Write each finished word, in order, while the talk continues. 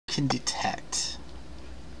can detect.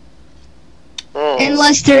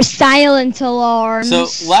 Unless there's silent alarms. So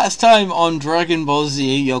last time on Dragon Ball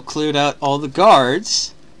Z, y'all cleared out all the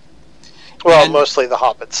guards. Well, mostly the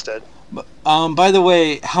hobbits did. By the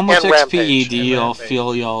way, how much And XP Rampage. do y'all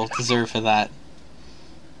feel y'all deserve for that?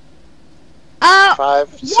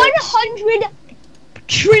 5, 6. 100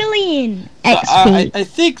 trillion XP. I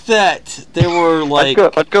think that there were like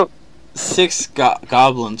I'd go. 6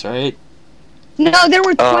 goblins, right? No, there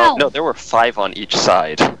were 12. No, there were 5 on each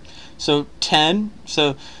side. So 10.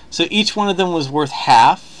 So each one of them was worth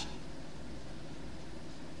half.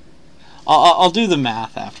 I'll do the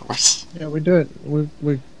math afterwards. Yeah, we do it.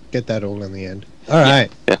 We get that all in the end. All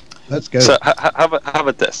right. Yeah. Let's go. So how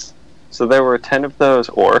about this? So there were 10 of those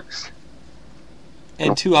orcs.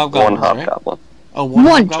 And 2 hobgoblins, One right? hobgoblin. Oh, one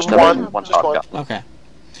One. hobgoblin? Just one. One Just one. hobgoblin.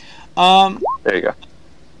 Okay. There you go.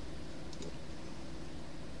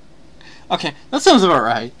 Okay, that sounds about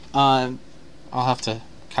right. I'll have to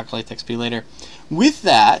calculate the XP later. With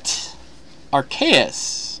that,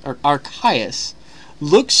 Arceus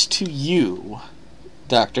looks to you,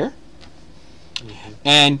 Doctor,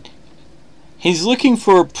 and he's looking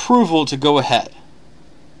for approval to go ahead.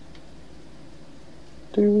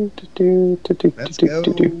 Let's go.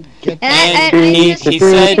 Get And he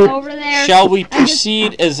said, "Shall we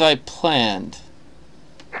proceed as I planned?"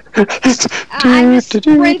 I'm just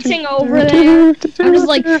sprinting over there. I'm just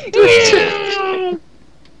like,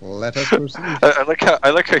 Let us proceed. I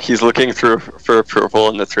like how he's looking through for approval,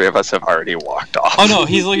 and the 3 of us have already walked off. Oh no,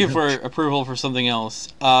 he's looking for approval for something else.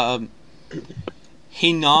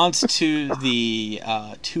 He nods to the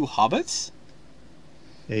 2 hobbits.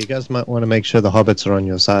 Yeah, you guys might want to make sure the hobbits are on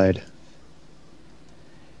your side.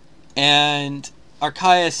 And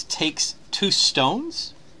Arceus takes 2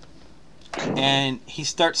 stones and he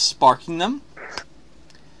starts sparking them.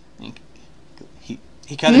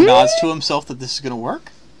 He kind of nods to himself that this is going to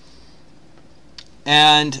work.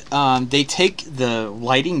 And they take the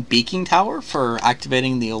lighting beacon tower for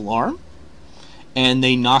activating the alarm and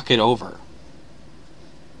they knock it over.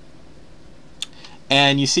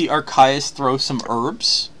 And you see Arceus throw some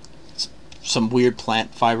herbs, some weird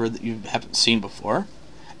plant fiber that you haven't seen before,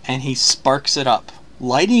 and he sparks it up,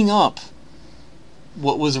 lighting up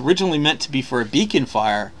what was originally meant to be for a beacon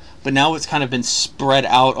fire, but now it's kind of been spread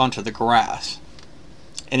out onto the grass.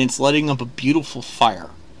 And it's lighting up a beautiful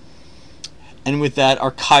fire. And with that,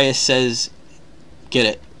 Arceus says, "Get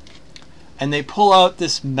it." And they pull out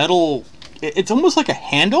this metal, it's almost like a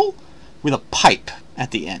handle with a pipe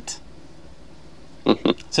at the end.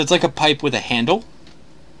 So it's like a pipe with a handle,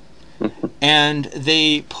 and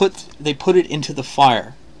they put it into the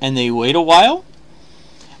fire, and they wait a while,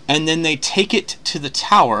 and then they take it to the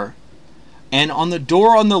tower, and on the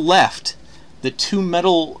door on the left, the 2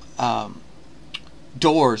 metal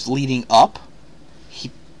doors leading up,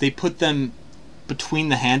 they put them between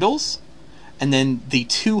the handles, and then the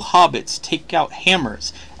 2 hobbits take out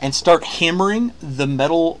hammers and start hammering the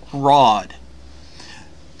metal rod.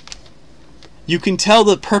 You can tell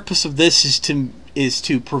the purpose of this is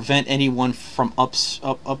to prevent anyone from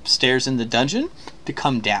upstairs in the dungeon to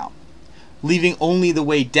come down, leaving only the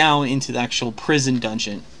way down into the actual prison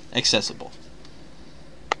dungeon accessible.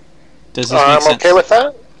 Does this make sense? I'm okay with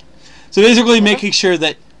that. So basically making sure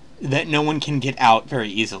that no one can get out very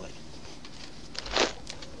easily.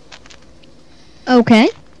 okay.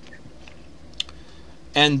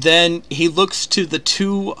 And then he looks to the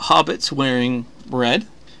 2 hobbits wearing red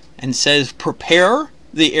and says, "Prepare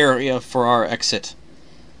the area for our exit."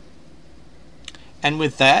 And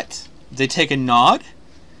with that, they take a nod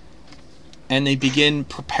and they begin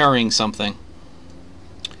preparing something.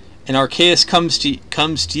 And Arceus comes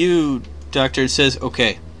to you, Doctor, and says,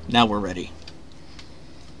 "Okay, now we're ready."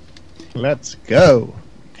 Let's go.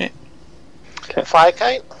 Okay. Fly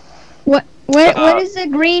kite? What is the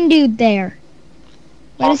green dude there?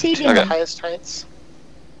 What is he doing? The highest heights?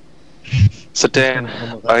 So Dan,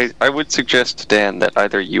 I would suggest, Dan, that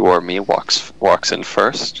either you or me walks in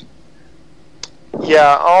first.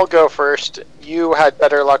 Yeah, I'll go first. You had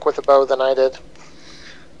better luck with a bow than I did.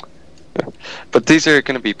 But these are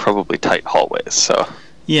going to be probably tight hallways, so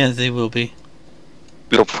Yeah, they will be.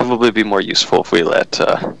 it'll probably be more useful if we let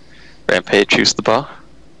Rampage use the bow.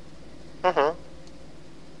 Mm-hmm.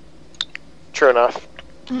 True enough.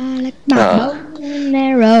 Like my bow and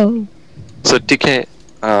arrow. So DK,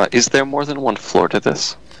 is there more than one floor to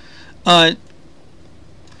this?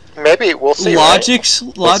 Maybe, we'll see. Right?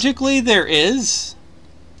 Logically, there is,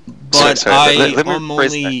 but Sorry, let me I'm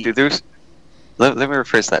rephrase only. that. Let me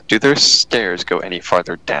rephrase that. Do their stairs go any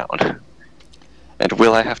farther down? And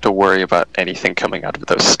will I have to worry about anything coming out of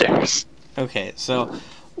those stairs? Okay, so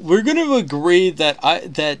we're going to agree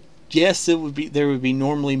that yes, there would be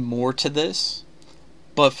normally more to this,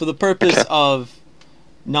 but for the purpose of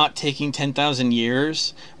not taking 10,000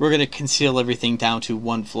 years, we're going to conceal everything down to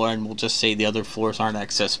one floor, and we'll just say the other floors aren't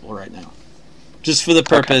accessible right now, just for the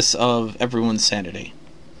purpose of everyone's sanity.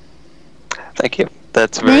 Thank you.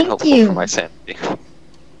 That's very helpful for my sanity.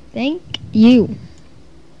 Thank you.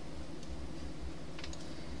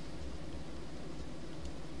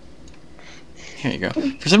 Here you go.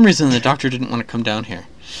 For some reason, the doctor didn't want to come down here.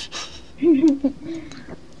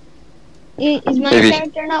 Is my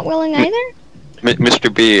character not willing either?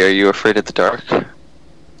 Mr. B, are you afraid of the dark?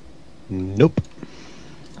 Nope.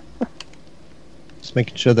 Just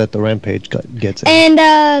making sure that the Rampage gets it. And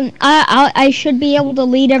I should be able to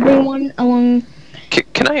lead everyone along.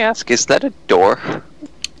 Can I ask, is that a door?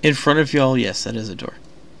 In front of y'all, yes, that is a door.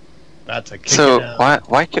 That's a kick So it out.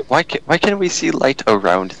 why can't we see light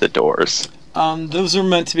around the doors? Those are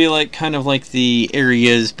meant to be like kind of like the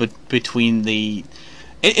areas, but between the.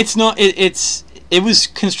 It was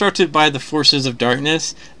constructed by the forces of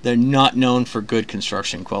darkness. They're not known for good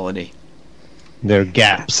construction quality. They're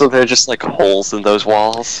gaps. So they're just like holes in those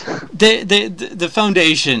walls. The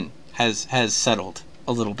foundation has settled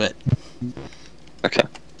a little bit. Okay.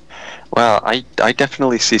 Well, I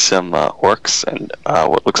definitely see some orcs and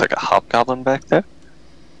what looks like a hobgoblin back there.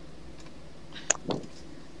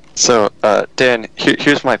 So, Dan,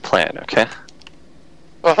 here's my plan, okay?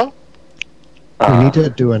 Uh-huh. We need to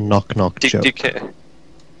do a knock-knock joke. DK.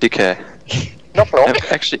 Knock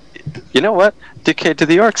knock. Actually, you know what? DK, do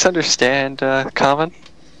the orcs understand common?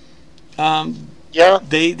 Yeah.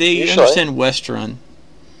 They Usually. understand Westrun.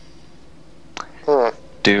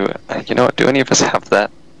 Do you know what? Do any of us have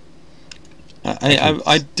that?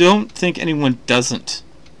 I don't think anyone doesn't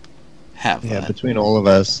have Yeah, that. between all of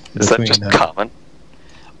us. Is that just common?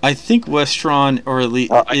 I think Westron, or at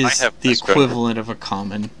least I is have the Westron. equivalent of a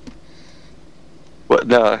common. Well,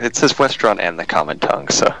 no, it says Westron and the common tongue,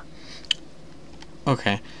 so.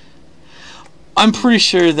 Okay. I'm pretty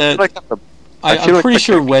sure that I feel I'm like pretty that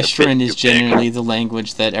sure could be a bit Westron is too big. generally the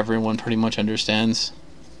language that everyone pretty much understands,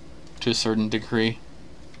 to a certain degree.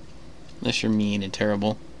 Unless you're mean and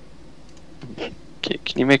terrible. Can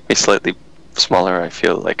you make me slightly smaller? I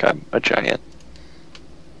feel like I'm a giant.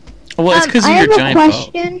 Well, it's because I of have your a giant bow.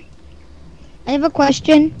 question. I have a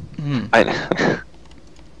question. Hmm.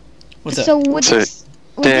 What's So up? would So, this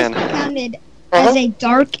be Dan. counted Uh-huh. as a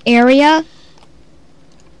dark area?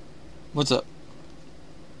 What's up?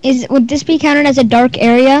 Would this be counted as a dark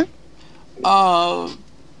area? No.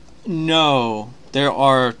 There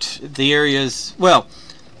are the areas. Well,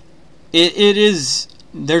 it is.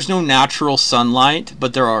 There's no natural sunlight,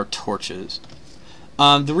 but there are torches.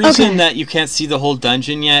 The reason that you can't see the whole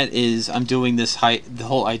dungeon yet is I'm doing this the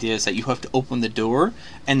whole idea is that you have to open the door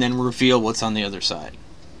and then reveal what's on the other side.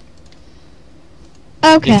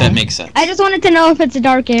 Okay. If that makes sense. I just wanted to know if it's a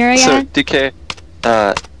dark area. So, DK,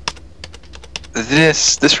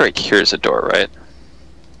 this right here is a door, right?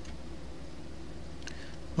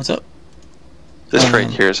 What's up? This right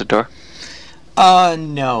here is a door.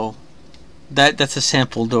 No. That's a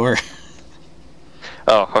sample door.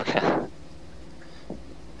 Oh, okay.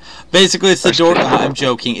 Basically, it's the door. I'm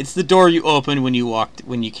joking. It's the door you opened when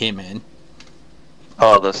you came in.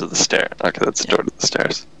 Oh, those are the stairs. Okay, that's the door to the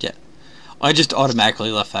stairs. Yeah. I just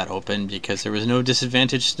automatically left that open because there was no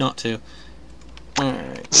disadvantage not to.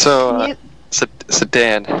 Alright. So, Yep. so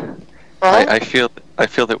Dan, I feel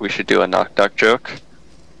that we should do a knock knock joke.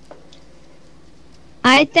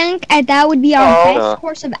 I think that would be our Oh. best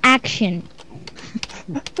course of action.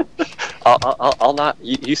 I'll knock.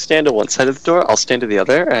 You stand to one side of the door. I'll stand to the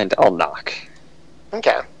other, and I'll knock.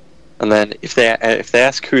 Okay. And then if they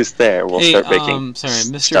ask who's there, we'll start making sorry,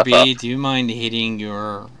 Mr. stuff B, up. do you mind hitting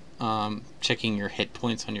your checking your hit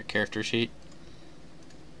points on your character sheet?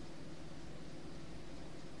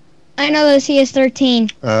 I know this. He is 13.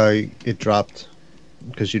 It dropped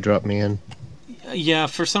because you dropped me in. Yeah,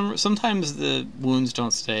 for sometimes the wounds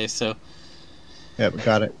don't stay. So, Yep,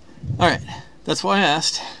 got it. all right, that's why I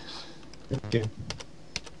asked. Thank you.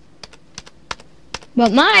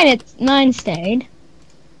 But mine stayed.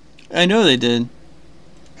 I know they did.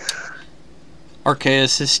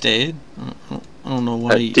 Arceus has stayed. I don't know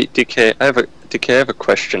why. DK, I have a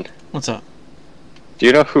question. What's up? Do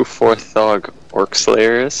you know who Forthog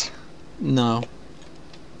Orcslayer is? No.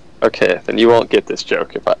 Okay, then you won't get this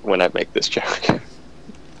joke when I make this joke.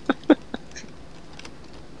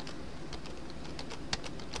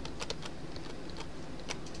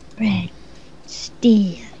 Red,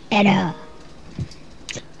 steel, Edda.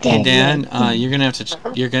 Hey Dan, you're gonna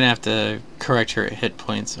have to correct your hit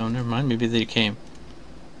points. Oh, never mind. Maybe they came.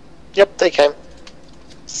 Yep, they came.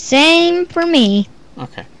 Same for me.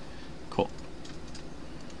 Okay, cool.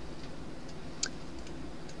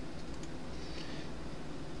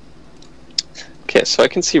 Okay, so I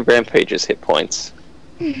can see Rampage's hit points.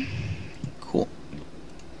 Cool.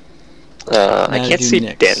 I Now can't do see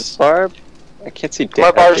Nick's. Dan's barb. I can't see Dan.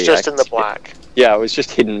 My bar's okay, just I in can the see black. it. Yeah, it was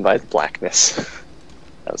just hidden by the blackness.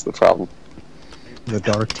 That was the problem. The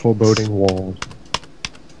dark foreboding wall.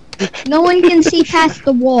 No one can see past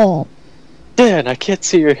the wall. Dan, I can't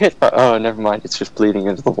see your hit bar. Oh, never mind. It's just bleeding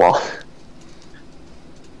into the wall.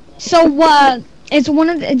 So, is one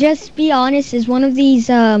of the, just be honest, is one of these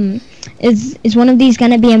is one of these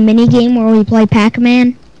gonna be a mini game where we play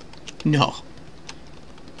Pac-Man? No.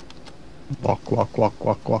 Walk, walk, walk,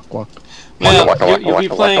 walk, walk, walk. Well, Waka, waka, you'll be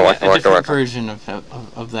waka, playing waka, a waka, different waka. version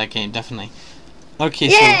of that game, definitely. Okay,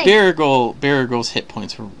 Yay! so Barragol's hit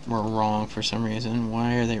points were wrong for some reason.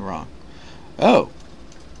 Why are they wrong? Oh.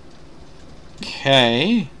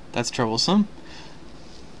 Okay, that's troublesome.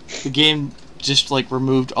 The game just like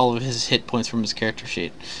removed all of his hit points from his character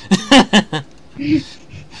sheet. Well,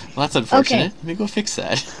 that's unfortunate. Okay. Let me go fix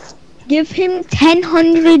that. Give him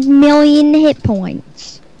 1,000 million hit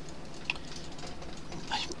points.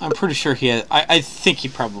 I'm pretty sure he has. I think he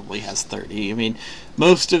probably has 30. I mean,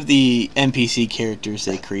 most of the NPC characters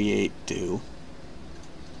they create do.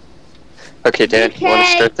 Okay, Dan, you want to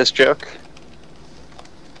Okay. start this joke?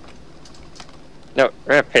 No,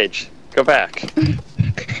 Rampage, go back.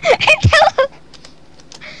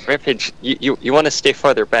 Rampage, you want to stay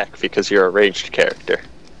farther back because you're a ranged character.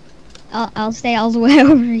 I'll stay all the way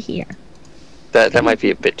over here. That might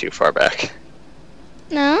be a bit too far back.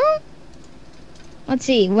 No? Let's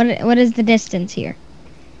see. What is the distance here?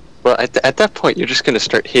 Well, at that point, you're just going to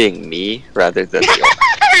start hitting me rather than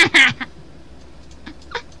the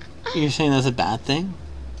You're saying that's a bad thing?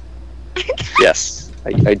 Yes,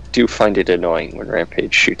 I do find it annoying when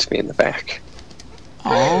Rampage shoots me in the back.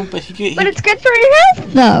 Oh, but he But it's good for your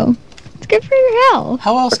health, though. It's good for your health.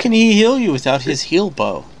 how else can he heal you without his heal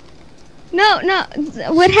bow? No.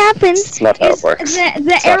 What happens It's not how is it works. the It's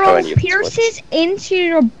not how arrow any of this pierces into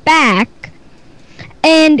your back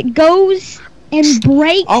and goes and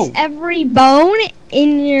breaks Oh. every bone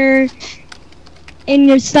in your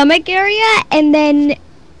stomach area, and then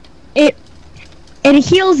it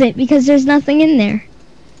heals it because there's nothing in there.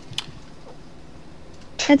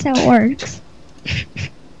 That's how it works.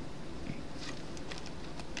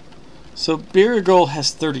 So Barragol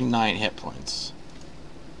has 39 hit points.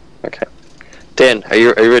 Okay. Dan, are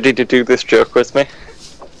you ready to do this joke with me?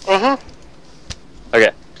 Mm-hmm.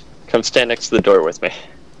 Okay. Come stand next to the door with me.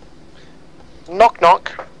 Knock,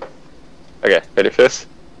 knock. Okay, ready for this?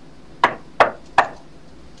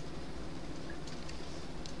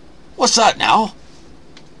 What's that now?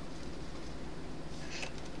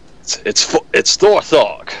 It's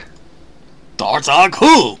Thorthog. Darthog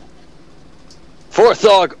who?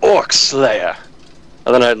 Thorthog Orc Slayer.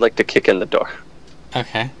 And then I'd like to kick in the door.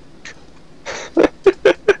 Okay.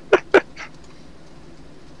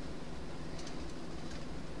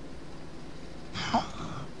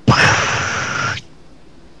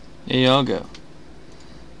 Here y'all go.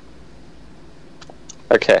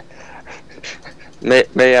 Okay.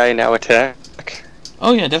 May I now attack?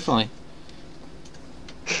 Oh yeah, definitely.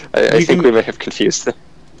 I You think can- we may have confused them.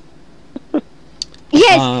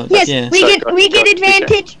 Yes, yes, yeah. we Sorry, get we go get ahead,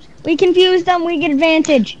 advantage. We confuse them. We get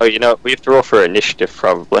advantage. Oh, you know, we have to roll for initiative,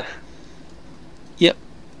 probably.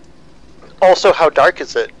 Also, how dark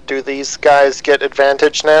is it? Do these guys get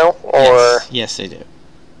advantage now? Or... Yes, they do.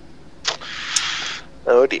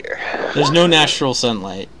 Oh dear. There's no natural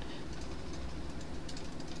sunlight.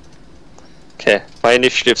 Okay, my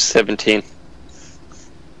initiative's 17.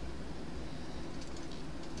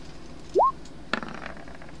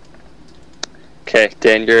 Okay,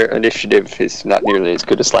 Dan, your initiative is not nearly as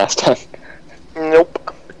good as last time. Nope.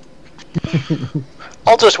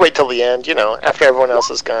 I'll just wait till the end, after everyone else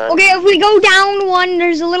is gone. Okay, if we go down one,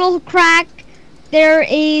 there's a little crack. There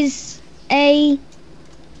is a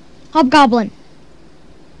hobgoblin.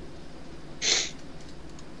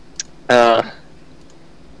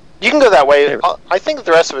 You can go that way. I think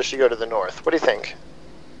the rest of us should go to the north. What do you think?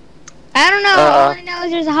 I don't know. All I know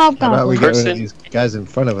is there's a How about we hobgoblin. get rid of Person- these guys in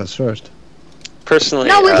front of us first? Personally,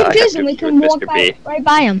 No, we I have confuse to them. We agree can with walk Mr. B. right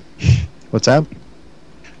by him. What's that?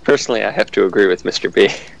 Personally, I have to agree with Mr. B.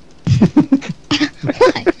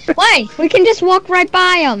 Why? We can just walk right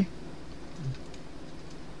by him.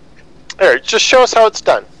 There, just show us how it's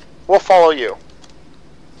done. We'll follow you.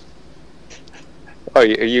 Oh,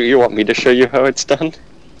 you want me to show you how it's done?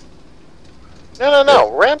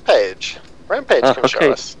 No. Rampage. Rampage can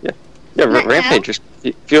show us. Yeah. Yeah, Not Rampage, just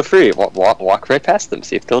feel free. Walk right past them,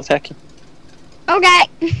 see if they'll attack you. Okay.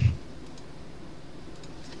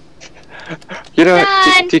 You know,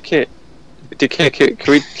 Done. DK,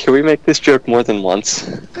 can we make this joke more than once?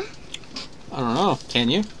 I don't know. Can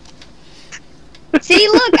you? See,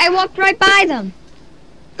 look, I walked right by them.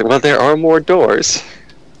 Well, there are more doors.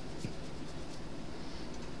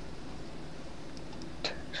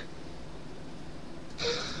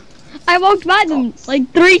 I walked by them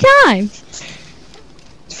like 3 times.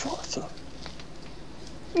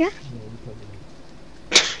 Yeah.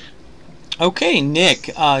 Okay, Nick,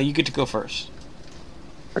 you get to go first.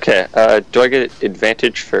 Okay, do I get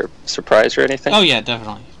advantage for surprise or anything? Oh yeah,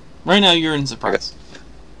 definitely. Right now you're in surprise.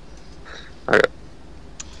 Okay.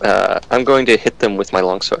 I'm going to hit them with my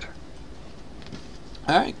longsword.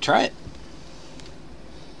 Alright, try it.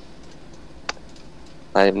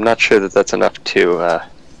 I'm not sure that that's enough to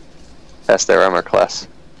pass their armor class.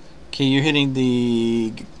 Okay, you're hitting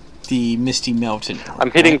the Misty Mountain. I'm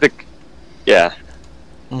hitting the... Yeah.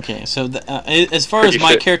 Okay, so as far as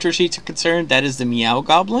my character sheets are concerned, that is the Meow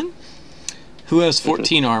Goblin, who has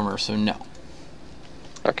 14 armor, so no.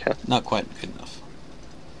 Okay. Not quite good enough.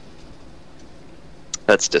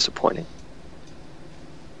 That's disappointing.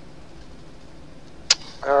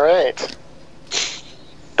 Alright.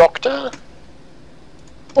 Doctor?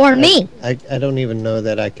 Or me. I don't even know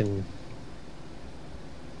that I can't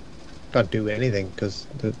do anything because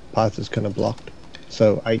the path is kind of blocked.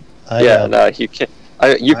 So I no, you can't.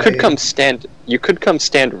 You could come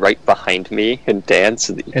stand right behind me and dance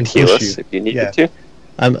and heal us if you needed to.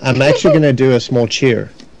 I'm actually going to do a small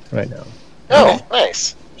cheer right now. Oh,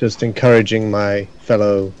 nice. Just encouraging my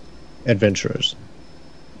fellow adventurers.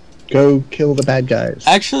 Go kill the bad guys.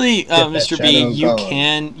 Actually, Mr. B,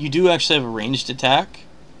 shadow you do actually have a ranged attack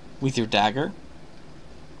with your dagger.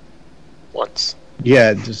 Once.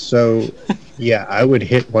 Yeah, so yeah, I would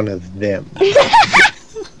hit one of them.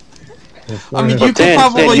 I mean, you could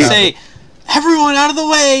probably say, "Everyone out of the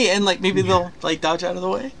way," and like maybe they'll like dodge out of the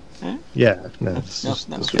way. Huh? Yeah, no, No.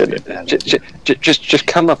 would be a bad idea. Just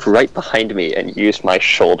come up right behind me and use my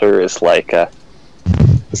shoulder as like a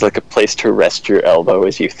place to rest your elbow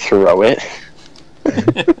as you throw it.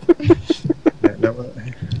 Yeah, no,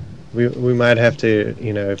 we might have to,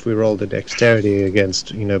 if we roll the dexterity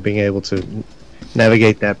against, being able to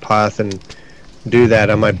navigate that path and do that,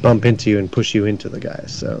 I might bump into you and push you into the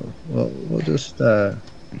guys. So we'll just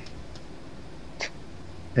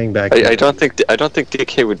hang back. I don't think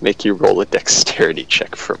DK would make you roll a dexterity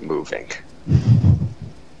check for moving.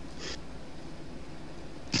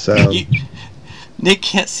 So Nick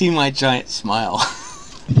can't see my giant smile.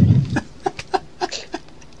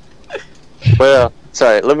 Well,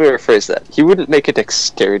 sorry, let me rephrase that. He wouldn't make a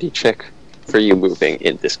dexterity check for you moving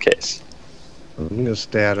in this case. I'm gonna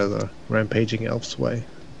stay out of the rampaging elf's way.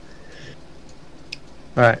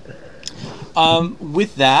 Alright.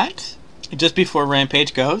 With that, just before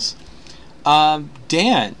Rampage goes,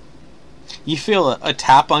 Dan, you feel a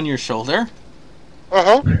tap on your shoulder,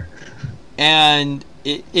 Mm-hmm. and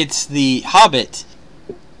it's the Hobbit.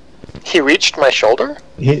 He reached my shoulder?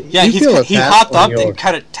 He hopped up and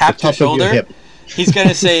kind of tapped your shoulder. Hip. He's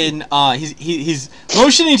gonna say, he's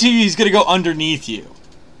motioning to you. He's gonna go underneath you.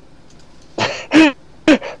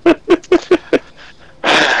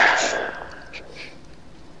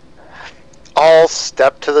 I'll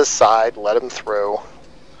step to the side, let him through.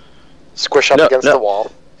 Squish up against the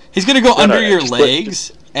wall. He's gonna go under your just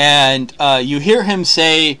legs, and you hear him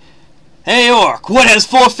say, "Hey, orc, what has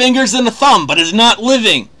 4 fingers and a thumb but is not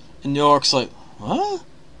living?" And the orc's like, "What?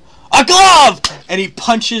 A glove!" And he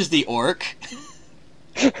punches the orc.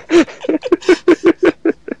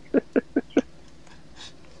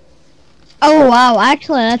 Oh wow,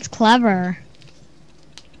 actually that's clever.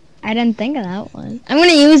 I didn't think of that one. I'm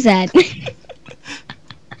gonna use that.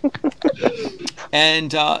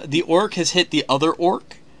 And the orc has hit the other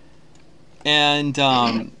orc. And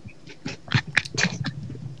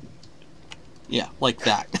yeah, like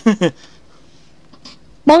that.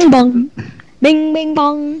 Bong bong. Bing bing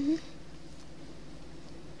bong.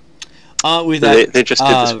 With that, they just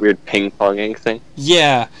did this weird ping-ponging thing.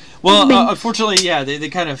 Yeah. Well, unfortunately, yeah, they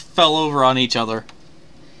kind of fell over on each other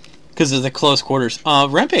because of the close quarters.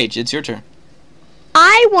 Rampage, it's your turn.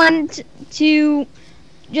 I want to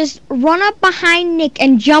just run up behind Nick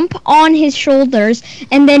and jump on his shoulders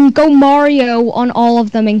and then go Mario on all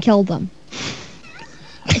of them and kill them.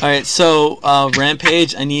 All right, so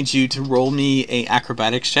Rampage, I need you to roll me a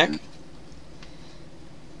acrobatics check.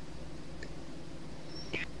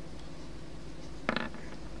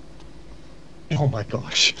 Oh my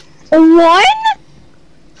gosh. A 1?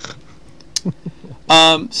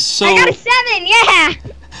 So I got a 7. Yeah.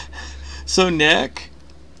 so Nick,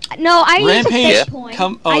 No, I use a Rampage, fate point.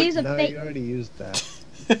 I use a No, fate. you already used that.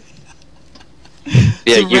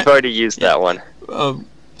 Yeah, So you've already used that one.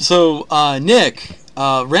 Nick,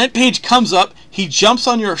 Rampage comes up. He jumps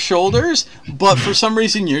on your shoulders, but for some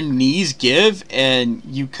reason your knees give, and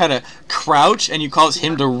you kind of crouch, and you cause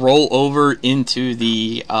him to roll over into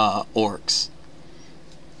the orcs.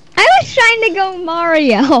 I was trying to go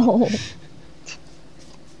Mario.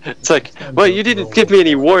 It's like, well, you didn't give me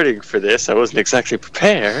any warning for this. I wasn't exactly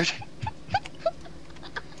prepared.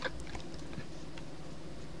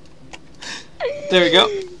 There we go.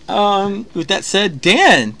 With that said,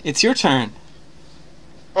 Dan, it's your turn.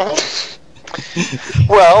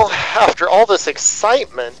 Well, after all this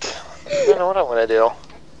excitement, I don't know what I want to do.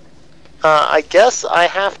 I guess I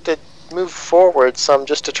have to move forward some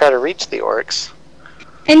just to try to reach the orcs.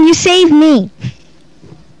 And you saved me.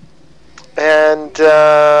 And,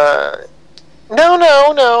 no.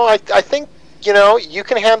 I think, you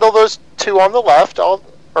can handle those two on the left, or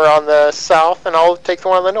on the south, and I'll take the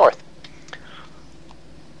one on the north.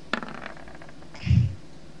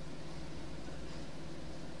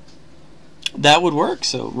 That would work,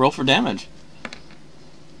 so roll for damage.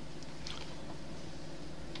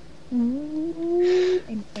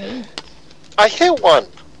 An 8. I hit one.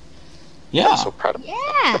 Yeah. I'm so proud of me.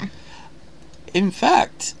 Yeah. In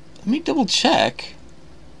fact, let me double check.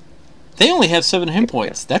 They only have 7 hit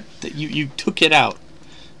points. That you took it out.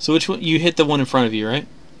 So which one? You hit the one in front of you, right?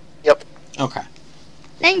 Yep. Okay.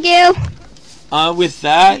 Thank you. With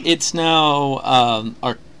that, it's now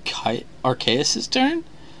Arceus' turn,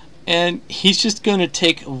 and he's just going to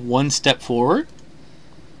take one step forward,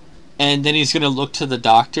 and then he's going to look to the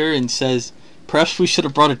doctor and says, "Perhaps we should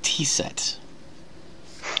have brought a tea set."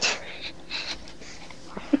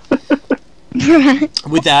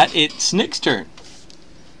 With that, it's Nick's turn.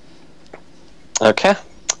 Okay.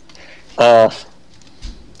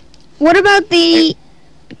 What about the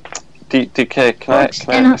DK,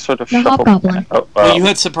 can I sort of the shuffle? hobgoblin? Well, you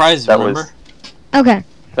had surprises, that remember? Okay.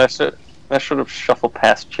 Can I sort of shuffle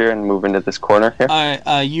past here and move into this corner here?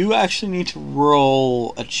 You actually need to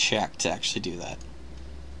roll a check to actually do that.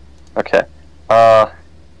 Okay.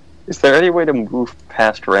 Is there any way to move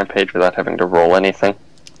past Rampage without having to roll anything?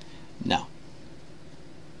 No.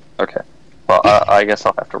 Okay. Well, I guess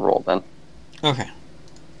I'll have to roll then. Okay.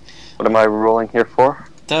 What am I rolling here for?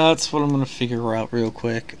 That's what I'm going to figure out real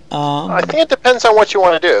quick. I think it depends on what you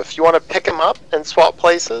want to do. If you want to pick him up and swap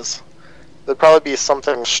places, there'd probably be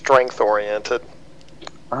something strength-oriented.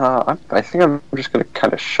 I think I'm just going to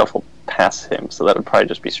kind of shuffle past him, so that would probably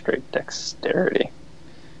just be straight dexterity.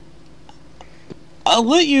 I'll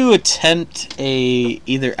let you attempt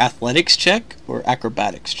either athletics check or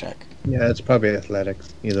acrobatics check. Yeah, it's probably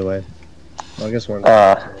athletics. Either way. Well, I guess one.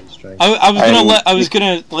 Strength. I was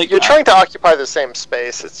gonna You're trying to occupy the same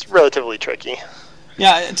space. It's relatively tricky.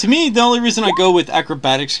 Yeah, to me, the only reason I go with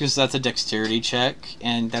acrobatics because that's a dexterity check,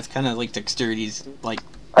 and that's kind of like dexterity's like.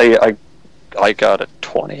 I got a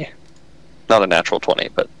 20, not a natural 20,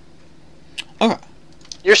 but. Okay.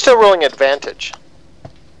 You're still rolling advantage.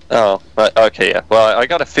 Oh, but okay, yeah. Well, I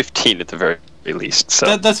got a 15 at the very least,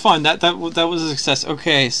 so. That's fine. That was a success.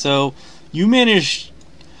 Okay, so you managed.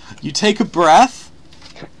 You take a breath,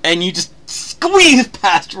 and you just squeeze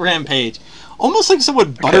past Rampage, almost like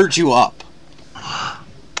someone buttered you up.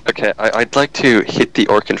 Okay, I'd like to hit the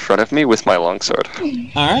orc in front of me with my longsword.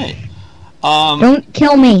 All right. Don't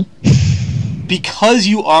kill me. Because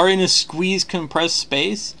you are in a squeeze compressed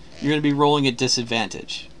space, you're going to be rolling at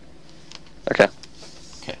disadvantage. Okay.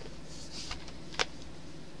 Okay.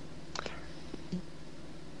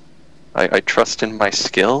 I trust in my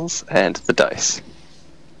skills and the dice.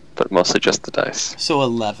 But mostly just the dice. So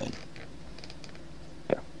 11.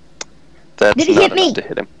 Yeah. That's Did he not hit me? enough to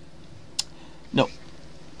hit him. No.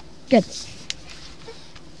 Good.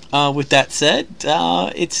 With that said,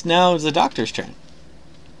 it's now the doctor's turn.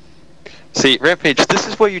 See, Rampage, this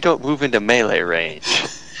is why you don't move into melee range.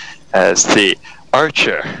 As the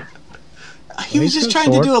archer. He was just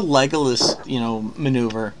trying to do a Legolas,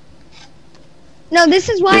 maneuver. No, this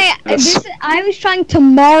is why Yes. I was trying to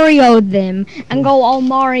Mario them and go all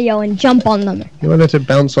Mario and jump on them. You wanted to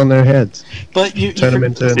bounce on their heads. But you Turn them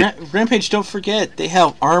into- Rampage, don't forget, they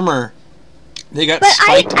have armor. They got But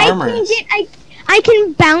spiked armor. I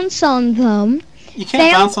can bounce on them. You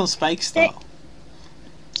can't bounce on spikes, though.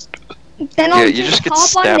 Then I'll you just get hop on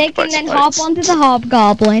stabbed Nick by and then spikes. hop onto the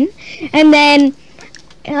hobgoblin, and then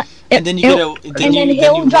And then you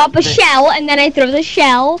he'll drop a shell, and then I throw the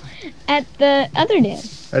shell at the other dude.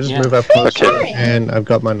 I just Yeah. move up closer, Okay. and I've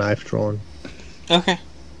got my knife drawn. Okay.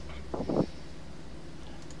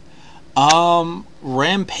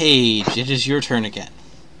 Rampage, it is your turn again.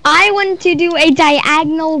 I want to do a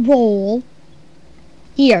diagonal roll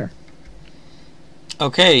here.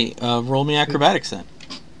 Okay, roll me acrobatics then.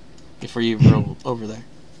 Before you roll over there.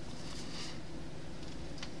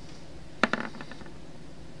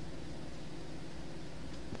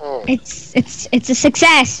 It's a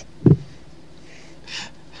success.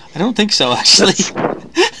 I don't think so, actually.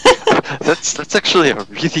 That's actually a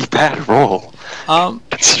really bad roll.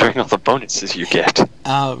 Considering all the bonuses you get.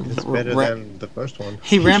 It's better than the first one.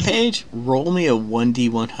 Hey, Rampage, roll me a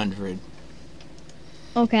 1d100.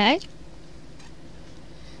 Okay.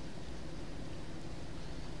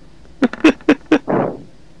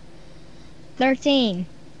 $13.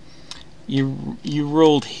 You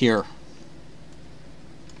rolled here.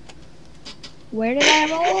 Where did I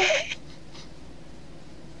roll?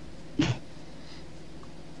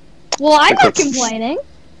 Well, I'm not complaining.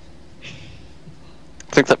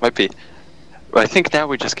 I think that might be... I think now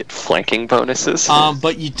we just get flanking bonuses.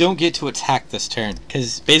 But you don't get to attack this turn,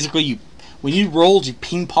 because basically when you rolled, you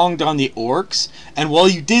ping-ponged on the orcs, and while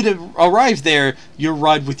you did arrive there, you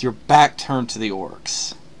arrived with your back turned to the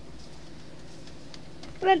orcs.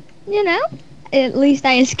 But, you know, at least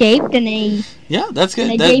I escaped and they... Yeah, that's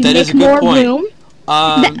good. They That gave is a Nick good more point. room.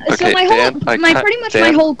 Okay, So my whole, Dan,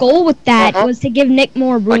 my whole goal with that was to give Nick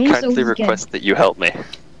more room. I kindly so request that you help me.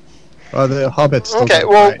 Oh, the hobbits. Still Okay, don't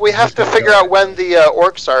well, fight. we have to figure out when the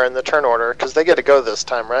orcs are in the turn order, because they get to go this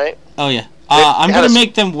time, right? Oh, yeah. They I'm had going a to s-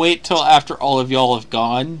 make them wait till after all of y'all have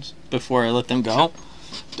gone before I let them go.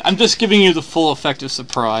 I'm just giving you the full effect of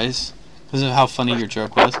surprise because of how funny your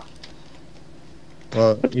joke was.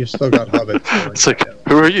 Well, you still got hobbits. So It's like,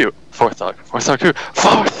 who are you? Forthog. Forthog who?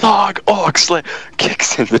 Forthog! Orcsla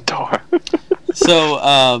kicks in the door. So,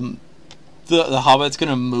 the Hobbit's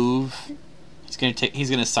gonna move. He's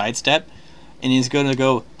gonna sidestep, and he's gonna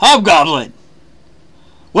go, Hobgoblin!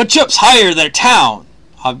 What jumps higher than a town?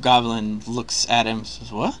 Hobgoblin looks at him and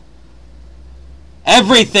says, what?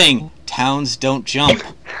 Everything! Towns don't jump.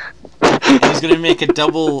 And he's gonna make a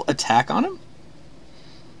double attack on him?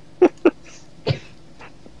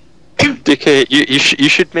 DK, you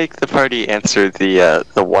should make the party answer the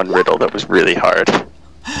one riddle that was really hard.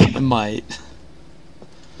 I might.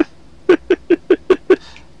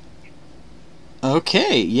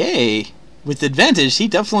 Okay, yay. With advantage, he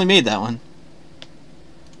definitely made that one.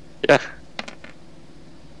 Yeah.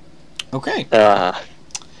 Okay.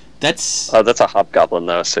 That's... Oh, that's a hobgoblin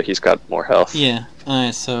though, so he's got more health. Yeah.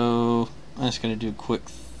 Alright, so... I'm just gonna do a quick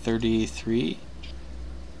 33.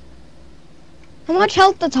 How much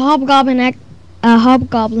health does a hobgoblin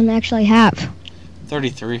actually have?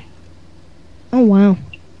 33. Oh wow.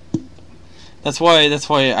 That's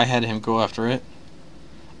why I had him go after it.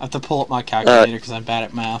 I have to pull up my calculator because I'm bad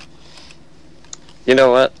at math. You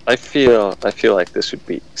know what? I feel like this would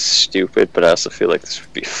be stupid, but I also feel like this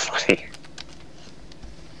would be funny.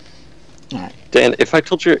 Alright. Dan, if I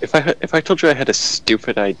told you I had a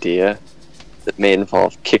stupid idea that may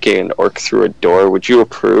involve kicking an orc through a door, would you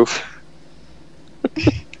approve?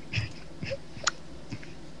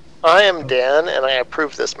 I am Dan, and I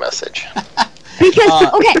approve this message.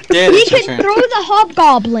 Because Dan, we it's your could turn. throw the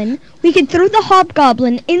hobgoblin. We could throw the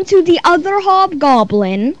hobgoblin into the other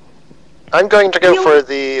hobgoblin. I'm going to go You- for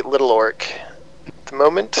the little orc at the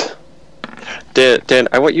moment. Dan,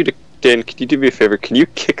 I want you to... Dan, can you do me a favor? Can you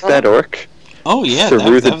kick that orc Oh yeah, through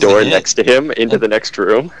the that was a door hit. next to him into the next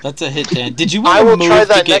room? That's a hit, Dan. Did you want I to will move try to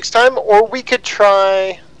that get... next time, or we could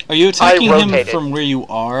try... Are you attacking him rotated. from where you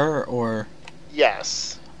are, or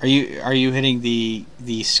Yes. are you hitting the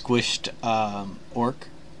squished orc?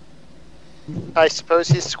 I suppose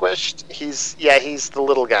he's squished. He's the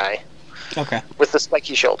little guy Okay. with the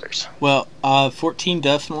spiky shoulders. Well, 14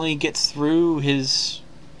 definitely gets through his...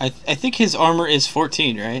 I think his armor is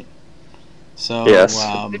 14, right? So, Yes.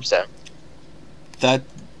 So, that...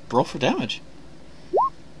 Roll for damage.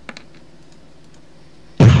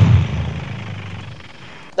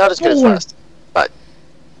 not as good as Four. last, but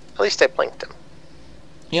at least I blinked him.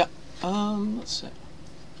 Let's see.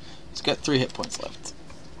 It's got 3 hit points left.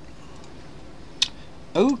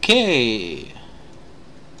 Okay.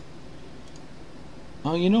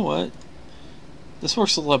 Oh, you know what? This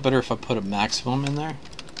works a lot better if I put a maximum in there.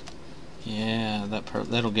 Yeah,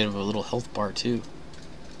 that'll give him a little health bar too.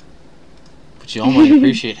 Which you all might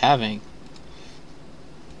appreciate having.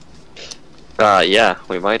 Yeah,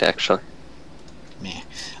 we might actually. Meh.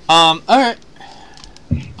 Alright.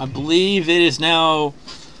 I believe it is now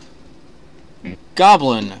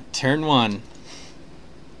Goblin, turn 1.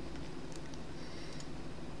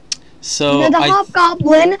 So Now the I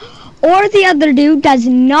hobgoblin or the other dude does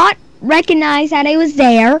not recognize that I was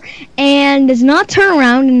there and does not turn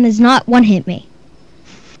around and does not one-hit me.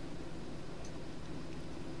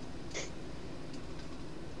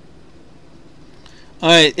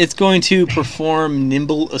 Alright, it's going to perform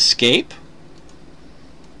Nimble Escape.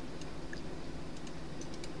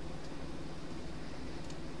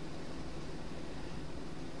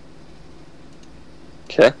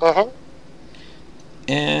 Okay.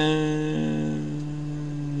 And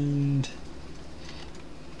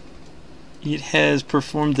it has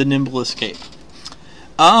performed the Nimble Escape.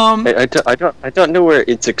 I don't know where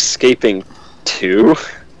it's escaping to.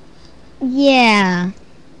 Yeah.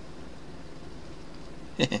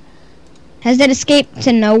 Has it escaped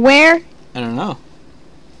to nowhere? I don't know.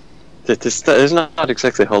 There's not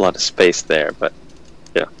exactly a whole lot of space there, but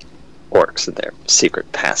yeah, orcs and their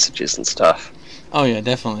secret passages and stuff. Oh yeah,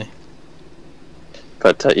 definitely.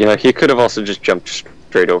 But he could have also just jumped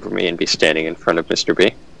straight over me and be standing in front of Mr.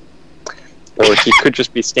 B, or he could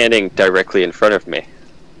just be standing directly in front of me.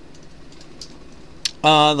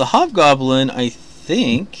 The Hobgoblin, I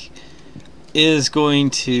think, is going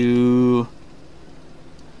to...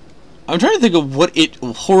 I'm trying to think of what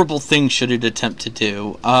horrible thing should it attempt to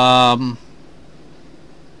do. I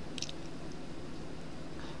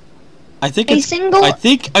think A it's, single- I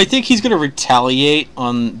think he's going to retaliate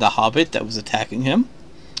on the Hobbit that was attacking him,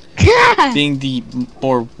 being the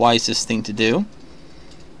more wisest thing to do.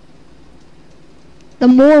 The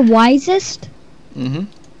more wisest? Mm-hmm.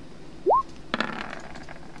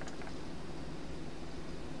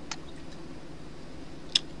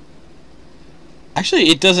 Actually,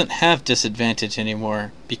 it doesn't have disadvantage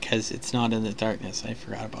anymore because it's not in the darkness. I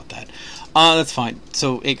forgot about that. That's fine.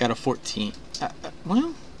 So it got a 14.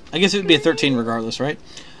 Well, I guess it would be a 13 regardless, right?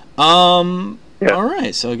 Yeah.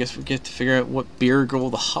 Alright, so I guess we get to figure out what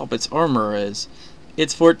Beergle the Hobbit's armor is.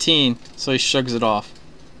 It's 14, so he shrugs it off.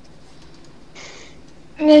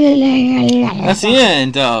 That's the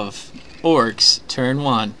end of Orcs Turn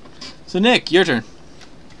 1. So Nick, your turn.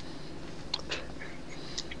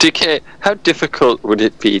 DK, how difficult would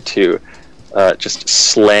it be to just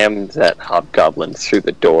slam that hobgoblin through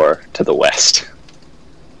the door to the west?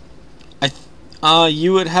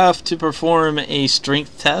 You would have to perform a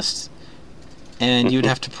strength test, and you would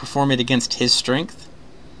have to perform it against his strength.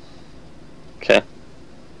 Okay.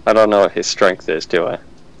 I don't know what his strength is, do I?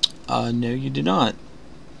 No, you do not.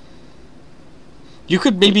 You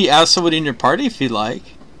could maybe ask someone in your party if you'd like.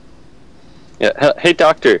 Yeah. Hey,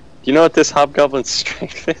 Doctor, do you know what this hobgoblin's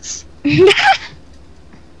strength is?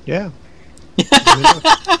 Yeah.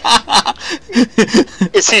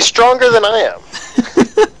 Is he stronger than I am?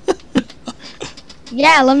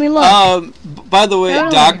 Yeah, let me look. By the way, Oh.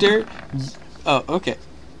 Doctor... Oh, okay.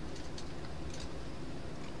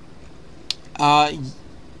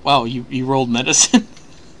 Wow, you rolled medicine?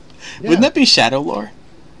 Yeah. Wouldn't that be shadow lore?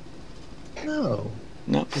 No.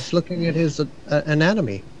 No. Just looking at his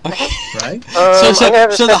anatomy, Okay. right? So I'm gonna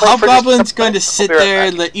have to the step away for just a hobgoblin's couple going to minutes. sit I'll be right there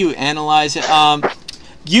and back. let you analyze it.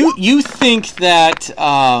 You think that Nick Oh,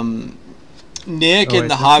 and wait, the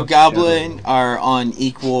that's hobgoblin shadow. are on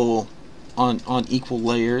equal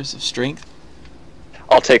layers of strength?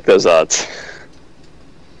 I'll take those odds.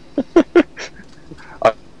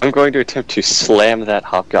 I'm going to attempt to slam that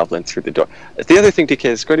hobgoblin through the door. The other thing, DK,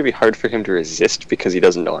 is going to be hard for him to resist because he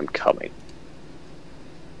doesn't know I'm coming.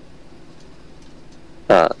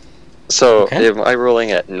 So, Okay. am I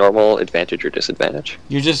rolling at normal, advantage, or disadvantage?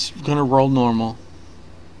 You're just gonna roll normal.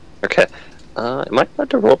 Okay. Am I allowed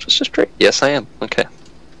to roll just a straight? Yes, I am. Okay.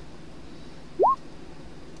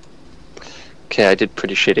 Okay, I did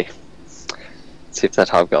pretty shitty. Let's see if that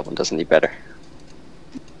hobgoblin does any better.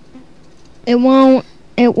 It won't.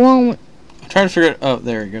 I'm trying to figure it. Oh,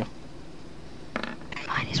 there you go.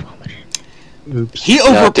 Mine is one. Oops. He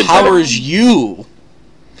No, it did better. overpowers you.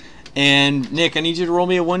 And Nick, I need you to roll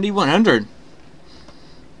me a 1d100.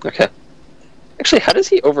 Okay. Actually, how does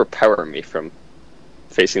he overpower me from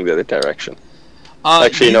facing the other direction?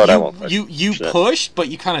 Actually, you know what, I won't push. You Shit. pushed, but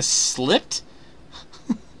you kind of slipped.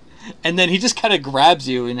 And then he just kind of grabs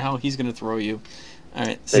you, and how he's going to throw you. All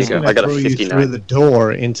right. There you He's go. gonna I got a throw you 59. through the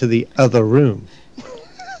door into the other room.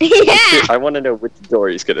 Yeah. I want to know which door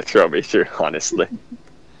he's going to throw me through, honestly.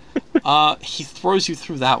 He throws you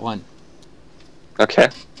through that one. Okay.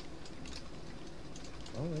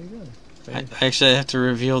 Oh, there you go. I actually have to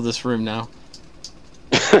reveal this room now.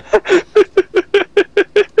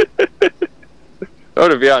 Oh,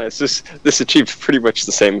 to be honest, this achieved pretty much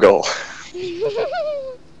the same goal.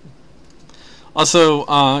 Also,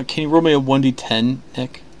 can you roll me a 1d10,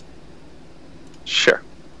 Nick? Sure.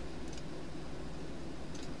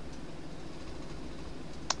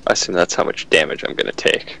 I assume that's how much damage I'm going to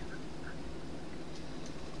take.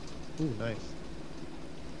 Ooh, nice.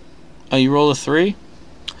 Oh, you roll a 3?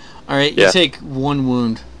 Alright, you Yeah. take 1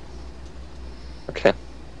 wound. Okay.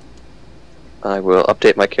 I will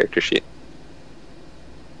update my character sheet.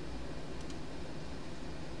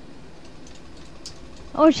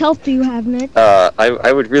 How much health do you have, Nick?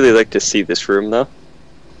 I would really like to see this room, though.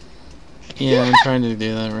 Yeah, I'm trying to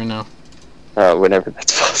do that right now. Whenever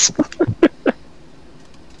that's possible.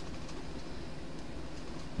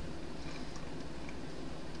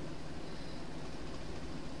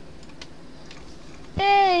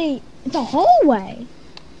 Hey, it's a hallway.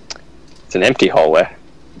 It's an empty hallway.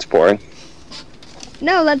 It's boring.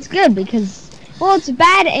 No, that's good because, well, it's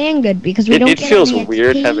bad and good because we don't It get feels any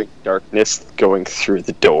weird XP. having darkness going through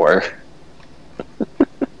the door.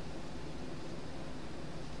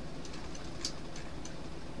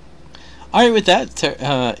 Alright, with that,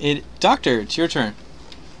 Doctor, it's your turn.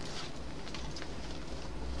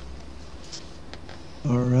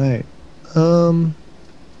 Alright. Hang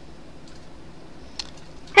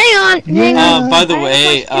on, hang on. By the I have a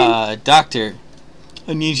way, question. Doctor,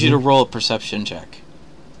 I need you to roll a perception check.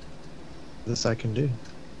 This I can do.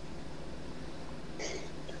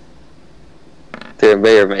 There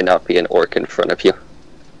may or may not be an orc in front of you.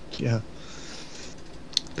 Yeah.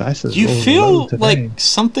 Dice is You rolling feel low today. like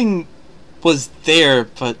something was there,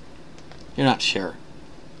 but you're not sure.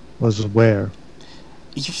 Was where?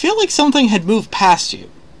 You feel like something had moved past you,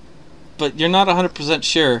 but you're not 100%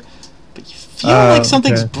 sure. But you feel like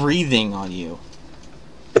something's okay. breathing on you.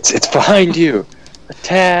 It's behind you.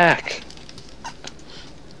 Attack!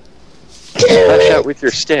 Lash out with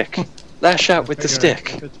your stick. Lash out with the Figure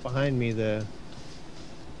stick. If it's behind me, the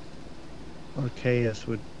Archaeus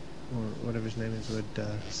would, or whatever his name is, would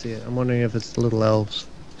see it. I'm wondering if it's the little elves.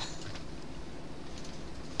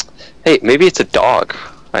 Hey, maybe it's a dog.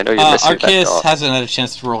 I know you're missing that Arceus dog. hasn't had a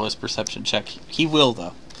chance to roll his perception check. He will,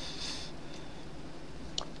 though.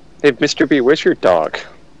 Hey, Mr. B, where's your dog?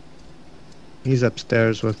 He's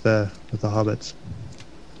upstairs with the hobbits.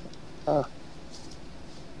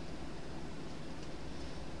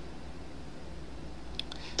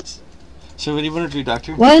 So what do you want to do,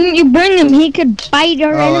 Doctor? Why didn't you bring him? He could bite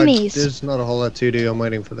our enemies. There's not a whole lot to do. I'm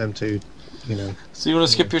waiting for them to, you know. So you want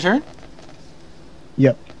to skip your turn?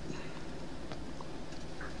 Yep.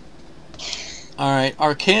 Alright,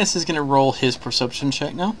 Arceus is going to roll his perception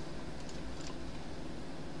check now.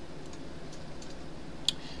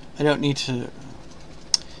 I don't need to...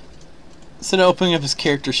 Instead of opening up his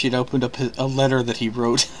character sheet, I opened up a letter that he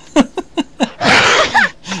wrote.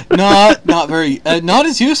 not very... not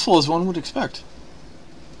as useful as one would expect.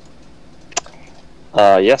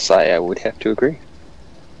 Yes, I would have to agree.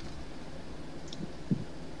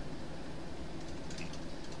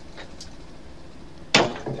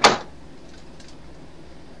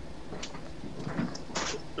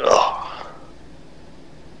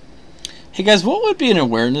 Hey guys, what would be an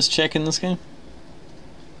awareness check in this game?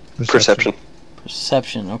 Perception.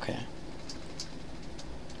 Perception, okay.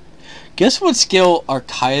 Guess what skill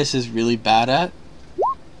Arceus is really bad at?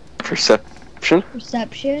 Perception?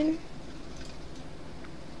 Perception.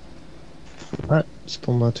 Alright,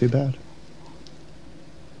 still not too bad.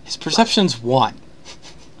 His perception's 1.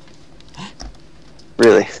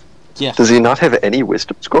 Really? Yeah. Does he not have any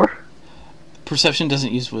wisdom score? Perception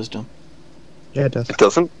doesn't use wisdom. Yeah, it does. It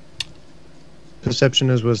doesn't? Perception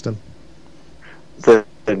is wisdom.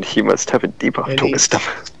 Then he must have a debuff to Any- wisdom.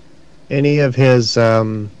 Any of his,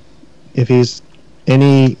 if he's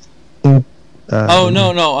any. Oh,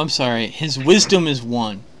 no, I'm sorry. His wisdom is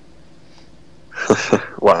 1.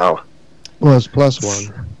 Wow. Well, it's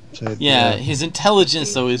 +1. So, Yeah, his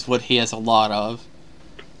intelligence, though, is what he has a lot of.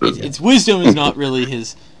 Its wisdom is not really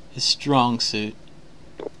his strong suit.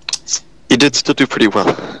 You did still do pretty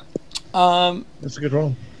well. That's a good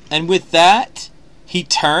roll. And with that, he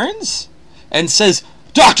turns and says,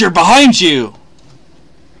 "Doctor, behind you!"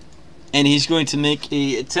 And he's going to make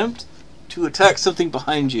a attempt to attack something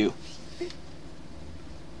behind you.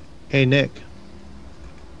 Hey, Nick.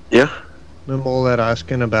 Yeah? Remember all that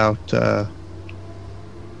asking about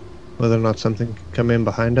whether or not something could come in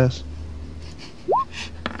behind us?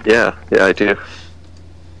 Yeah, I do.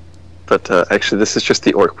 But actually, this is just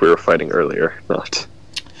the orc we were fighting earlier, not...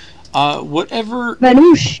 Whatever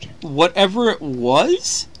Vanished. it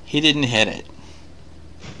was, he didn't hit it.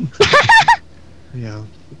 Yeah.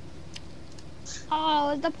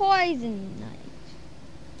 Oh, it's the poison knife.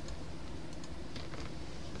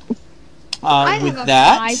 With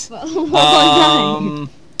that,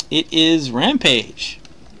 it is Rampage.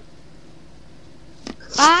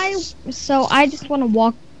 I just want to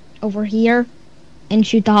walk over here and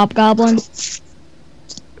shoot the hobgoblin.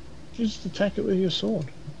 Just attack it with your sword.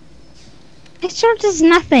 It sure does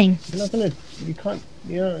nothing. You're not gonna. You can't.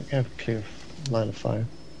 You don't have a clear line of fire.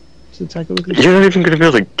 Just attack it with your. You're not even going to be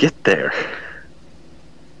able to get there.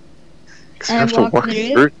 'Cause you I have to walk walk through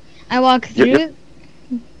it. through. I walk through Yeah. it.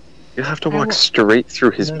 You have to I walk wa- straight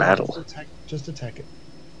through his No, battle. Just attack it.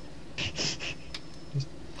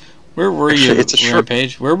 Where were Actually, you, it's a short-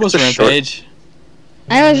 Rampage? Where was it's a short- Rampage?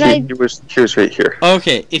 I was right. He was right here.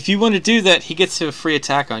 Okay, if you want to do that, he gets a free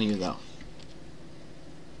attack on you, though.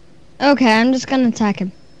 Okay, I'm just gonna attack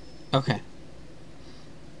him. Okay.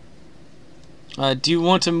 Do you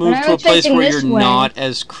want to move I to a was place facing where this you're way. not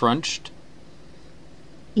as crunched?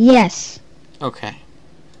 Yes. Okay.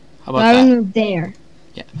 How So about I that? would move there.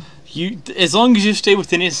 You, as long as you stay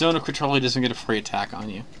within his zone of control, he doesn't get a free attack on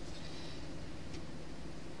you.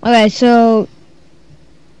 Okay, so.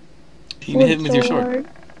 You can hit him with your sword.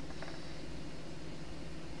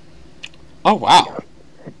 Oh wow,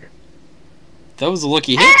 that was a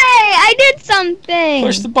lucky Hey, hit. I did something.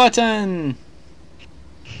 Push the button.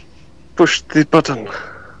 Push the button.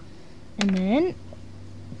 And then.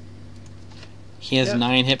 He has Yep.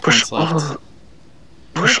 9 hit Push points left. all.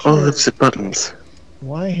 Push all of the buttons.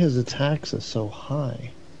 Why his attacks are so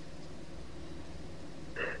high?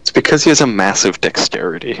 It's because he has a massive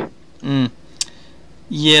dexterity.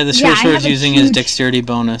 Yeah, the Yeah, short I sword's have a using his huge- dexterity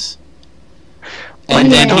bonus. I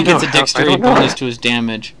And then don't he gets know a how- I dexterity don't know bonus how- to his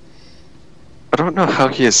damage. I don't know how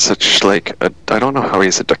he has such like a. I don't know how he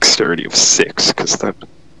has a dexterity of 6 because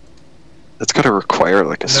that's got to require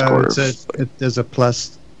like a score. There's a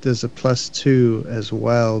plus. There's a +2 as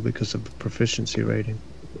well because of the proficiency rating.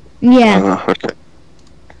 Yeah, Okay.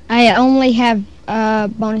 I only have a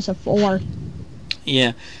bonus of 4.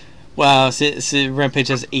 Yeah. Wow, so Rampage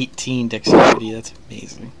has 18 dexterity. That's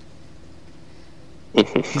amazing.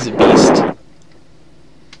 He's a beast.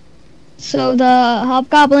 So the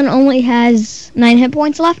Hobgoblin only has 9 hit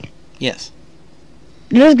points left? Yes.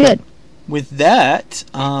 It was good. With that,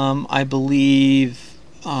 I believe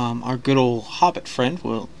our good old Hobbit friend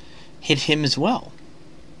will hit him as well.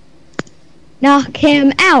 Knock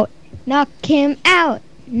him out! Knock him out!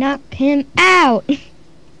 Knock him out!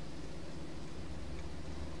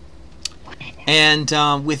 And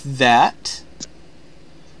with that,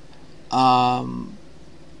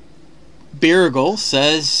 Birgle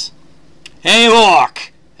says, "Hey,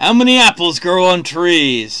 orc, how many apples grow on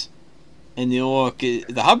trees?" And the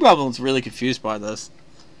hobgoblin's really confused by this.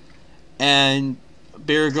 And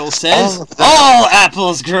Birgle says, All of them. "All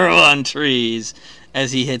apples grow on trees,"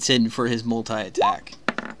 as he hits in for his multi-attack.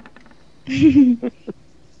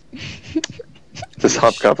 This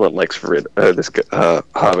hobgoblin likes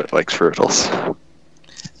hobbit likes riddles.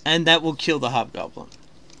 And that will kill the hobgoblin.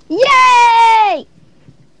 Yay!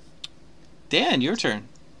 Dan, your turn.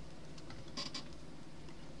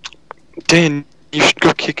 Dan, you should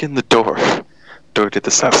go kick in the door. Door to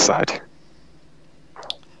the south side.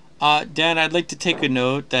 Dan, I'd like to take a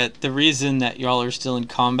note that the reason that y'all are still in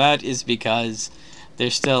combat is because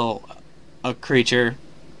there's still a creature.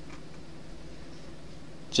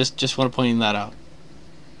 Just want to point that out.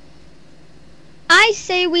 I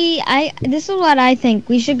say this is what I think.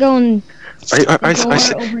 We should go and I door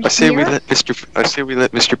say over I say we here? let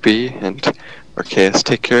Mr. B and Arceus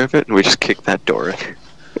take care of it, and we just kick that door in.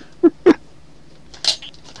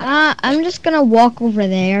 I'm just gonna walk over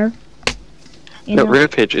there. You No, know?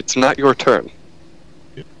 Rampage, it's not your turn.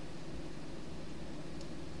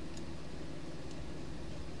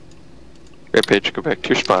 Rampage, go back to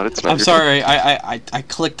your spot. It's not I'm your sorry, I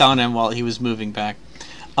clicked on him while he was moving back.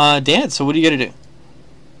 Dan, so what are you gonna do?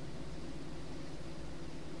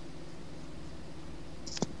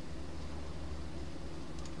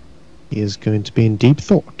 He is going to be in deep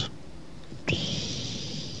thought.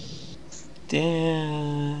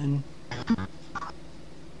 Dan.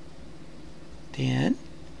 Dan?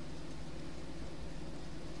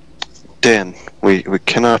 Dan, we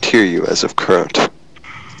cannot hear you as of current.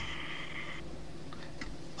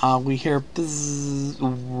 We hear buzz.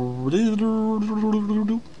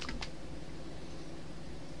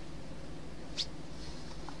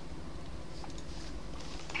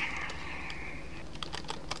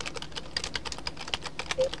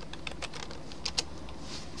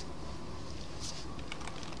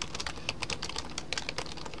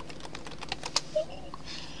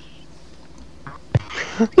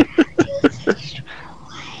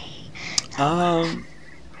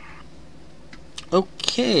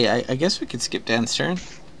 Okay, I guess we could skip Dan's turn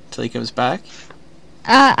until he comes back.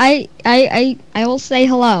 I will say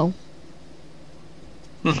hello.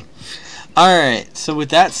 Alright, so with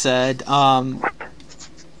that said, while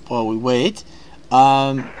we wait,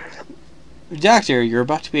 Doctor, you're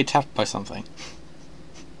about to be attacked by something.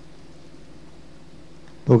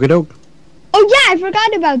 Okie doke. Oh yeah, I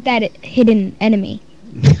forgot about that hidden enemy.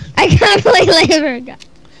 I completely forgot.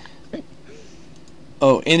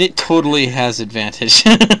 Oh, and it totally has advantage.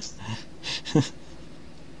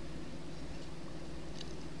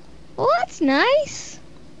 Well, that's nice.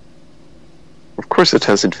 Of course it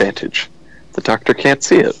has advantage. The doctor can't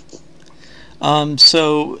see it.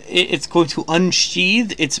 So it's going to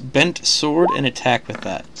unsheath its bent sword and attack with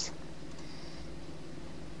that.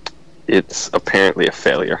 It's apparently a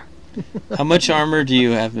failure. How much armor do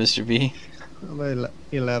you have, Mr. B? I'm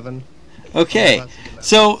 11. Okay,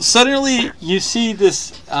 so suddenly you see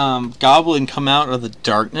this goblin come out of the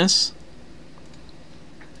darkness,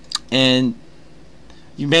 and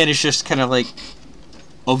you manage to just kind of like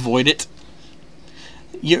avoid it.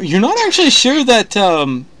 You're not actually sure that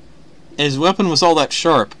his weapon was all that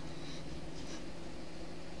sharp.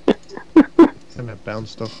 And it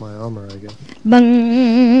bounced off my armor, I guess.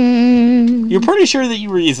 Bang. You're pretty sure that you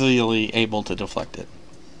were easily able to deflect it.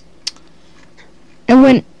 And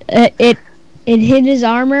when it hit his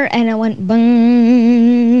armor, and it went bang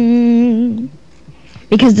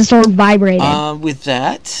because the sword vibrated. With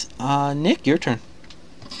that, Nick, your turn.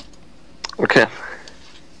 Okay.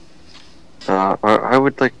 I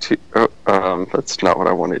would like to... that's not what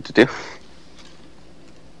I wanted to do.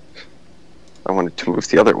 I wanted to move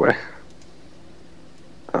the other way.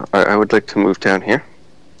 I would like to move down here.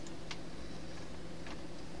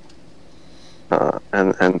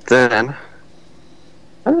 And then...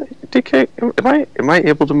 DK, am I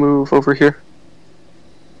able to move over here?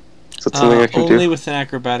 Is that something I can do? Only with an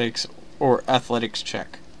acrobatics or athletics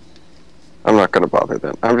check. I'm not going to bother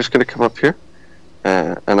then. I'm just going to come up here,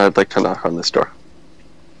 and I'd like to knock on this door.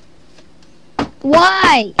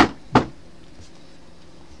 Why?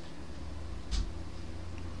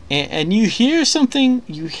 And you hear something.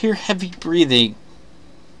 You hear heavy breathing.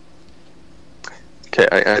 Okay,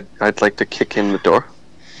 I'd like to kick in the door.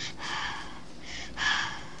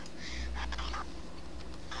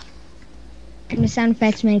 I'm a sound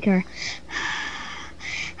effects maker.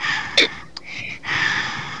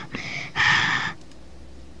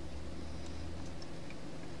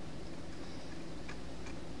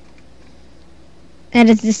 That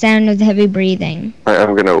is the sound of the heavy breathing.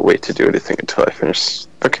 I'm going to wait to do anything until I finish.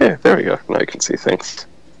 Okay, there we go. Now I can see things.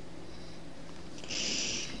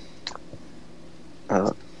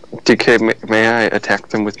 DK, may I attack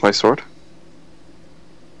them with my sword?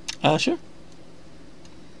 Sure.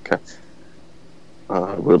 Okay.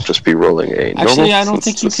 We'll just be rolling a normal... Actually, I don't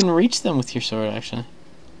think you can reach them with your sword, actually.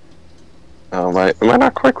 Am I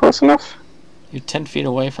not quite close enough? You're 10 feet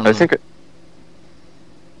away from I them. think it...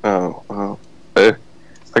 Oh, well...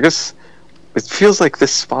 I guess... It feels like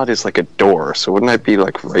this spot is like a door, so wouldn't I be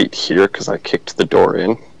like right here because I kicked the door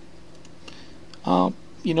in?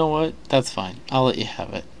 You know what? That's fine. I'll let you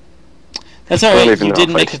have it. That's alright, you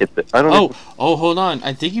didn't make it... Oh, hold on.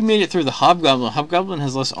 I think you made it through the Hobgoblin. Hobgoblin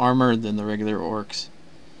has less armor than the regular orcs.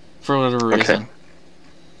 For whatever reason. Okay.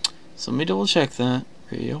 So let me double check that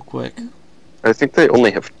real quick. I think they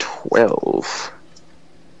only have 12.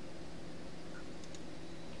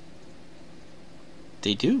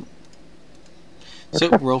 They do. So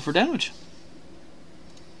Okay. roll for damage.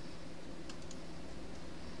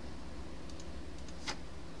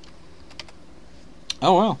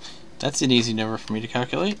 Oh well, that's an easy number for me to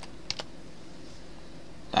calculate.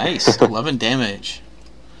 Nice, 11 damage.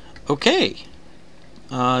 Okay,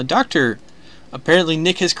 Doctor. Apparently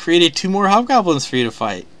Nick has created 2 more hobgoblins for you to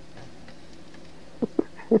fight.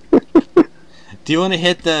 Do you want to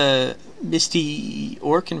hit the misty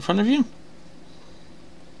orc in front of you?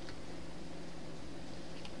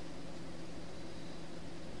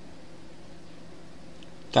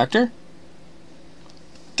 Doctor?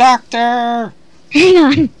 Doctor! Hang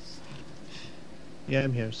on. Yeah,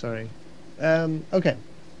 I'm here, sorry. Okay.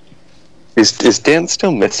 Is Dan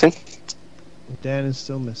still missing? Dan is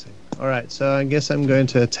still missing. Alright, so I guess I'm going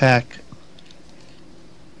to attack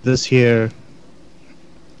this here...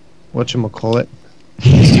 Whatchamacallit?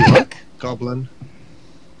 Goblin.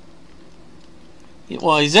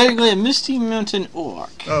 Well, he's technically a Misty Mountain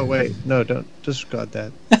Orc. Oh, wait. No, don't disregard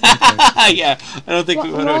that. Yeah, I don't think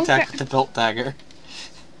we want to attack with the belt dagger.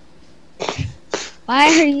 Why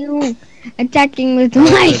are you attacking with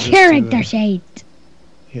my character sheet?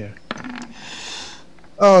 Here.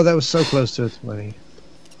 Oh, that was so close to a 20.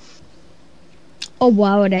 Oh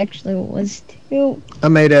wow, it actually was too. I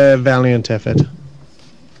made a valiant effort.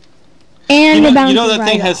 And You bounces know that right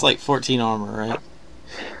thing off. has like 14 armor, right?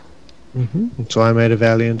 So I made a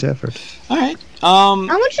valiant effort. Alright. How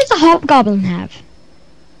much does a hobgoblin have?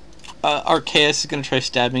 Arceus is going to try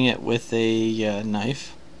stabbing it with a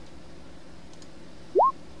knife.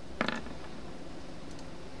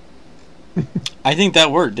 I think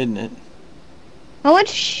that worked, didn't it? How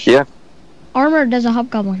much Yeah. armor does a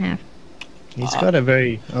hobgoblin have? He's got a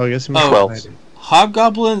very. Oh, I guess he Oh. 12.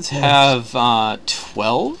 Hobgoblins have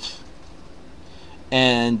 12,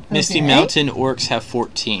 and Misty Okay. Mountain orcs have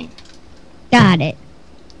 14. Got it.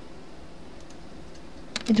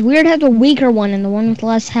 It's weird to have the weaker one and the one with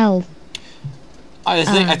less health. I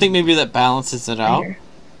think maybe that balances it out.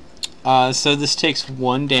 Better. So this takes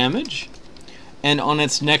 1 damage, and on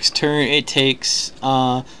its next turn it takes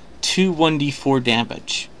 2 1d4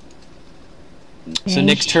 damage. So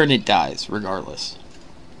next turn it dies, regardless.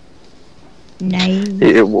 Nice.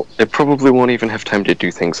 It probably won't even have time to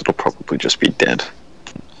do things. It'll probably just be dead.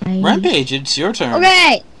 Nice. Rampage, it's your turn.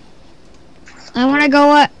 Okay. I want to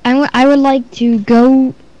go. I would like to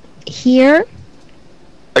go here.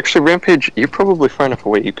 Actually, Rampage, you're probably far enough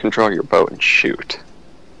away you can draw your bow and shoot.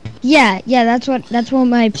 Yeah. That's what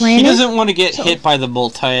my plan He is. doesn't want to get hit by the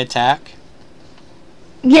multi-attack.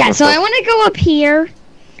 Yeah. So I want to go up here,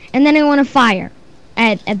 and then I want to fire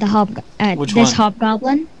at the Which this one?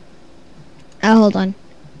 hobgoblin. Hold on.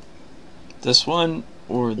 This one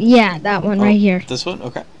or Yeah, that one right here. This one?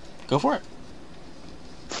 Okay. Go for it.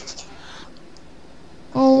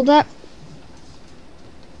 Hold up.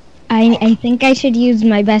 I think I should use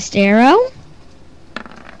my best arrow.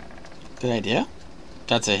 Good idea.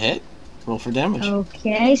 That's a hit. Roll for damage.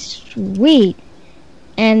 Okay, sweet.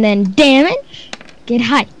 And then damage. Get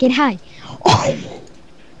high. Oh.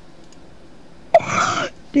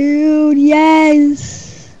 Dude,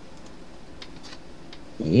 yes.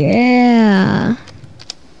 Yeah.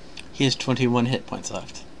 He has 21 hit points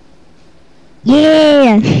left.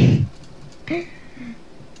 Yeah.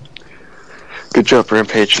 Good job,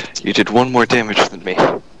 Rampage. You did 1 more damage than me.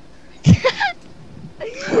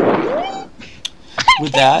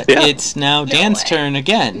 With that, Yeah. it's now Dan's turn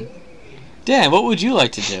again. Dan, what would you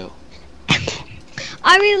like to do?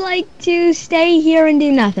 I would like to stay here and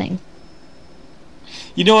do nothing.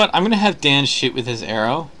 You know what? I'm going to have Dan shoot with his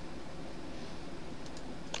arrow.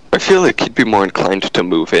 I feel like he'd be more inclined to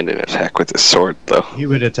move in and attack with his sword, though. He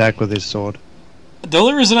would attack with his sword. The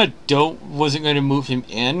only reason I wasn't going to move him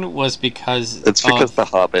in was because It's because the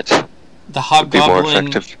Hobbit. the be more hobgoblin.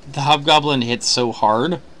 effective. The hobgoblin hits so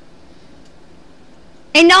hard.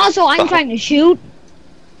 And also, I'm trying to shoot.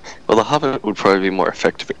 Well, the Hobbit would probably be more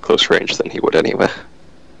effective at close range than he would anyway.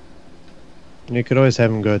 And you could always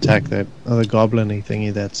have him go attack that other goblin-y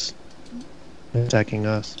thingy that's attacking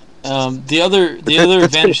us. The other That's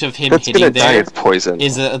advantage of him That's hitting gonna die there of poison.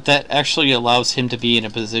 is that actually allows him to be in a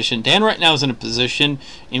position. Dan right now is in a position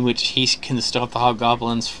in which he can stop the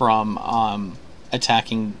hobgoblins from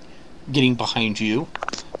attacking, getting behind you,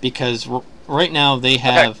 because right now they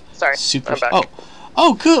have sorry, super. I'm back.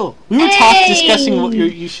 Oh, cool. We were discussing what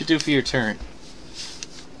you should do for your turn.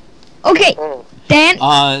 Okay, Mm.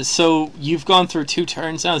 Dan. So you've gone through 2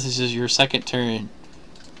 turns now. This is your second turn.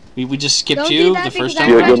 We just skipped Don't do you that the first because time. I'm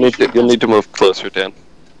You'll trying to need to move closer, Dan.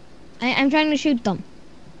 I'm trying to shoot them.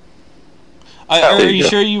 Are there you you go.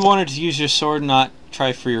 sure you wanted to use your sword, not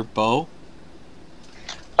try for your bow?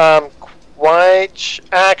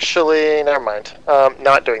 Actually, never mind.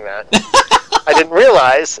 Not doing that. I didn't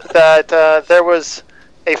realize that there was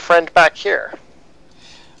a friend back here.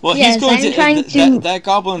 Well, Yes, he's going I'm to. trying to- That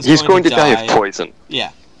goblin's He's going to die of poison. Yeah.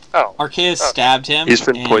 Oh, Arceus Okay. stabbed him. He's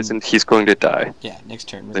been and- poisoned. He's going to die. Yeah, next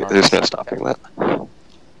turn. There's no stopping that.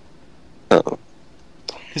 Oh.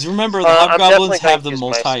 Because remember, the I'm hobgoblins definitely have the gonna use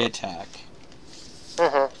my sword. multi-attack.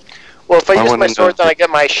 well, if I I use wanna my know sword, then if- I get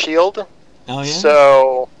my shield. Oh, yeah?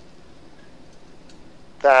 So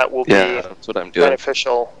that will Yeah, be that's what I'm doing.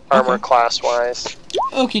 beneficial armor Okay. class wise.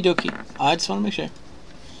 Okie dokie. I just want to make sure.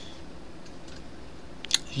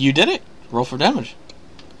 You did it. Roll for damage.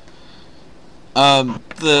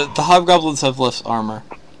 The hobgoblins have less armor.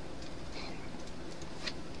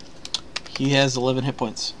 He has 11 hit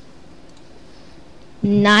points.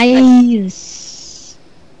 Nice.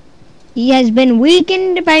 He has been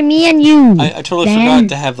weakened by me and you. I totally Dan. forgot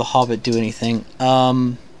to have the hobbit do anything.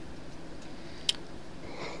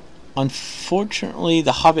 Unfortunately,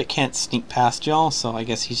 the hobbit can't sneak past y'all, so I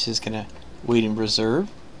guess he's just gonna wait in reserve.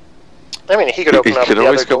 I mean, he could You open up could the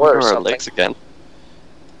always other go door or over our something. legs again.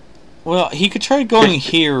 Well, he could try going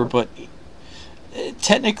here, but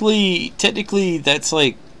technically that's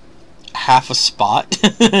like half a spot.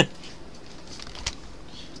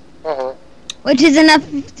 Mhm. Which is enough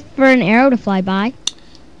for an arrow to fly by.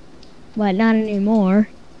 But not anymore.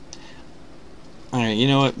 Alright, you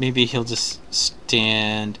know what? Maybe he'll just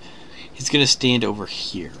stand. He's gonna stand over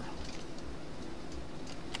here.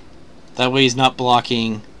 That way he's not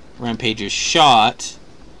blocking Rampage's shot.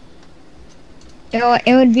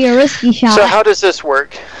 It would be a risky shot. So how does this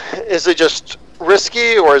work? Is it just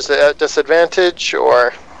risky, or is it a disadvantage,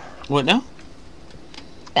 or What now?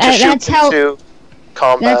 That's how. into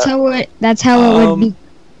combat? That's how it would be.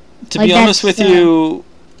 To Like, be honest that's, with you,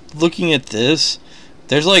 looking at this,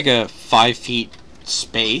 there's like a 5 feet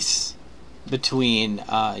space between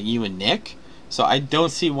you and Nick, so I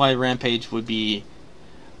don't see why Rampage would be.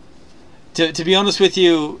 To be honest with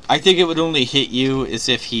you, I think it would only hit you as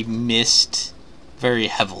if he missed very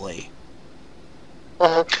heavily.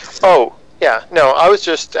 Oh, yeah. No, I was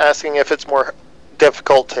just asking if it's more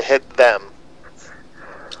difficult to hit them.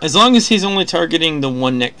 As long as he's only targeting the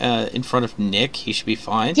one in front of Nick, he should be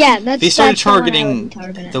fine. Yeah, that's. If he started that's the one I targeting would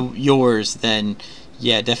be targeting. yours, then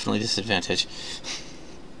yeah, definitely disadvantage.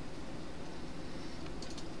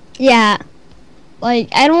 Yeah, like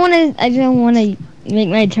I don't want to make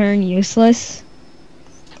my turn useless.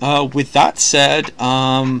 With that said,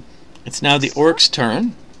 it's now the orc's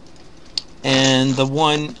turn, and the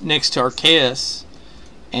one next to Arceus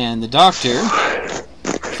and the doctor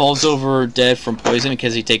falls over dead from poison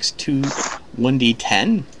because he takes 2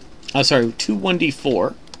 1d10. Sorry, 2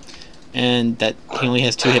 1d4, and that he only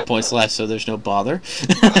has 2 hit points left, so there's no bother.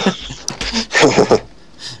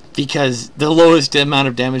 Because the lowest amount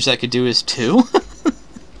of damage that could do is 2.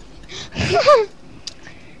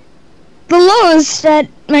 The lowest that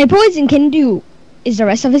my poison can do is the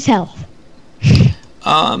rest of his health.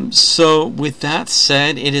 So with that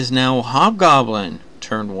said, it is now Hobgoblin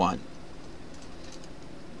turn 1.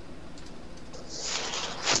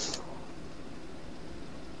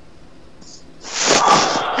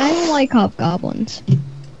 I don't like hobgoblins.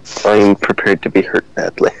 I'm prepared to be hurt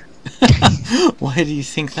badly. Why do you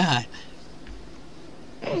think that?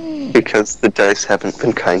 Because the dice haven't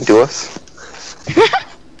been kind to us.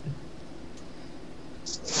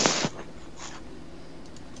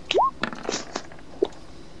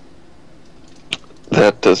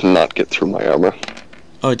 That does not get through my armor.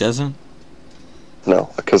 Oh, it doesn't? No,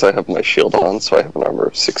 because I have my shield on, so I have an armor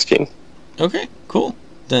of 16. Okay, cool.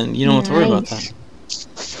 Then you don't have to worry about that.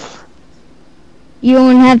 You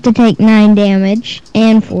won't have to take 9 damage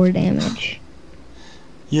and 4 damage.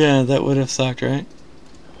 Yeah, that would have sucked, right?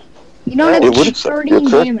 You don't have It to would've take sucked, 13 you're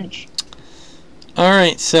correct. damage.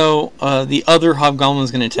 Alright, so the other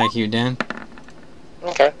Hobgoblin's going to attack you, Dan.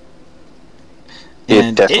 Okay.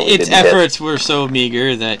 And definitely its didn't hit. efforts were so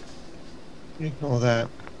meager that... Ignore that.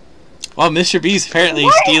 Well, Mr. B's apparently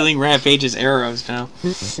stealing Rampage's arrows now.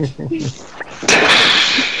 I'm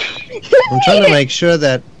trying to make sure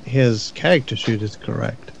that his character sheet is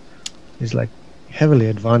correct. He's like heavily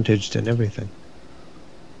advantaged in everything.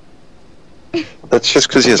 That's just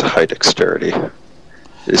because he has high dexterity.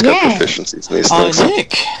 He's got Yeah. proficiencies in these things.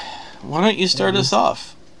 Nick, why don't you start us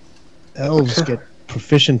off? Elves get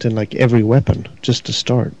proficient in like every weapon just to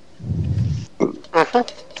start.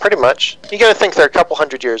 Pretty much. You gotta think they're a couple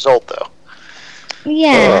hundred years old, though.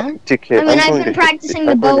 Yeah. DK, I mean, I'm I've going been to practicing hit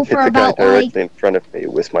the bow for guy about, directly like- in front of me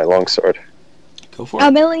with my longsword. Go for A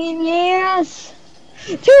it. million years.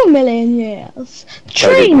 2 million years.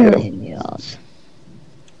 3 didn't hit million years.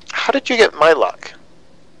 How did you get my luck?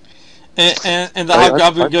 And the I've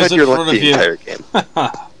Hobgoblin goes had in your luck front of the you. entire game.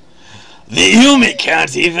 The human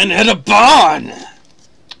can't even hit a barn!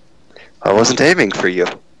 I wasn't aiming for you.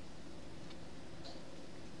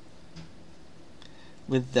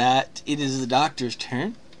 With that, it is the doctor's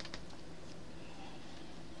turn.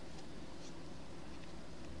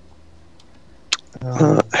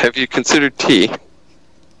 Have you considered tea?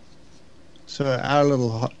 So our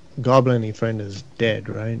little goblin-y friend is dead,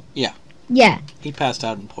 right? Yeah, He passed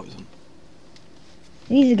out in poison.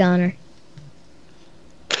 he's a goner.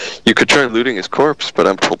 You could try looting his corpse, but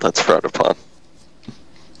I'm told that's frowned upon.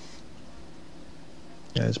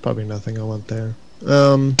 Yeah, there's probably nothing I want there.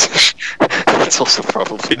 That's also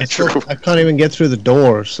probably true. I can't even get through the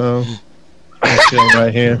door, so I'm still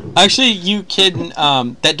right here. Actually, you can.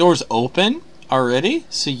 That door's open already,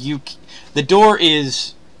 so the door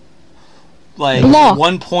is like Block.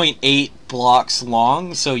 1.8 blocks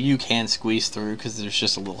long, so you can squeeze through because there's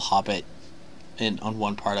just a little hobbit on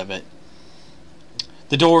one part of it.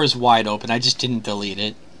 The door is wide open. I just didn't delete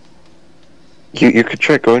it. You could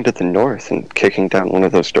try going to the north and kicking down one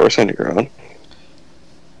of those doors on your own.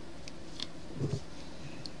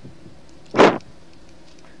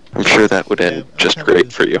 I'm sure that would end Yeah, I'm just kinda great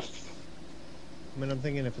just- for you. I mean, I'm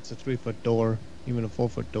thinking if it's a 3-foot door, even a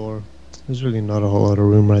 4-foot door, there's really not a whole lot of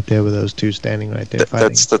room right there with those two standing right there fighting.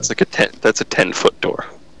 That's like a 10-foot door.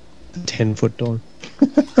 10-foot door.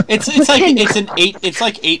 It's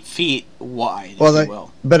like 8 feet wide, Well, if you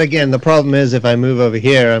will. But again, the problem is if I move over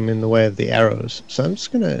here, I'm in the way of the arrows. So I'm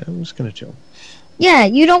just gonna chill. Yeah,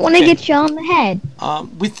 you don't want to Okay. get shot on the head.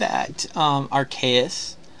 With that,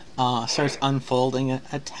 Arceus starts unfolding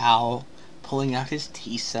a towel, pulling out his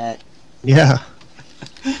tea set. Yeah.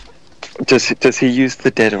 Does he use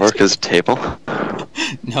the dead orc as a table?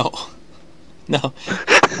 No. No.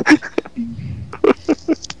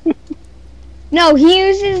 No, he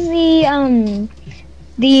uses the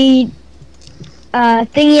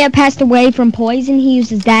thingy that passed away from poison. He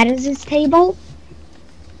uses that as his table.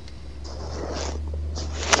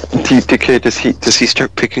 DK, does he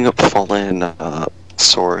start picking up fallen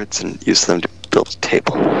swords and use them to build a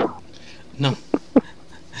table? No.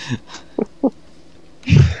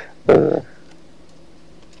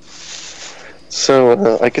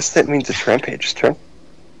 So I guess that means it's Rampage's turn.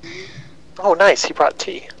 Oh, nice. He brought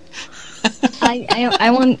tea. I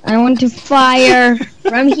want to fire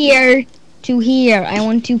from here to here. I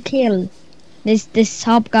want to kill this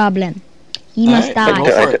hobgoblin. He must Alright, die.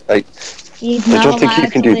 go for it. He's I not don't think you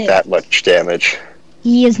allowed can to do live. that much damage.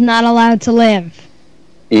 He is not allowed to live.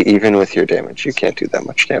 Even with your damage, you can't do that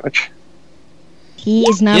much damage. He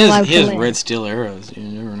is not He allowed has to live. red steel arrows. You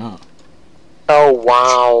never know. Oh,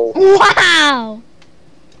 wow. Wow!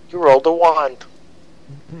 You rolled a 1.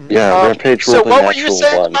 Yeah, Rampage So rolled a what were you natural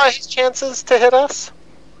saying 1. about his chances to hit us?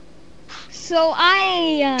 So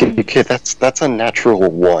I DK, that's a natural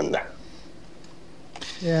 1.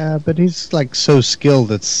 Yeah, but he's like so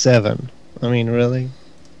skilled at 7. I mean, really?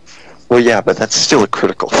 Well, yeah, but that's still a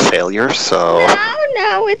critical failure, so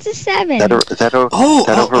no, it's a 7. that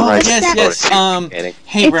overrides yes, the yes. bonus mechanic.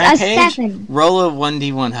 Hey, It's a Rampage, 7. roll a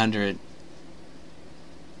 1d100.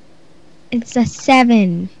 It's a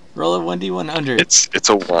 7. Roll a 1d100. It's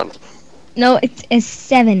a 1. No, it's a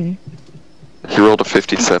 7. He rolled a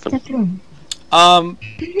 57. 7.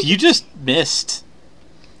 You just missed.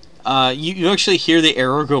 You actually hear the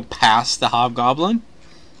arrow go past the hobgoblin.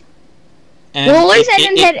 And Well, at least I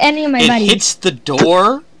didn't hit any of my it buddies. hits the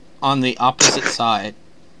door on the opposite side.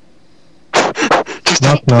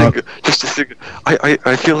 Knock, knock. Just a second.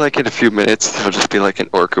 I feel like in a few minutes there'll just be like an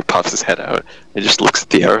orc who pops his head out and just looks at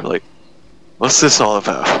the arrow like, what's this all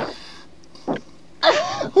about?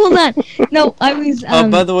 Hold on. No, I was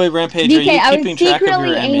By the way, Rampage, are DK, you I keeping was track of secretly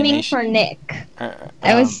your aiming ammunition? for Nick. Uh,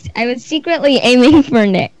 I was secretly aiming for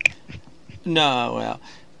Nick. No,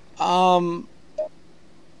 well,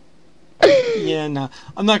 yeah, no,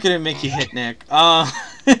 I'm not gonna make you hit Nick.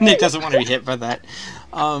 Nick doesn't want to be hit by that.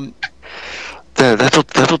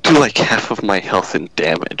 That'll do like half of my health and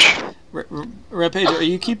damage. Rampage, are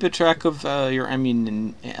you keeping track of your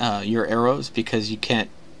arrows, because you can't?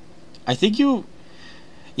 I think you.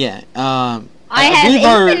 Yeah. I believe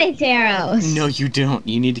have infinite arrows. No, you don't.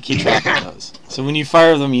 You need to keep track of those. So when you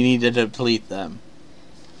fire them, you need to deplete them,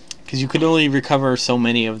 because you can only recover so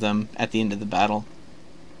many of them at the end of the battle.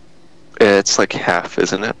 It's like half,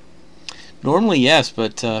 isn't it? Normally, yes,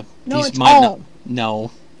 but No, these it's might all. not.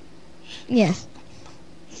 No, Yes.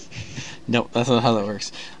 no, that's not how that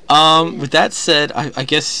works. With that said, I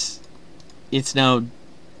guess it's now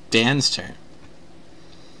Dan's turn.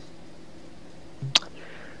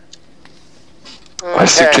 I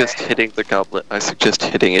suggest hitting the goblet. I suggest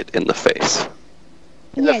hitting it in the face.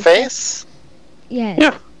 In the Yes. face? Yes.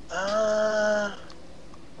 Yeah.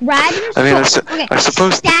 Grab your I mean, sword. Okay, I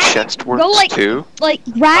suppose the stab- chest works go like too. grab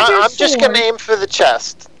your I'm sword. just gonna aim for the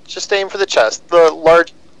chest. Just aim for the chest. The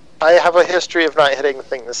large. I have a history of not hitting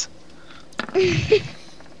things.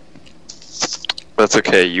 That's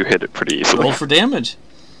okay. You hit it pretty easily. Roll for damage.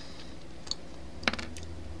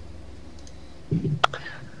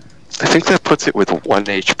 I think that puts it with 1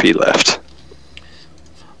 HP left.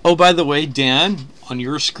 Oh, by the way, Dan, on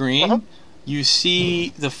your screen, you see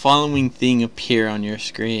the following thing appear on your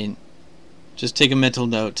screen. Just take a mental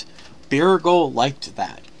note. Birgol liked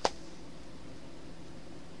that.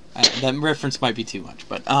 That reference might be too much,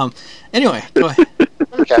 but anyway, go ahead.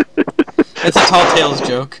 Okay. That's a Tall Tales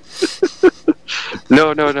joke.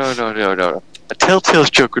 No. A Telltale's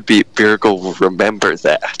joke would be Birgol will remember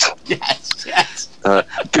that. Yes.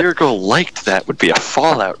 Birgol liked that would be a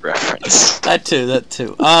Fallout reference. That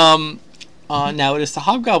too. Now it is the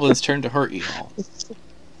Hobgoblin's turn to hurt you all.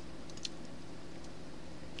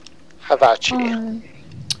 Havachi.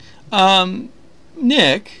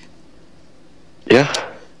 Nick, Yeah.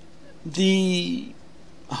 the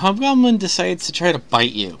Hobgoblin decides to try to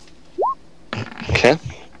bite you. Okay.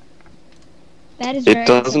 That is It very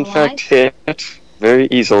does in fact civilized. hit very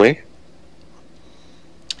easily.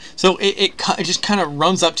 So it just kind of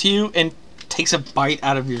runs up to you and takes a bite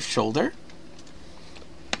out of your shoulder.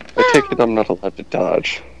 I take it I'm not allowed to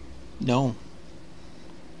dodge. No,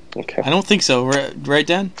 Okay. I don't think so. Right,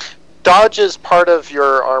 Dan? Dodge is part of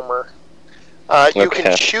your armor. You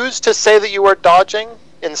can choose to say that you are dodging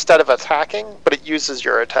instead of attacking, but it uses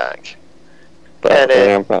your attack. And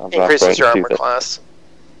it increases your armor class.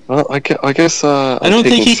 Well, I guess I don't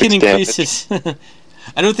think he can increase his.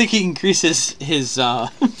 I don't think he increases his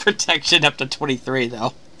protection up to 23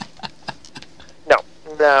 though. No.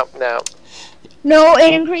 No,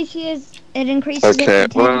 it increases. It increases it to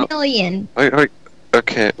 10 million.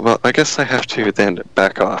 Okay, well, I guess I have to then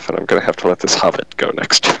back off, and I'm gonna have to let this hobbit go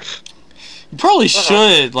next. You probably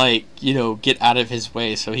should, like, get out of his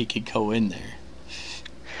way so he could go in there.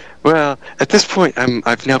 Well, at this point,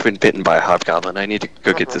 I've now been bitten by a hobgoblin. I need to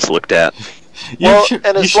go get this looked at. Well,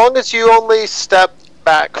 and as long as you only step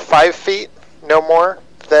back 5 feet, no more,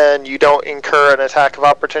 then you don't incur an attack of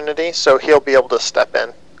opportunity, so he'll be able to step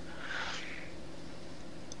in.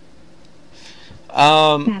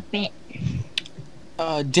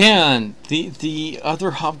 Dan, the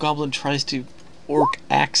other hobgoblin tries to orc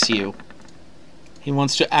axe you. He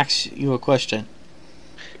wants to ask you a question.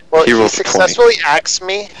 Well, he successfully asked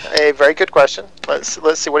me a very good question. Let's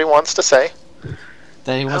see what he wants to say.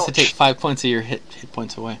 That he wants to take 5 points of your hit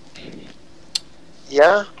points away.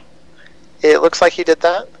 Yeah, it looks like he did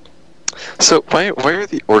that. So why are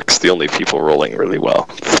the orcs the only people rolling really well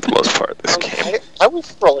for the most part of this game? I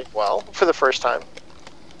was rolling well for the first time.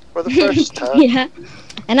 For the first time. Yeah,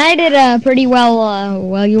 and I did pretty well.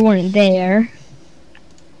 Well, you weren't there,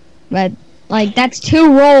 but like that's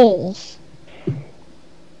 2 rolls.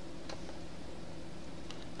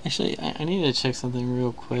 Actually, I need to check something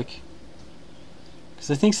real quick. Because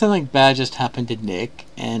I think something bad just happened to Nick,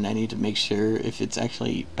 and I need to make sure if it's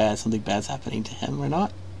actually bad, something bad's happening to him or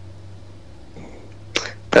not.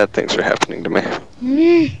 Bad things are happening to me.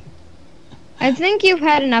 I think you've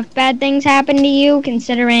had enough bad things happen to you,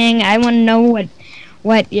 considering I want to know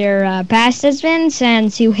what your past has been,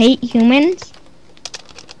 since you hate humans.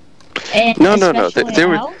 And No.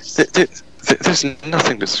 There's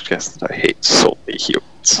nothing to suggest that I hate solely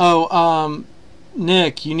humans. Oh,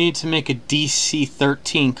 Nick, you need to make a DC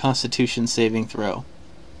 13 Constitution saving throw.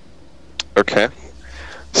 Okay.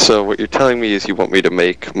 So what you're telling me is you want me to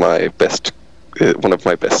make my best, one of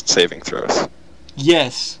my best saving throws.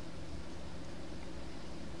 Yes.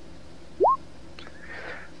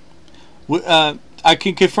 I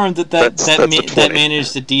can confirm that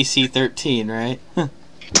managed the DC 13, right? Wow.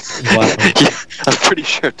 Yeah, I'm pretty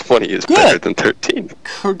sure 20 is Good. better than 13.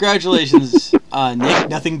 Congratulations, Nick.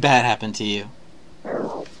 Nothing bad happened to you.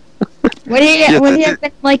 Would he have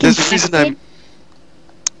been like There's a reason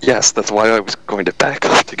Yes, that's why I was going to back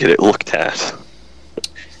off to get it looked at.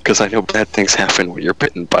 Because I know bad things happen when you're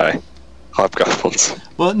bitten by hobgoblins.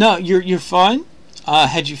 Well, no, you're fine.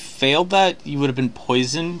 Had you failed that, you would have been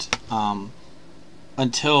poisoned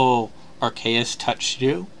until Arceus touched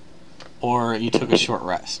you, or you took a short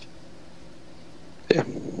rest. Yeah.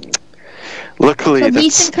 Luckily, So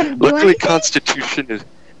Beason couldn't do anything?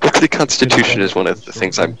 Constitution is one of the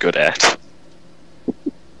things I'm good at.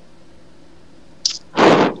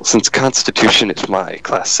 Since Constitution is my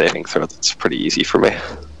class saving throw, that's pretty easy for me.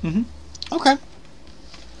 Mm-hmm. Okay.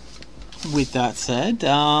 With that said,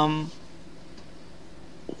 I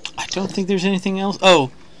don't think there's anything else. Oh,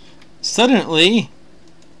 suddenly,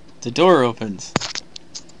 the door opens.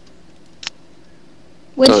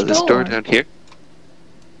 Which this door down here?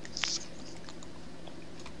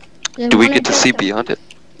 There's Do we one get to in see there. beyond it?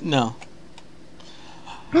 No.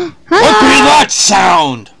 What be that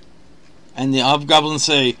sound? And the hobgoblins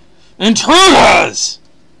say, "Intruders!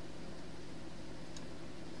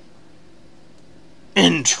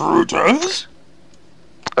 Intruders?"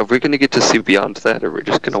 Are we going to get to see beyond that, or are we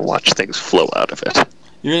just going to watch things flow out of it?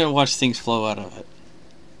 You're gonna watch things flow out of it.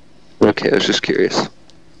 Okay, I was just curious.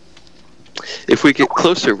 If we get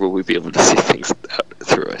closer, will we be able to see things out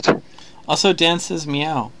through it? Also, Dan says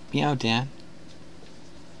meow. Meow, Dan.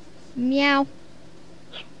 Meow.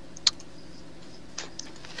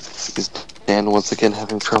 Is Dan once again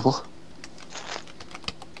having trouble?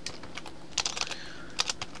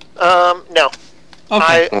 No.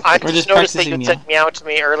 Okay. I We're just just noticed that practicing you said meow to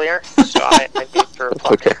me earlier, so I need to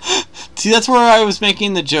reply. Okay. See, that's where I was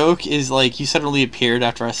making the joke, is like, you suddenly appeared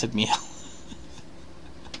after I said meow.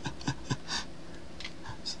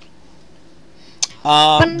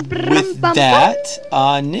 With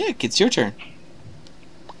that, Nick, it's your turn.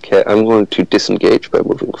 Okay, I'm going to disengage by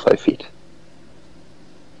moving 5 feet.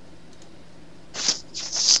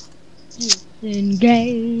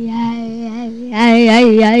 Engage.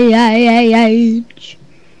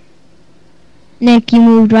 Nick, you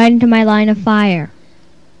moved right into my line of fire.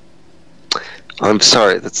 I'm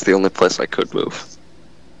sorry, that's the only place I could move.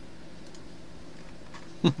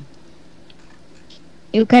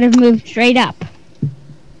 You could have moved straight up.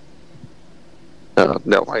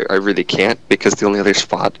 No, I really can't, because the only other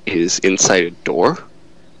spot is inside a door.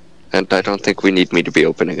 And I don't think we need me to be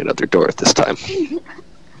opening another door at this time.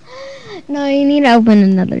 No, you need to open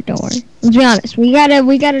another door. Let's be honest. We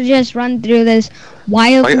gotta just run through this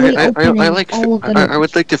wildly opening all of the doors. I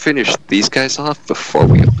would like to finish these guys off before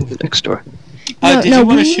we open the next door. Did you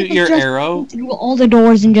want to shoot your arrow? Through all the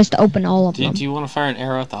doors and just open all of them. Do you want to fire an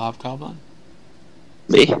arrow at the hobgoblin?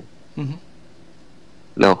 Me? Mm-hmm.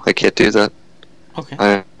 No, I can't do that. Okay.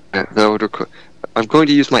 That would require. I'm going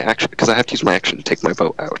to use my action because I have to use my action to take my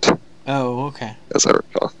bow out. Oh, okay. As I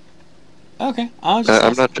recall. Okay. I'm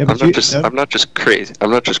not just crazy. I'm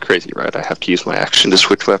not just crazy, right? I have to use my action to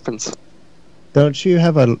switch weapons. Don't you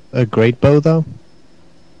have a great bow though?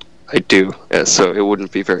 I do, so it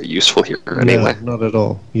wouldn't be very useful here anyway. No, not at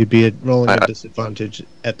all. You'd be rolling a disadvantage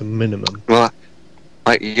at the minimum. Well,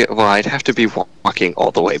 I'd have to be walking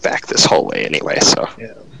all the way back this hallway anyway, so.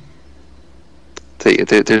 Yeah.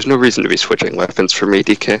 There's no reason to be switching weapons for me,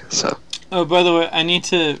 DK. So. Oh, by the way, I need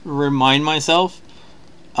to remind myself.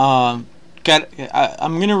 I'm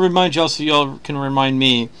gonna remind y'all so y'all can remind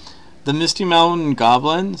me. The Misty Mountain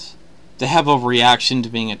goblins, they have a reaction to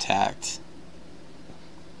being attacked.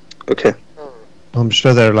 Okay. I'm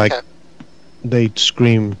sure they're like, they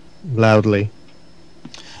scream loudly.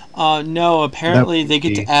 No, apparently they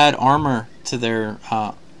get to add armor to their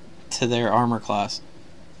armor class.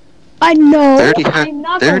 I know. They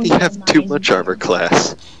already have too much armor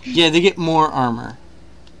class. Yeah, they get more armor.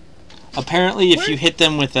 Apparently, if you hit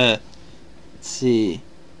them with a... Let's see.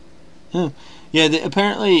 Yeah,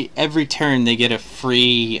 apparently every turn they get a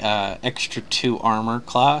free extra 2 armor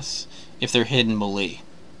class if they're hidden melee.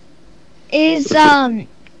 Is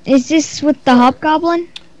this with the hobgoblin?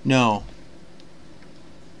 No.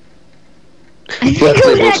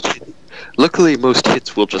 Luckily, most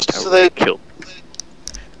hits will just outright kill.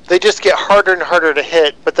 They just get harder and harder to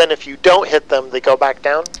hit, but then if you don't hit them, they go back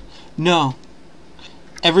down? No.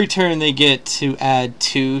 Every turn they get to add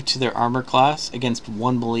 2 to their armor class against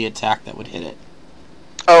 1 melee attack that would hit it.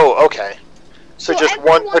 Oh, okay. So just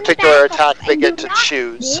one particular attack they get to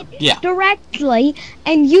choose. Yeah. Directly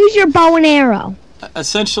and use your bow and arrow.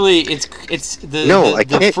 Essentially, it's the no, I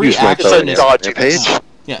can't free use my action bow and arrow, Rampage.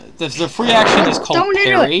 Yeah, the free action is called Don't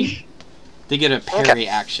parry. They get a parry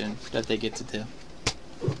action that they get to do.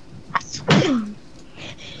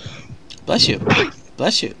 Bless you.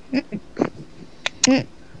 Bless you.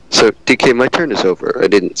 So, DK, my turn is over. I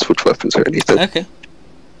didn't switch weapons or anything. Okay.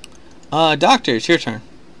 Doctor, it's your turn.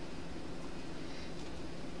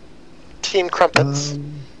 Teen Crumpets.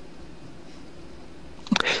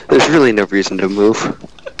 There's really no reason to move.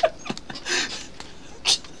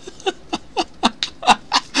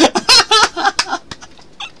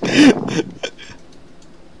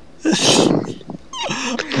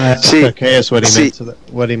 Okay, that's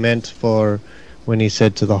what he meant for when he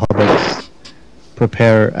said to the hobbits,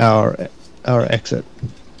 "Prepare our exit."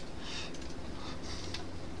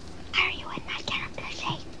 Are you in my character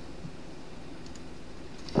shape?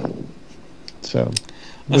 So.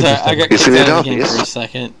 I got kicked out of the game for a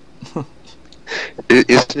second.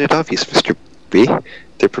 Isn't it obvious, Mr. B?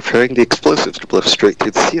 They're preparing the explosives to blow straight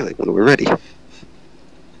through the ceiling when we're ready.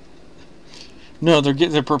 No,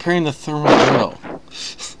 they're preparing the thermal drill.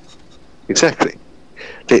 Exactly.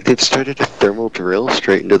 They've started a thermal drill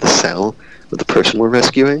straight into the cell of the person we're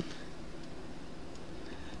rescuing.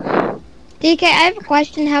 DK, I have a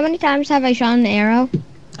question. How many times have I shot an arrow?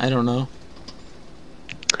 I don't know.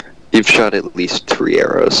 You've shot at least 3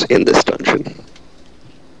 arrows in this dungeon.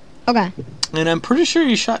 Okay. And I'm pretty sure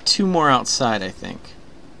you shot 2 more outside, I think.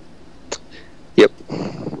 Yep.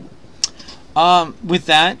 With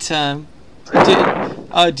that,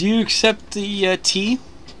 do you accept the tea?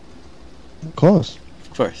 Of course.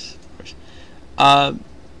 Of course.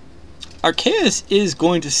 Arceus is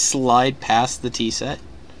going to slide past the tea set.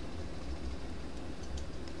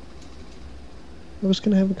 I was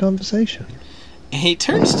going to have a conversation. And he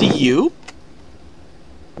turns to you.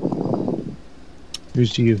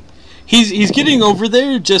 Who's to you? He's getting over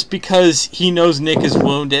there just because he knows Nick is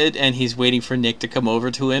wounded, and he's waiting for Nick to come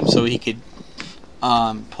over to him so he could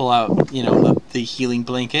pull out, the healing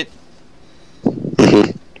blanket.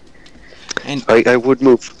 And I would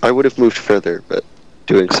have moved further, but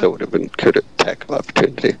doing so would have been good attack of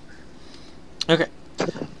opportunity. Okay.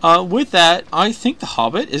 With that, I think the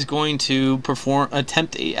Hobbit is going to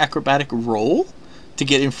attempt a acrobatic roll to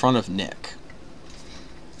get in front of Nick.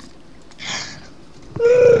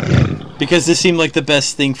 Because this seemed like the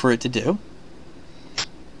best thing for it to do.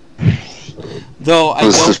 Though I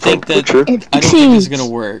don't think this is going to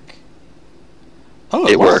work. Oh,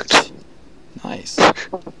 It worked. Nice.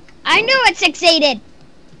 I knew it succeeded.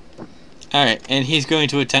 Alright, and he's going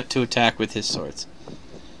to attempt to attack with his swords.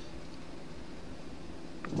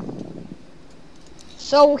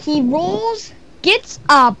 So he rolls, gets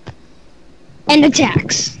up, and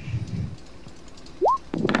attacks.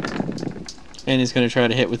 And he's going to try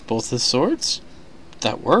to hit with both his swords.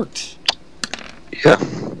 That worked. Yeah.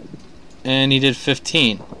 And he did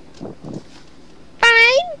 15.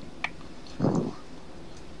 Fine.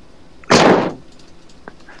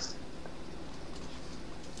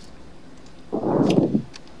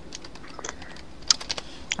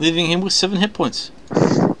 Leaving him with 7 hit points.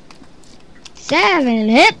 7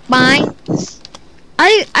 hit points.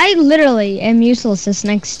 I literally am useless this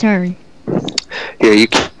next turn. Yeah, you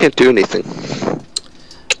can't do anything.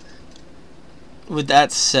 With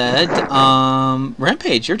that said,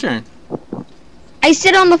 Rampage, your turn. I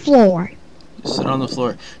sit on the floor. Sit on the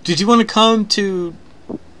floor. Did you want to come to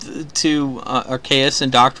Arceus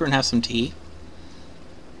and Doctor and have some tea?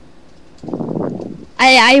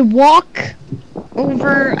 I walk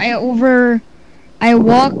over. I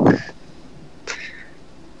walk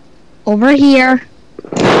over here,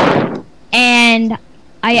 and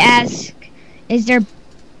I ask, "Is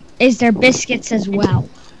there biscuits as well?"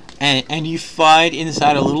 And you find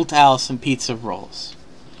inside a little towel some pizza rolls.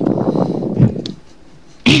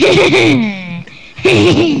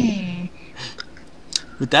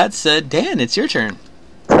 With that said, Dan, it's your turn.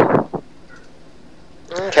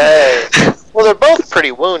 Okay. Well, they're both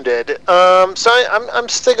pretty wounded. So I'm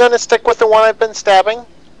still gonna stick with the one I've been stabbing.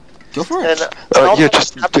 Go for it. And Yeah,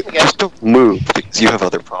 just don't move because you have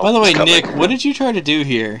other problems. By the way, coming. Nick, what did you try to do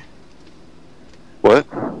here? What?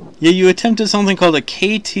 Yeah, you attempted something called a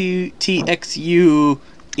K2TXU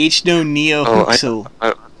H-No Neo Huxel.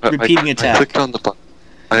 Repeating attack. I clicked on the button.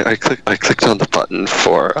 I clicked on the button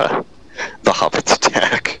for the Hobbit's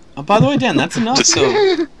attack. Oh, by the way, Dan, that's enough.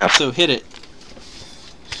 So hit it.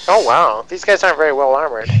 Oh wow, these guys aren't very well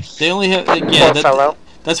armored. They only have Poor fellow.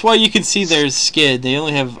 That's why you can see there's Skid. They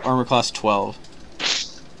only have armor class 12.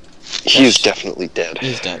 He's definitely dead.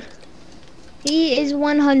 He's dead. He is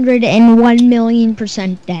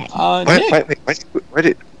 101,000,000% dead. Nick. Why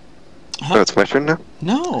did? Huh? Oh, it's my turn now.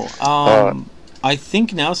 No. I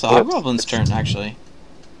think now it's the Hobgoblin's turn, actually.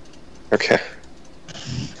 Okay.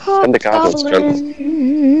 And the goblins'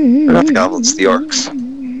 turn. Not the goblins, the orcs.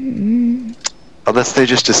 Unless they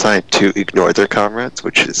just decide to ignore their comrades,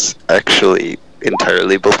 which is actually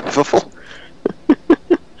entirely believable.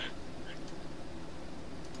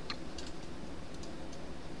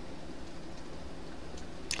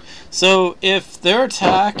 So, if their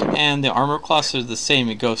attack and the armor class are the same,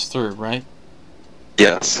 it goes through, right?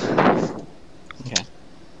 Yes. Okay.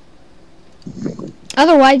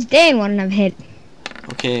 Otherwise, Dan wouldn't have hit.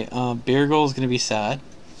 Okay, Beergle is going to be sad.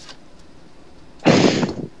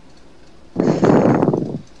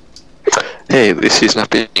 Hey, at least he's not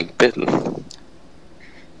being bitten.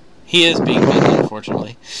 He is being bitten,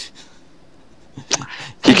 unfortunately.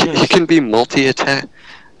 He can be multi-attack.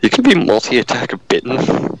 You can be multi-attack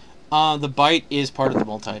bitten. The bite is part of the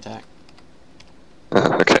multi-attack.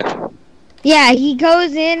 Okay. Yeah, he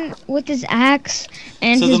goes in with his axe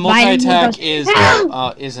and So his the multi-attack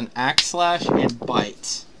goes, is an axe slash and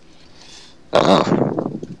bite.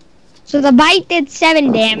 So the bite did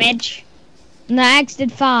 7 damage, and the axe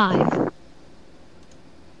did 5.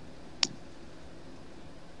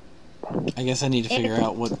 I guess I need to figure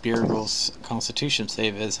out what Beergle's Constitution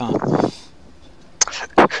save is, huh?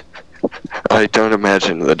 I don't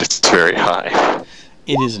imagine that it's very high.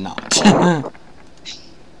 It is not.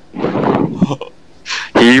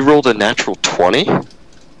 He rolled a natural 20,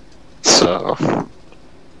 so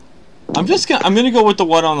I'm gonna go with the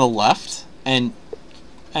one on the left and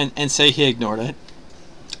say he ignored it.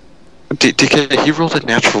 DK, he rolled a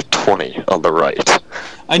natural 20 on the right.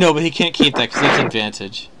 I know, but he can't keep that because it's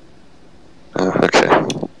advantage. Okay.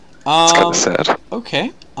 It's kind of sad.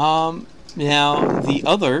 Okay. Now the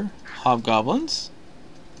other hobgoblins.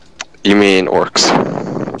 You mean orcs?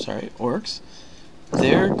 I'm sorry, orcs.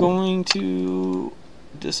 They're going to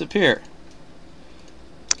disappear.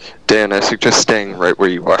 Dan, I suggest staying right where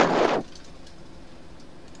you are.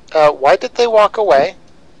 Why did they walk away?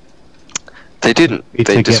 They didn't. They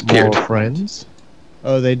to disappeared. get more friends?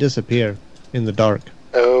 Oh, they disappear in the dark,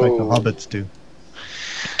 like the Oh. hobbits do.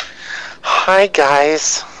 Hi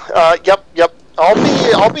guys. Yep.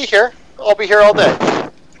 I'll be here. I'll be here all day.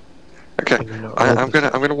 Okay. I'm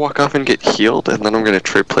gonna walk off and get healed, and then I'm gonna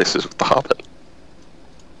trade places with the hobbit.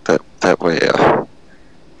 That way, yeah.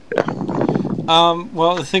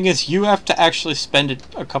 Well, the thing is, you have to actually spend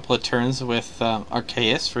a couple of turns with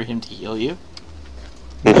Arceus for him to heal you.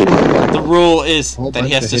 The rule is Whole that he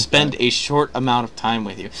bunch has of to hit spend points. a short amount of time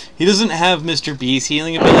with you. He doesn't have Mr. B's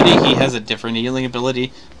healing ability. He has a different healing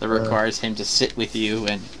ability that requires him to sit with you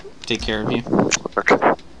and take care of you. Okay.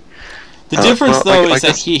 The difference, well, though, I is that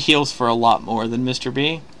guess- he heals for a lot more than Mr.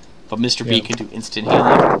 B, but Mr. B Yeah. can do instant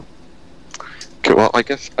healing. Okay, well, I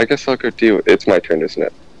guess I'll go do. It's my turn, isn't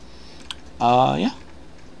it? Yeah.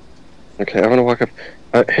 Okay, I'm gonna walk up.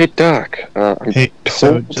 Hey, Doc. I'm Hey,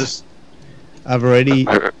 so told- just I've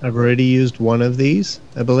already used one of these,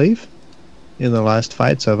 I believe, in the last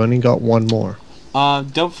fight. So I've only got one more.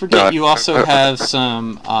 Don't forget, No, you also I- have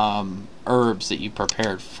some herbs that you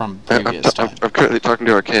prepared from previous time. I'm currently talking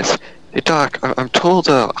to our case. Hey, Doc. I'm told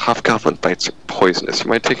hobgoblin bites are poisonous. You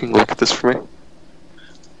mind taking a look at this for me?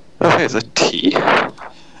 Oh, hey, it's a tea.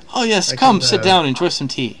 Oh, yes, I come, can, sit down, enjoy some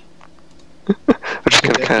tea. I'm just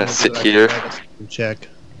gonna kind of sit here. Check.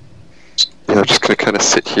 Yeah, I'm just gonna kind of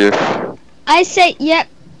sit here. I say, yep.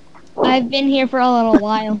 I've been here for a little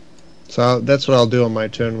while. So that's what I'll do on my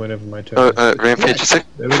turn whenever my turn. is. Rampage, Yeah, it's like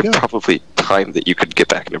there we go. probably time that you could get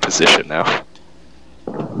back in a position now.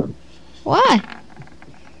 Why?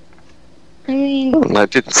 I mean, And I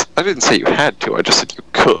didn't say you had to. I just said you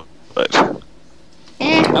could. But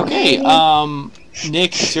Okay, maybe.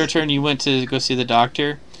 Nick, it's your turn. You went to go see the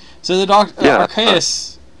doctor. So the Yeah.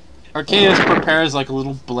 Arceus prepares like a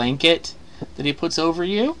little blanket that he puts over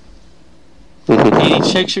you. And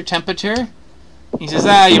he checks your temperature. He says,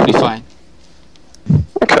 you'll be fine.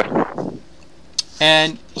 okay.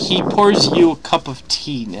 And he pours you a cup of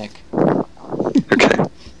tea, Nick. Okay.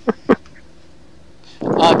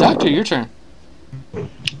 Doctor, your turn.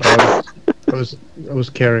 I was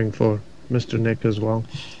caring for Mr. Nick as well.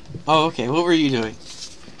 Oh, okay. What were you doing?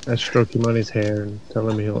 I stroke him on his hair and tell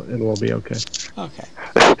him it will be okay. Okay.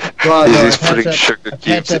 Well, He's putting sugar I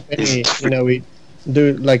cubes. patch up any, we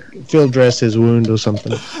do like field dress his wound or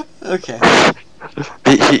something. Okay.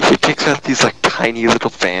 He takes out these like tiny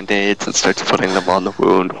little band-aids and starts putting them on the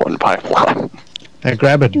wound one by one. I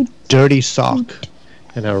grab a dirty sock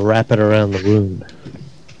and I wrap it around the wound.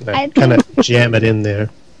 And I I kind of jam it in there.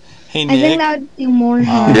 Hey, I think Nick, that would do more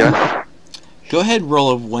harm. Yeah. go ahead and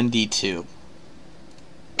roll a 1d2.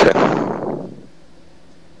 Okay.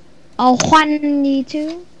 Oh,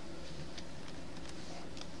 1d2?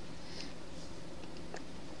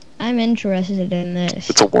 I'm interested in this.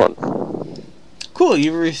 It's a 1. Cool,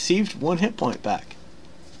 you received 1 hit point back.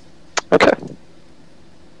 Okay.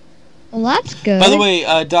 Well, that's good. By the way,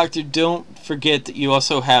 Doctor, don't forget that you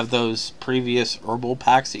also have those previous herbal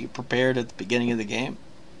packs that you prepared at the beginning of the game.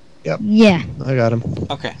 Yeah. I got him.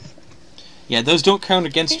 Okay. Yeah, those don't count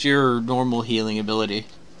against your normal healing ability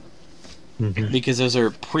Mhm. because those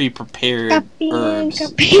are pre-prepared Copy, herbs.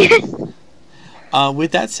 copy.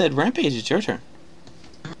 With that said, Rampage, it's your turn.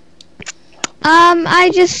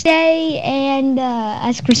 I just stay and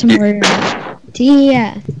ask for some more tea.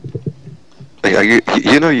 Yeah. Like,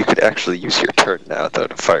 you know you could actually use your turn now though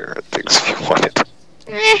to fire at things if you wanted.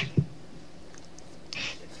 Eh.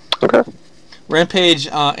 Okay. Rampage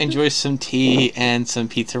enjoys some tea and some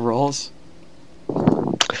pizza rolls.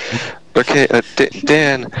 Okay,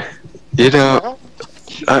 Dan, you know,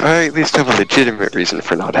 I at least have a legitimate reason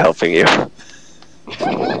for not helping you.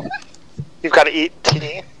 You've got to eat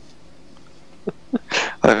tea.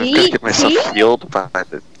 I've got to Eat get myself tea? healed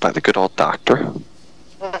by the good old doctor.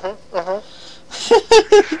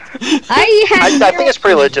 I think it's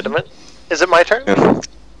pretty legitimate. Is it my turn? Yeah.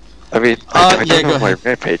 I mean, I yeah, don't go know why ahead.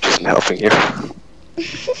 Rampage isn't helping you.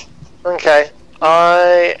 Okay.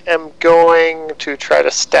 I am going to try to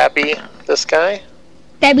stabby this guy.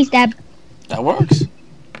 Stabby stab. That works.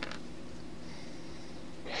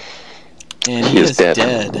 And He he is is dead.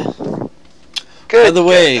 dead. Good. By the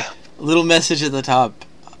way, a little message at the top.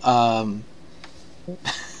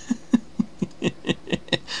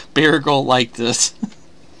 Beargle liked this.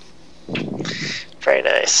 Very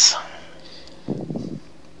nice.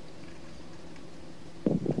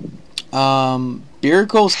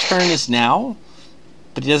 Beargle's turn is now,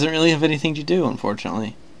 but he doesn't really have anything to do,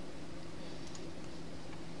 unfortunately.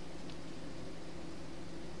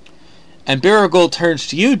 And Beargle turns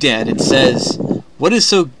to you, Dan, and says, "What is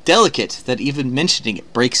so delicate that even mentioning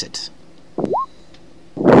it breaks it?"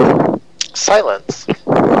 Silence.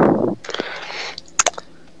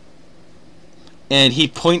 And he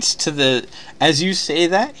points to the... As you say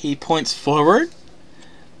that, he points forward,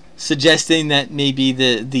 suggesting that maybe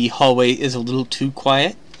the hallway is a little too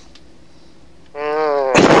quiet.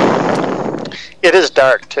 It is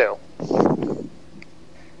dark, too.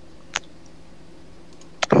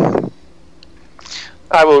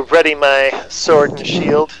 I will ready my sword and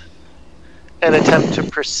shield and attempt to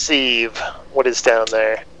perceive what is down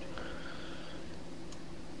there.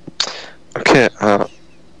 Okay,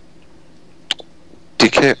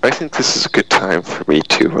 DK, I think this is a good time for me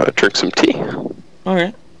to drink some tea.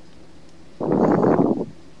 Okay.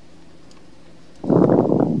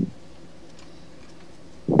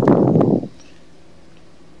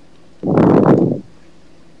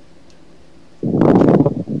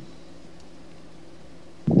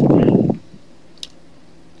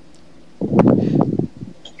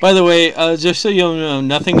 By the way, just so you know,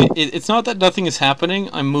 it's not that nothing is happening.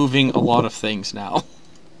 I'm moving a lot of things now.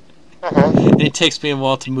 And it takes me a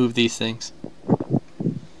while to move these things.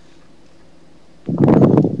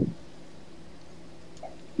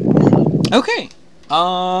 Okay.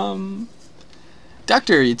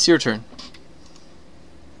 Doctor, it's your turn.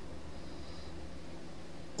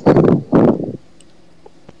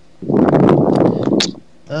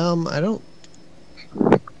 I don't.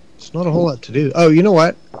 It's not a whole lot to do. Oh, you know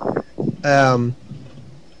what?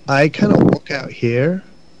 I kind of walk out here,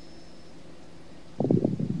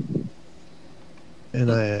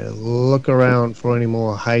 and I look around for any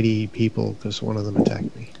more hidey people because one of them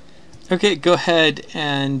attacked me. Okay, go ahead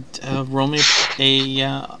and roll me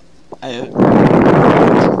go ahead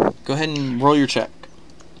and roll your check.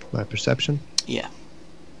 My perception. Yeah.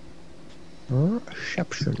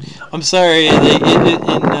 Perception. I'm sorry.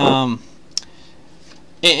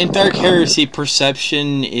 In Dark Heresy,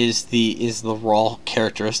 perception is the raw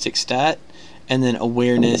characteristic stat, and then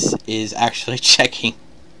awareness is actually checking.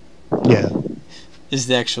 Yeah. Is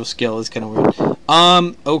the actual skill. Is kind of weird.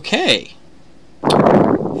 Okay.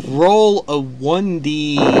 Roll a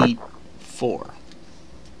 1d4.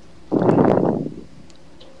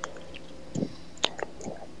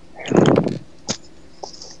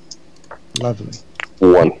 Lovely.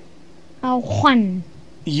 1. One.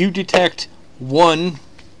 You detect one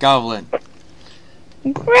goblin.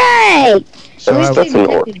 Great. So At least that's you an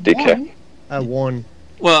orc, detected DK. one. I won.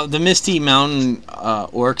 Well, the Misty Mountain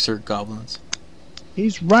orcs are goblins.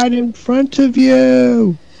 He's right in front of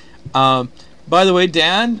you. By the way,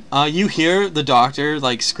 Dan, you hear the doctor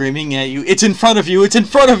like screaming at you. It's in front of you! It's in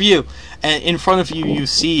front of you! And in front of you, you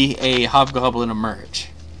see a hobgoblin emerge.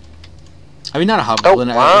 I mean, not a hobgoblin,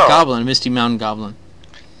 Oh, wow. a goblin, a Misty Mountain goblin.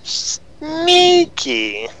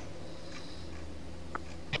 Sneaky.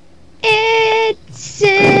 It's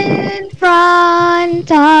in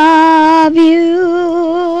front of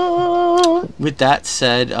you. With that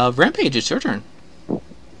said, Rampage, it's your turn.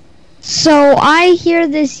 So I hear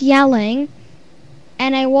this yelling,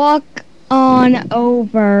 and I walk on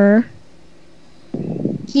over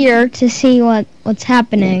here to see what's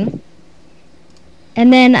happening.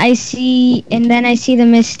 And then I see the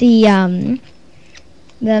misty,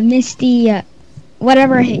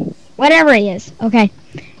 whatever he is. Okay,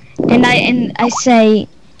 and I say,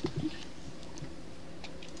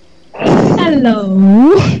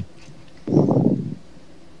 hello.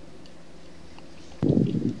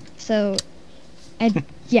 So,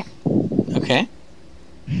 yeah. Okay.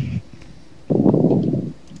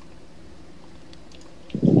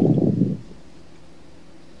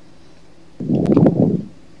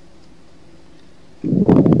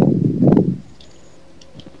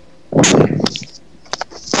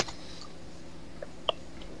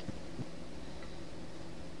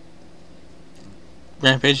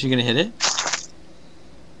 Rampage, you gonna hit it?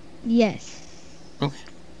 Yes. Okay.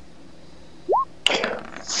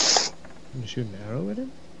 Can you shoot an arrow at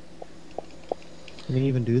him? Can he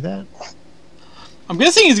even do that? I'm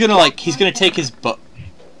guessing he's gonna take his bow.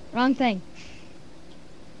 Wrong thing.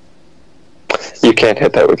 You can't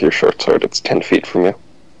hit that with your short sword. It's 10 feet from you.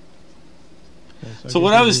 Okay, So I what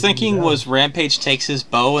guess I he was can do thinking that. was Rampage takes his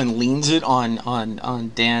bow and leans it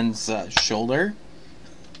on Dan's shoulder.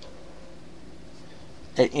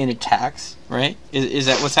 And attacks, right? Is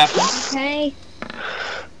that what's happening? Okay.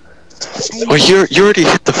 Well, you already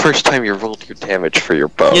hit the first time you rolled your damage for your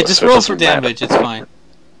bow. Yeah, just so it roll doesn't for damage. matter. It's fine.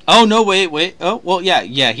 Oh no! Wait. Oh well,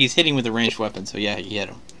 yeah. He's hitting with a ranged weapon, so yeah, he hit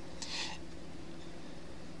him.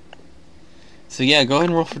 So yeah, go ahead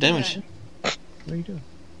and roll for damage. What are you doing?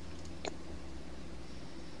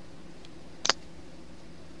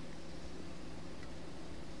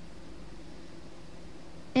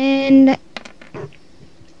 And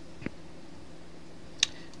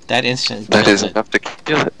That instant. That is it. enough to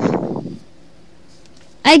kill it.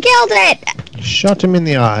 I killed it. Shot him in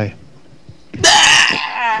the eye.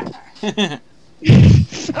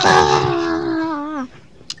 Ah!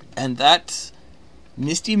 And that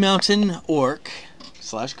Misty Mountain orc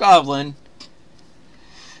 / goblin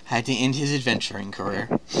had to end his adventuring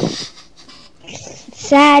career.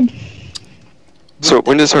 Sad. So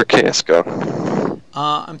when does Arceus go?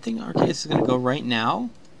 I'm thinking Arceus is gonna go right now.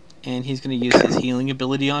 and he's going to use his healing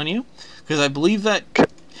ability on you. Because I believe that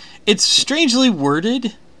it's strangely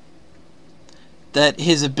worded that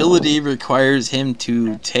his ability requires him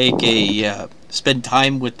to take a spend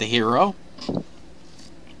time with the hero.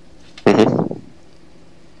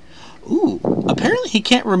 Ooh, apparently he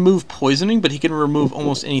can't remove poisoning, but he can remove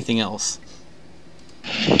almost anything else.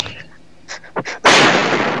 It's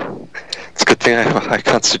a good thing I have a high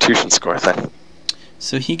constitution score then.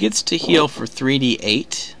 So he gets to heal for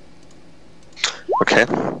 3d8. Okay.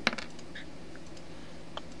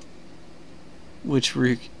 Which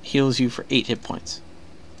heals you for 8 hit points.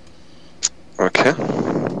 Okay.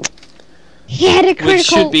 He had a Which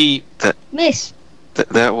critical should be... miss.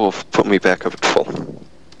 That will put me back up at full.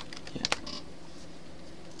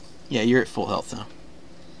 Yeah, you're at full health now.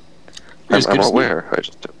 You're as I'm good as me. aware.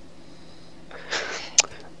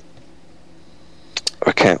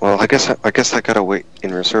 Okay, well, I guess I gotta wait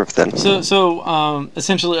in reserve then. So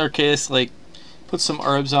essentially Arceus, like, puts some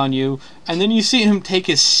herbs on you, and then you see him take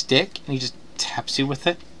his stick, and he just taps you with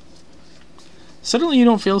it. Suddenly you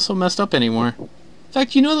don't feel so messed up anymore. In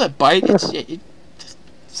fact, you know that bite,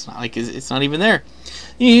 it's not like it's not even there.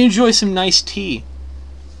 You enjoy some nice tea.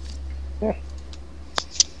 Yeah.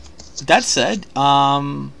 That said,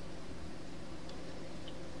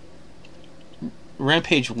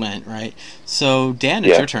 Rampage went, right? So, Dan,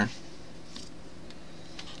 it's your turn.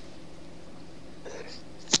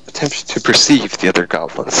 Attempt to perceive the other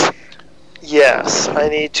goblins. Yes, I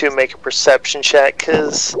need to make a perception check,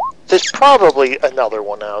 because there's probably another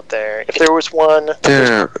one out there. If there was one,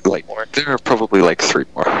 There more. are probably like 3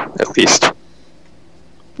 more, at least.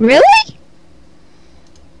 Really?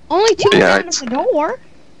 Only 2 Yeah, out of the door.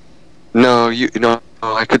 No,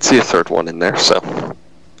 I could see a 3rd one in there, so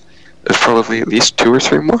there's probably at least 2 or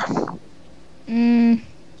 3 more.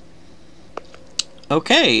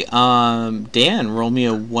 Okay, Dan, roll me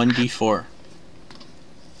a 1d4.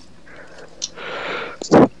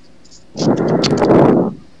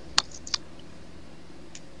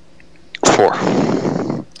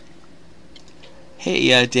 4.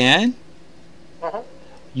 Hey, Dan, Uh-huh.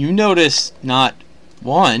 you notice not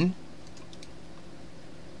 1,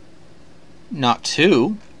 not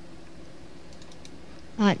 2,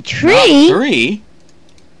 Not not 3. 3,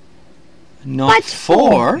 not But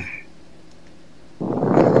 4,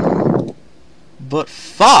 but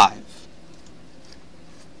 5.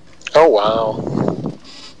 Oh, wow.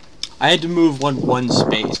 I had to move one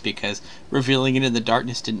space because revealing it in the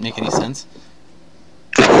darkness didn't make any sense.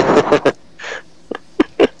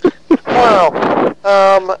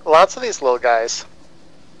 Wow. Lots of these little guys.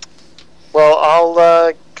 Well,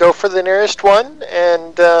 I'll go for the nearest one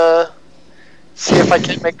and see if I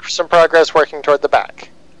can make some progress working toward the back.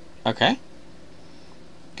 Okay.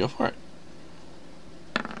 Go for it.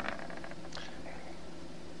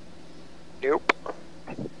 Nope.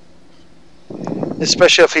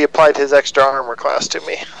 Especially if he applied his extra armor class to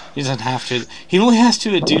me. He doesn't have to. He only has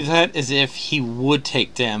to do that as if he would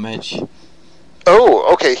take damage.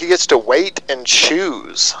 Oh, okay. He gets to wait and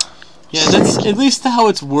choose. Yeah, that's at least how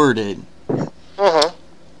it's worded. Mm-hmm.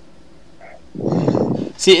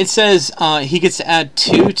 See, it says he gets to add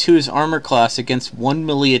 2 to his armor class against 1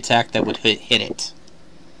 melee attack that would hit it.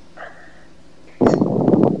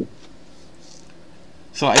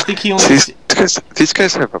 So I think he only... These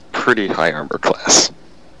guys have a pretty high armor class.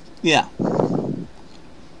 Yeah.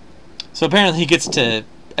 So apparently he gets to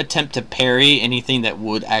attempt to parry anything that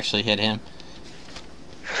would actually hit him.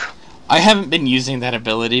 I haven't been using that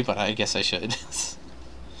ability, but I guess I should.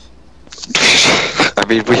 I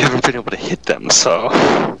mean, we haven't been able to hit them,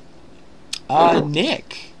 so...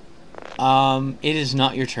 Nick. It is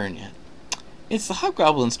not your turn yet. It's the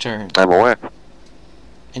Hobgoblin's turn. I'm aware.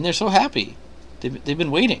 And they're so happy. They've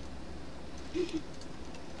been waiting.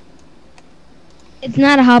 It's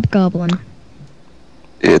not a hobgoblin.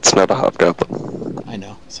 It's not a hobgoblin. I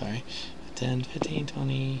know, sorry. 10, 15,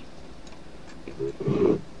 20...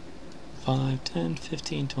 5, 10,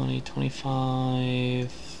 15, 20,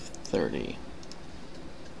 25, 30.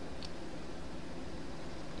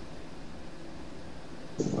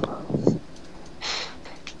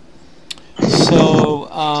 So,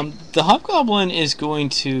 the Hobgoblin is going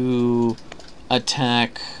to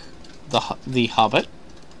attack the Hobbit,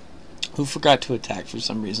 who forgot to attack for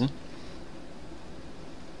some reason.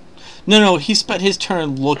 No, he spent his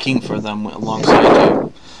turn looking for them alongside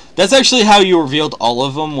you. That's actually how you revealed all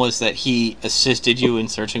of them, was that he assisted you in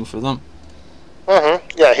searching for them. Mm-hmm.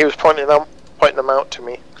 Yeah, he was pointing them out to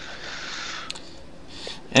me.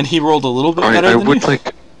 And he rolled a little bit better than you.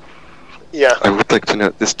 Yeah. I would like to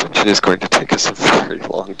note this dungeon is going to take us a very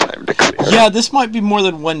long time to clear. Yeah, this might be more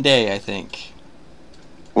than one day, I think.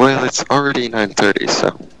 Well, Well, it's already 9:30,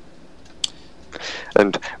 so.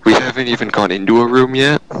 And we haven't even gone into a room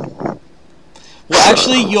yet. Well,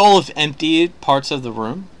 actually, you all have emptied parts of the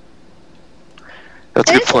room.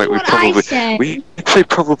 That's a good This is point. what I said. We actually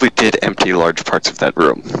probably did empty large parts of that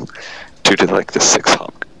room due to like the 6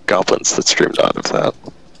 hobgoblins that streamed out of that.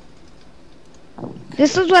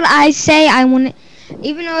 This is what I say. I want,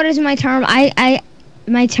 even though it is my turn.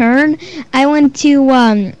 My turn. I want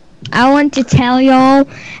to tell y'all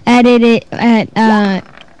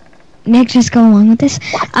Nick, just go along with this.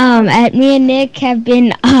 Me and Nick have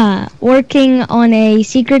been working on a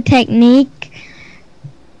secret technique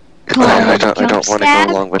called I don't jump want to stab,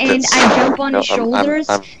 go along with and this. I jump on No, his shoulders,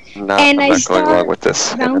 I'm not and I going along start with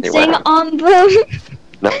this in any bouncing way. on them.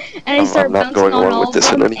 No, And I start I'm not bouncing going on along all with of this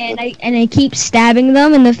them, in any and I keep stabbing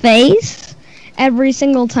them in the face every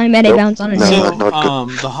single time that I Nope. bounce on a No, nail. So, not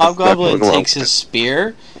good. the hobgoblin Not going takes along. his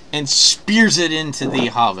spear and spears it into the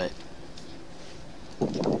hobbit.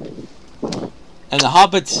 And the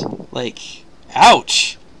hobbit's like,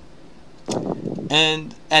 ouch!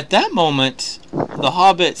 And at that moment, the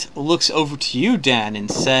hobbit looks over to you, Dan,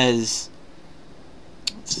 and says,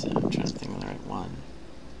 let's see, I'm trying to think of the right one.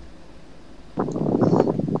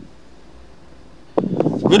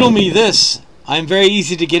 Riddle me this. I'm very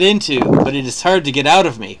easy to get into, but it is hard to get out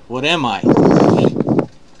of me. What am I?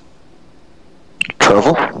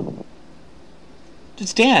 Trouble?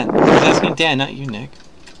 It's Dan. I was asking Dan, not you, Nick.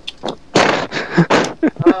 I'm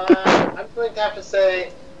going to have to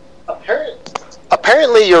say,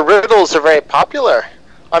 apparently your riddles are very popular.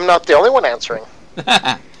 I'm not the only one answering.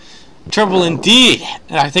 Trouble indeed,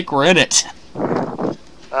 and I think we're in it. Well,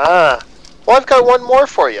 I've got one more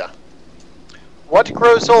for you. What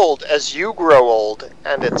grows old as you grow old,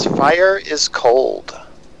 and its fire is cold?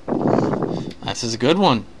 This is a good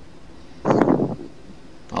one.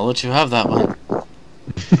 I'll let you have that one.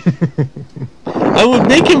 I would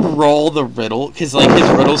make him roll the riddle, because like his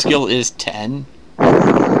riddle skill is 10.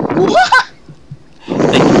 What?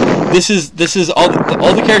 Like, this is all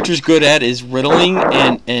the character's good at is riddling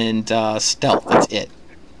and stealth. That's it.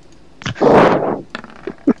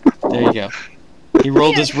 There you go. He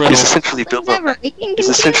rolled his riddle. He's essentially Bilbo. Whatever, we can He's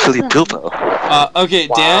continue essentially them. Bilbo. Okay,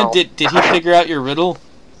 Wow. Dan, did he figure out your riddle?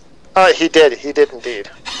 He did indeed.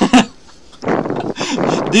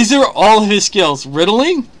 These are all of his skills: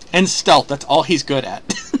 riddling and stealth. That's all he's good at.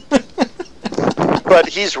 But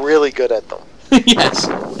he's really good at them. Yes,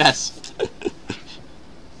 yes.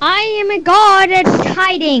 I am a god at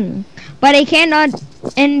hiding, but I cannot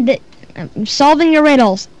end solving your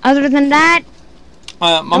riddles. Other than that,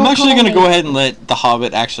 I'm Don't actually call going to me. go ahead and let the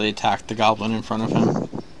Hobbit actually attack the Goblin in front of him.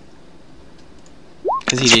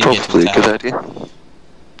 Because he It's didn't get to probably a attack. good idea.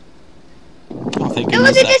 I don't think he it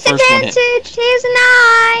was missed a that first one hit. disadvantage. Here's a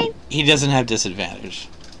 9. He doesn't have disadvantage.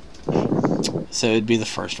 So it'd be the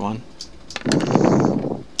first one.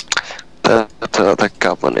 That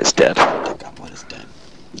goblin is dead. The Goblin is dead.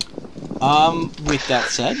 With that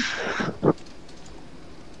said...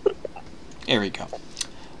 There we go.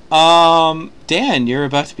 Dan, you're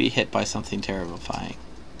about to be hit by something terrifying.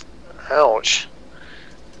 Ouch.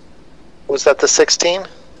 Was that the 16?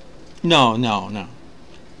 No.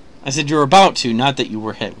 I said you're about to, not that you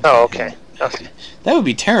were hit. with Oh, anything. okay. Okay. That would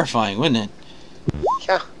be terrifying, wouldn't it?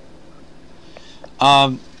 Yeah.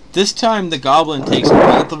 This time the goblin takes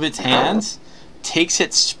both of its hands, takes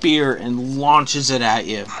its spear, and launches it at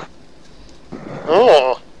you.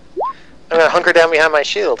 Oh. I'm gonna hunker down behind my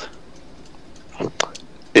shield. I'm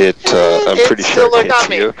It pretty still sure it got hits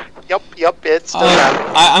me. you. Yep, it still got me.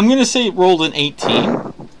 I'm gonna say it rolled an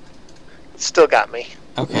 18. It still got me.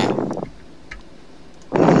 Okay.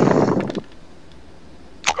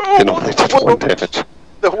 It only did 1 damage.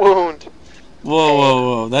 The wound.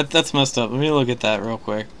 Whoa. That's messed up. Let me look at that real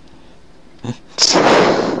quick.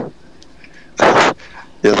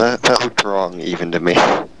 Yeah, that looked wrong even to me.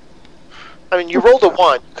 I mean, you rolled a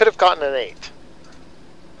 1. You could have gotten an 8.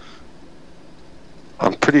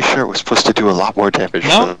 I'm pretty sure it was supposed to do a lot more damage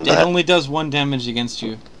No, than it that. only does 1 damage against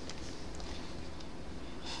you.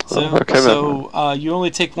 So, Oh, okay, then. you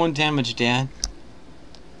only take 1 damage, Dan.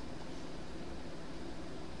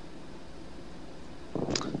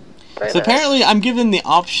 Very So nice. apparently I'm given the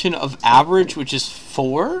option of average, which is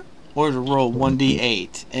 4, or to roll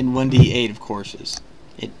 1d8. And 1d8, of course,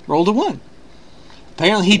 it rolled a 1.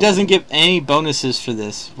 Apparently he doesn't give any bonuses for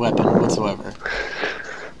this weapon whatsoever.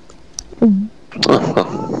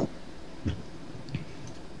 Oh,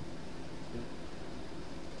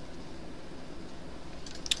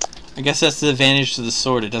 I guess that's the advantage to the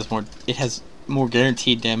sword. It has more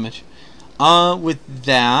guaranteed damage. With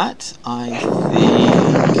that, I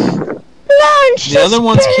think punch The other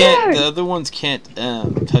ones can't. spirit! The other ones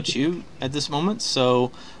can't touch you at this moment.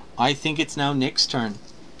 So, I think it's now Nick's turn.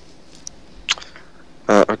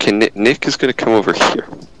 Okay, Nick is gonna come over here.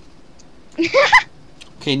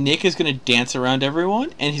 Okay, Nick is gonna dance around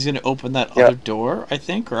everyone, and he's gonna open that Yeah. other door. I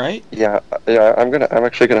think, right? Yeah, I'm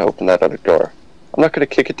actually gonna open that other door. I'm not gonna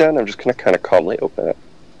kick it down. I'm just gonna kind of calmly open it.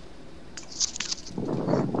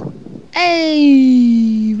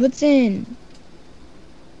 Hey, what's in?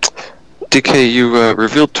 DK, you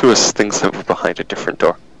revealed to us things that were behind a different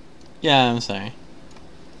door. Yeah, I'm sorry.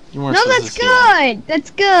 You weren't No, supposed that's to see that. good. That's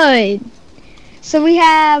good. So we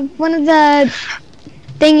have one of the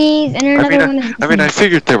thingies and another one of the I mean, I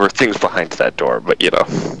figured there were things behind that door, but you know.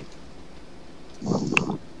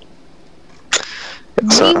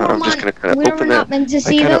 So We were I'm just gonna kind we of were open not that. meant to I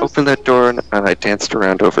see kind of those. opened that door and I danced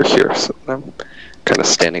around over here. So I'm kind of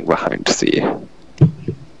standing behind the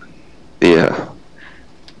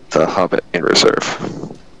Hobbit in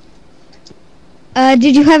reserve.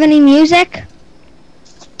 Did you have any music?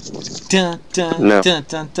 Dun, dun, No. dun,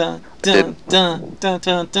 dun, dun, dun, dun, dun,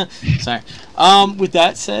 dun, dun. Sorry. With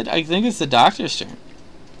that said, I think it's the doctor's turn.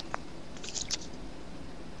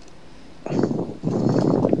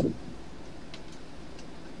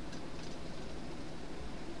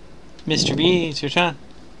 Mr. B, it's your turn.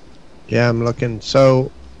 Yeah, I'm looking.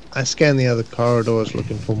 So, I scan the other corridors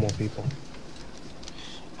looking for more people.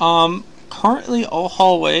 Currently all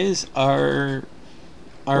hallways are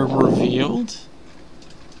revealed.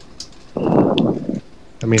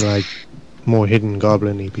 I mean, like, more hidden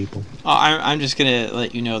goblin-y people. I'm just gonna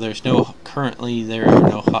let you know there are no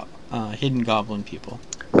hidden goblin people.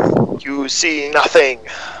 You see nothing.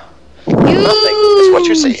 You is what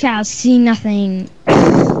you're saying. shall see nothing.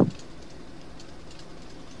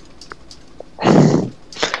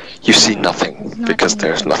 You see nothing because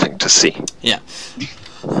there's nothing to see. Yeah.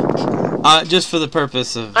 Just for the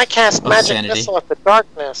purpose of I cast of magic sanity. missile at the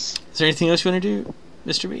darkness. Is there anything else you want to do,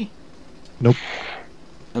 Mr. B? Nope.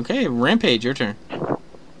 Okay, Rampage, your turn.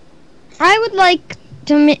 I would like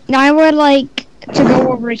to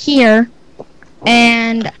go over here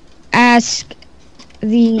and ask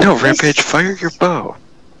No, Rampage, fire your bow.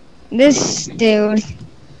 this dude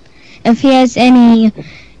if he has any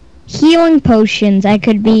healing potions I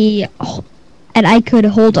could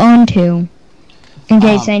hold on to in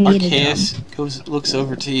case I needed them. Arceus looks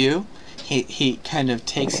over to you. He kind of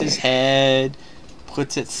takes his head,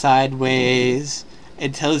 puts it sideways,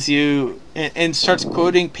 and tells you, and starts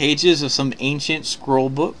quoting pages of some ancient scroll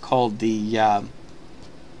book called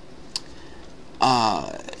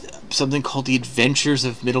something called the Adventures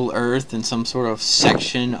of Middle Earth, and some sort of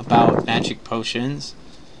section about magic potions,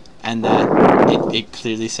 and that it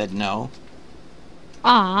clearly said no.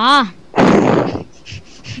 Ah,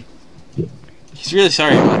 He's really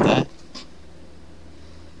sorry about that.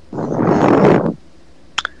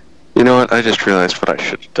 You know what? I just realized what I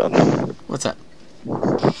should have done. What's that?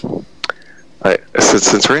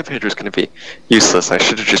 Since Rampage was going to be useless, I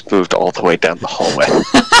should have just moved all the way down the hallway.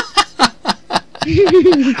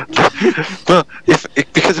 Well,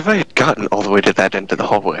 because if I had gotten all the way to that end of the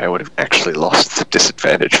hallway, I would have actually lost the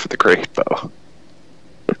disadvantage for the great bow.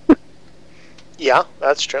 Yeah,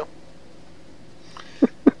 that's true.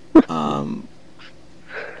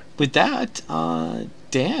 With that,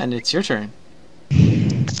 Dan, it's your turn.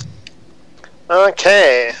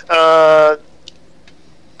 Okay, the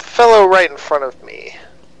fellow right in front of me.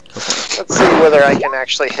 Let's see whether I can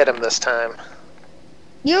actually hit him this time.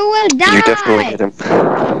 you will die. You definitely hit him.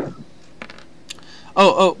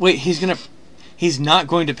 Oh, wait, he's not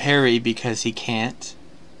going to parry because he can't,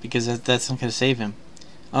 because that's not going to save him.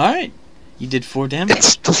 Alright, you did 4 damage.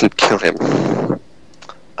 It doesn't kill him.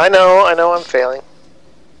 I know, I'm failing.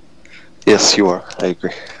 Yes, you are. I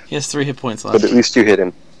agree. He has 3 hit points But left. at least you hit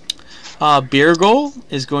him. Beergol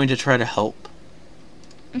is going to try to help.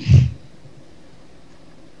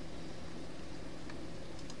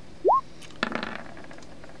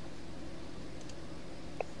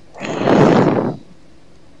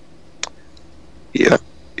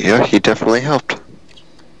 Yeah, he definitely helped.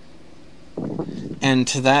 And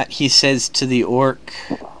to that he says to the orc,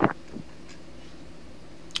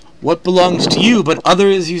 "What belongs to you, but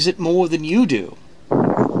others use it more than you do."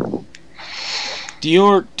 The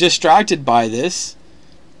orc, distracted by this,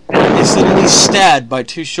 is suddenly stabbed by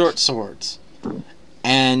 2 short swords.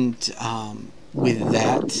 And with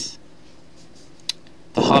that,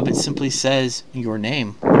 the hobbit simply says, "Your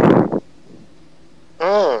name."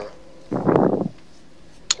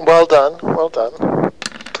 Well done, well done.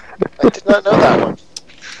 I did not know that one.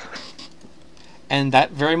 And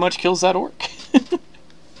that very much kills that orc.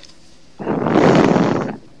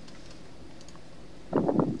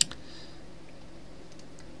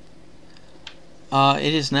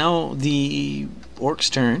 It is now the orc's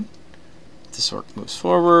turn. This orc moves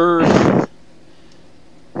forward.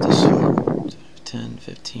 This orc, 10,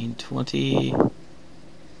 15, 20.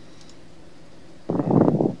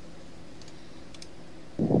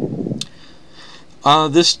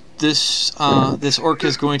 This orc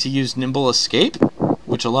is going to use Nimble Escape,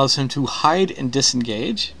 which allows him to hide and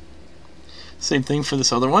disengage. Same thing for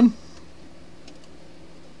this other one.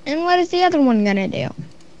 And what is the other one gonna do?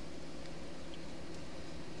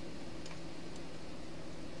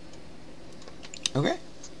 Okay.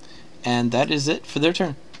 And that is it for their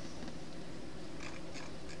turn.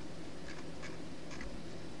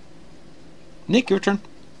 Nick, your turn.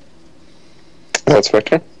 That's my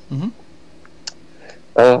turn. Mm-hmm.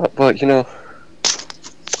 Well, you know,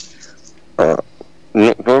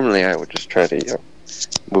 normally I would just try to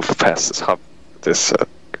move past this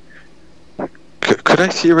could I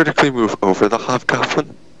theoretically move over the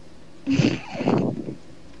hobgoblin?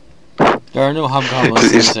 There are no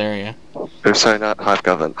hobgoblins in this area. Or sorry, not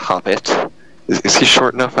hobgoblin, hobbit. Is he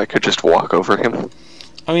short enough I could just walk over him?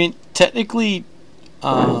 I mean, technically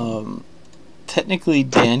Dan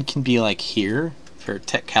can be like here for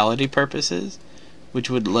technicality purposes, which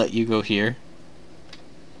would let you go here.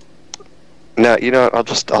 No, you know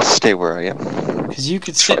what, I'll stay where I am. Because you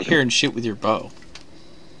could sit here and shoot with your bow.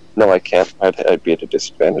 No, I can't. I'd be at a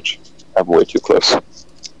disadvantage. I'm way too close.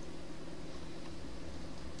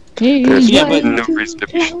 There's Yeah, but- no reason to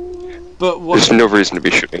be. But There's what? no reason to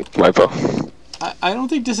be shooting my bow. I don't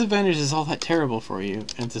think disadvantage is all that terrible for you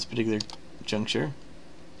at this particular juncture.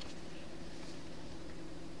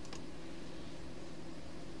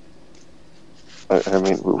 I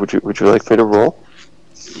mean, would you like me to roll?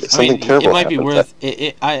 If something terrible it might be happens, worth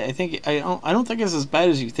it. I don't think it's as bad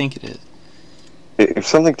as you think it is. If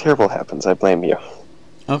something terrible happens, I blame you.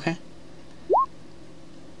 Okay.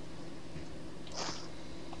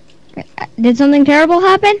 Did something terrible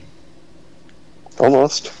happen?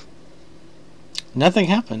 Almost. Nothing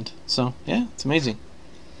happened. So yeah, it's amazing.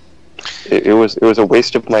 It was a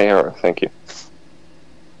waste of my arrow. Thank you.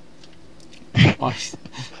 Why?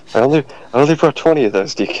 I only brought 20 of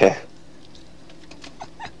those, DK.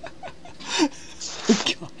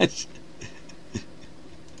 Gosh.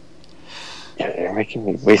 You're making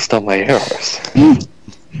me waste all my arrows.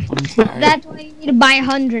 I'm sorry. That's why you need to buy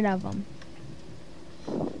 100 of them.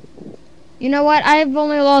 You know what? I've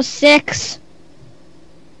only lost 6.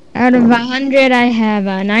 Out of 100, I have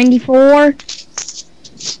 94.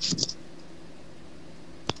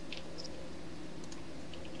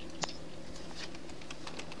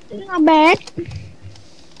 Not bad.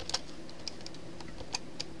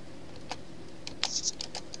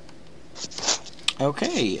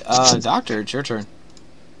 Okay, Doctor, it's your turn.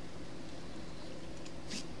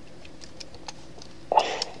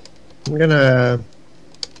 I'm gonna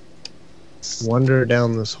wander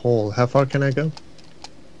down this hole. How far can I go?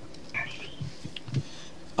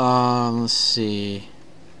 Let's see.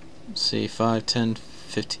 5, 10,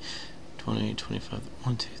 15, 20, 25,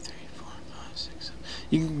 1, 2, 3, 4, 5, 6, 7.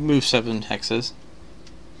 You can move 7 hexes.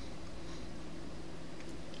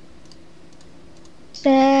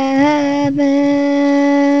 7.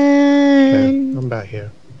 Okay, I'm about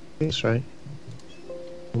here. That's right.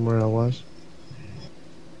 From where I was.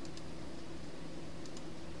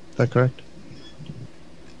 Is that correct?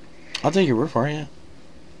 I'll take your word for it, yeah.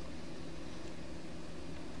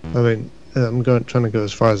 I mean, trying to go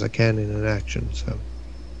as far as I can in an action, so.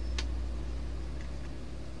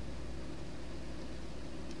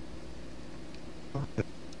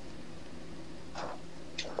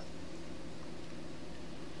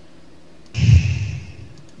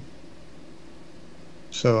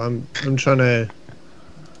 So I'm trying to.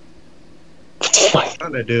 What I'm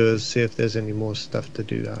trying to do is see if there's any more stuff to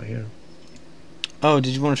do out here. Oh,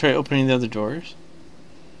 did you want to try opening the other doors?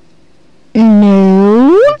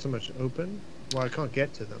 No. Not so much open. Well, I can't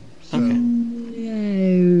get to them. So, Okay.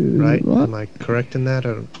 No. right? What? Am I correct in that?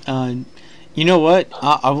 Or You know what?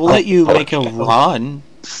 I will let you make a run.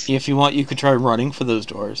 If you want, you could try running for those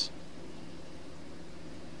doors.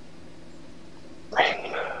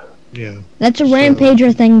 yeah, That's a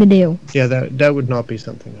rampager thing to do. yeah. That would not be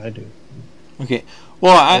something I do. Okay.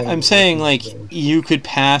 Well, I'm saying, like, you could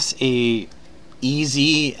pass a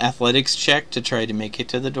easy athletics check to try to make it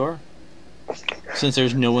to the door. Since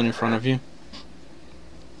there's no one in front of you.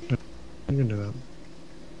 I can do that.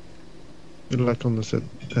 Good luck on this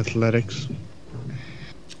athletics.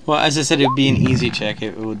 Well, as I said, it would be an easy check.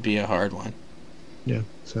 It would be a hard one. Yeah.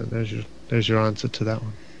 So there's your answer to that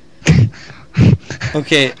one.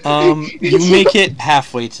 Okay, you make it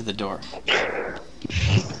halfway to the door.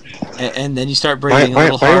 And then you start breathing a Why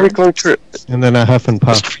little are we hard. going to... And then I huff and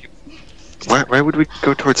puff. Why would we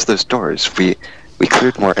go towards those doors? We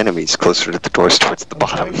cleared more enemies closer to the doors towards the I'm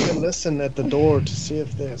bottom. trying to listen at the door to see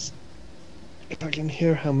if I can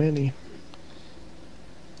hear how many.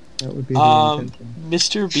 That would be the intention.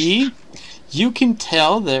 Mr. B, you can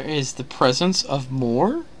tell there is the presence of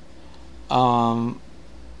more.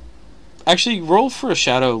 Actually, roll for a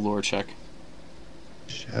shadow lore check.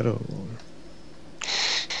 Shadow lore.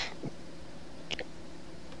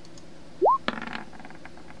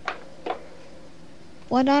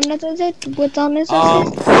 What on it is it? What's on this?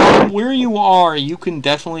 From where you are, you can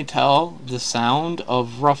definitely tell the sound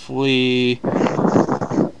of roughly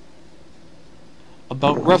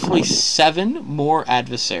 7 more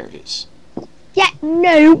adversaries. Yeah,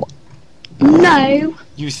 no. No.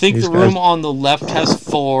 You think These the room guys- on the left has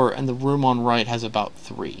 4, and the room on right has about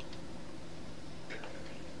 3.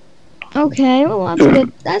 Okay, well that's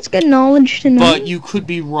good. That's good knowledge to know. But you could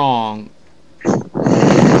be wrong.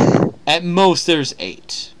 At most, there's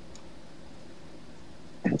 8.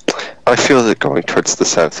 I feel that going towards the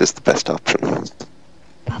south is the best option.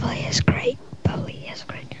 Bubbly is great. Bubbly is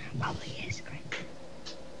great. Bubbly is great.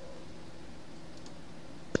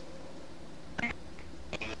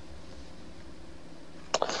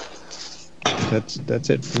 That's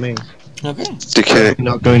it for me. Okay. DK, I'm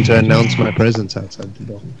not going to announce my presence outside the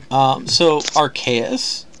door. So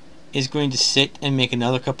Arceus is going to sit and make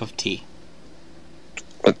another cup of tea.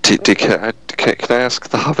 DK, can I ask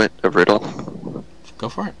the Hobbit a riddle? Go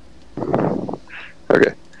for it.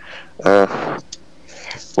 Okay.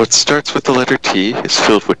 What starts with the letter T is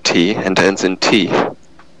filled with tea and ends in T.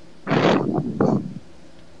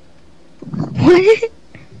 What?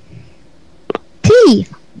 Tea.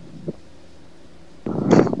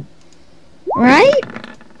 Right?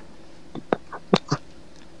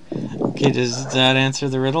 Okay, does that answer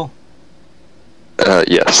the riddle?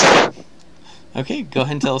 Yes. Okay, go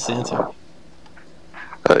ahead and tell us the answer.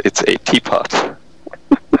 It's a teapot.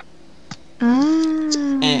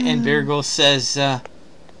 And Beargle says, I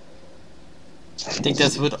think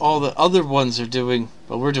that's what all the other ones are doing,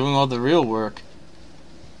 but we're doing all the real work.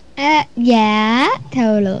 Yeah,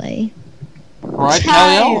 totally. Right,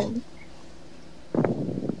 Kyle?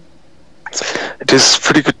 It is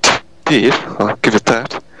pretty good tea, I'll give it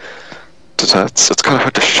that. It's kind of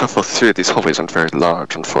hard to shuffle through. These hallways aren't very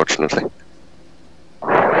large, unfortunately.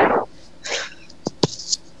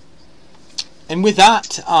 And with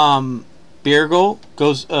that, Beargle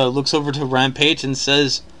looks over to Rampage and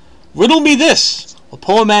says, "Riddle me this! A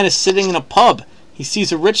poor man is sitting in a pub. He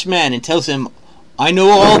sees a rich man and tells him, 'I know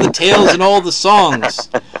all the tales and all the songs.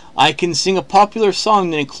 I can sing a popular song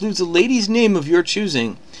that includes a lady's name of your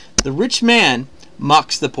choosing.' The rich man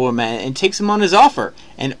mocks the poor man and takes him on his offer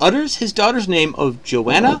and utters his daughter's name of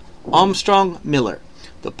Joanna Armstrong Miller.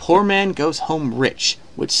 The poor man goes home rich.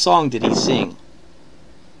 Which song did he sing?"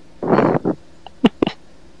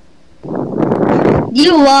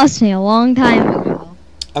 You lost me a long time ago.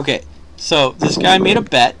 Okay, so this guy made a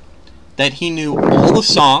bet that he knew all the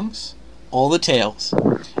songs, all the tales,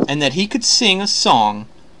 and that he could sing a song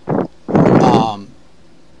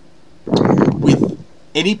with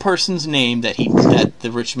any person's name that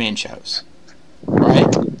the rich man chose.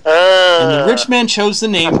 Right? And the rich man chose the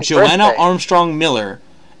name Happy Joanna birthday. Armstrong Miller,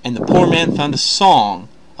 and the poor man found a song,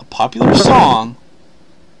 a popular song,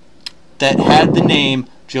 that had the name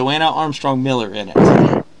Joanna Armstrong Miller in it.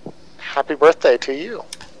 Happy birthday to you.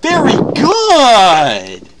 Very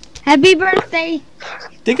good! Happy birthday.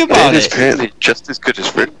 Think about Dan is it. apparently just as good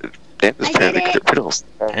as Dan is I apparently did good it. at riddles.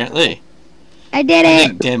 Apparently. I did I it.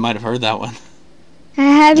 think Dan might have heard that one.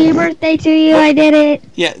 Happy birthday to you. I did it.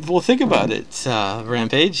 Yeah, well, think about it,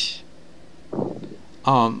 Rampage.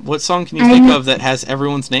 What song can you I think kn- of that has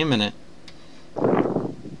everyone's name in it?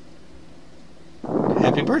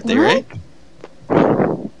 Happy birthday, What? right?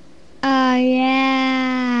 Yeah.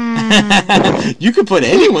 You could put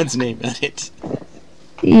anyone's name in it.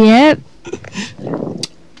 Yep.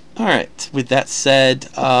 Alright, with that said,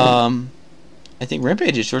 I think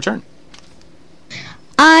Rampage, it's your turn.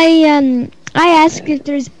 I asked if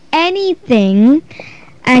there's anything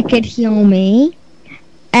that could heal me,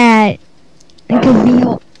 that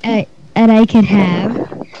I could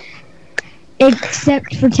have,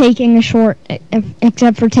 except for taking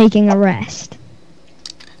a rest.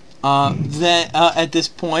 Then, at this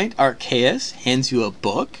point, Arceus hands you a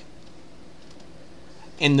book.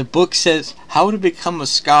 And the book says, "How to Become a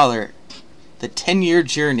Scholar, the 10-Year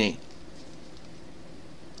Journey."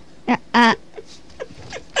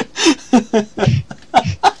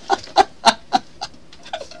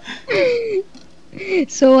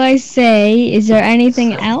 So I say, is there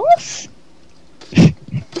anything else?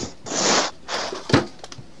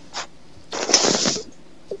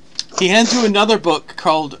 He hands you another book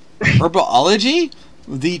called Herbology: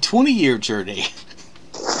 The 20-Year Journey.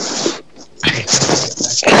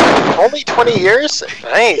 Only 20 years?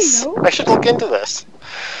 Nice. No. I should look into this.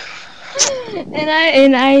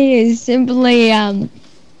 And I simply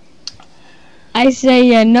I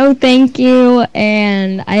say no, thank you,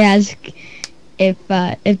 and I ask if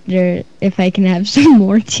I can have some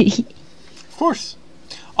more tea. Of course.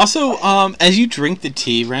 Also, as you drink the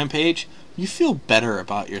tea, Rampage, you feel better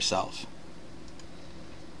about yourself.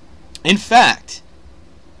 In fact,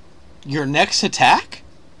 your next attack,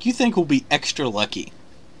 you think will be extra lucky.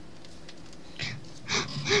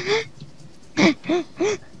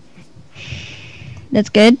 That's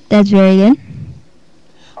good. That's very good.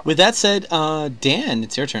 With that said, Dan,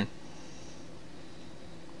 it's your turn.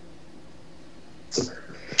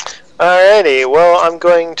 Alrighty, well, I'm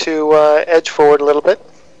going to edge forward a little bit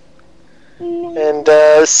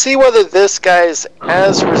and see whether this guy's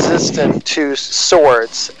as resistant to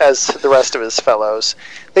swords as the rest of his fellows.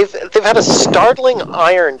 They've had a startling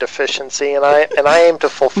iron deficiency, and I aim to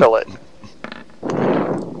fulfill it.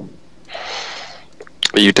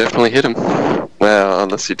 You definitely hit him. Well,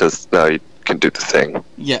 unless he does. No, he can do the thing.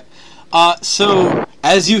 Yeah. So,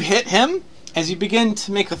 as you hit him, as you begin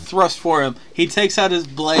to make a thrust for him, he takes out his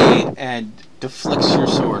blade and deflects your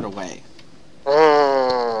sword away.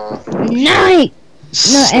 Nice.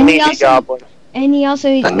 No, and he Sneaky also goblin. and he also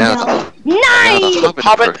And now, yelled, now nice. the Hobbit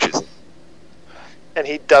Hobbit. approaches. And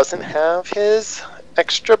he doesn't have his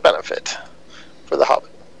extra benefit for the Hobbit.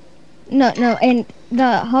 No, and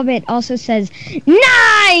the Hobbit also says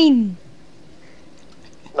 9.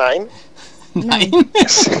 9? 9?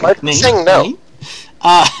 I'm saying no.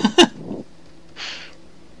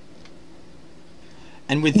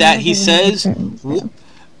 And with that, he says,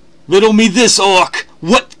 "Riddle me this, orc.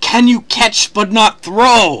 What can you catch but not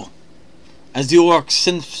throw?" As the orc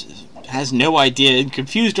has no idea and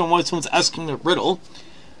confused on what someone's asking the riddle,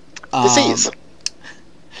 Disease.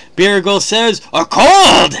 Beargle says, "A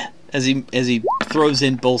cold!" As he throws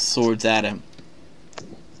in both swords at him.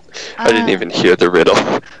 I didn't even hear the riddle.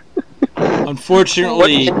 What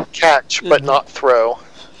Unfortunately, can you catch but not throw?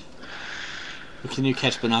 what can you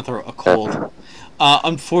catch but not throw? A cold.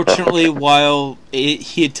 Unfortunately, while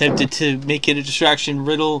he attempted to make it a distraction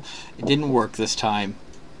riddle, it didn't work this time.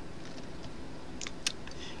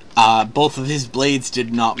 Both of his blades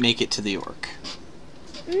did not make it to the orc.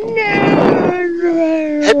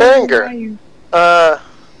 Hey, Berenger.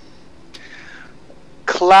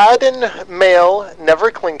 Clad in mail,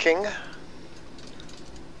 never clinking.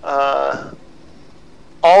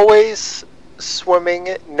 Always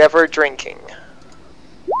swimming, never drinking.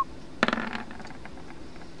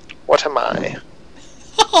 What am I?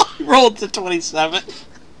 Rolled to 27.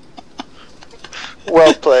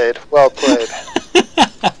 Well played, well played.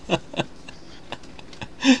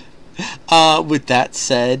 With that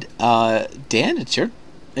said, Dan,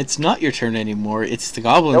 it's not your turn anymore. It's the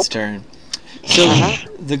goblin's turn. So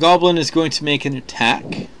the goblin is going to make an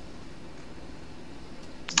attack.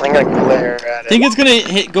 I'm gonna glare at I think it. it's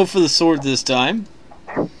gonna go for the sword this time,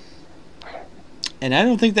 and I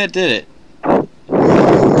don't think that did it.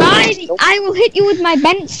 Fine, I will hit you with my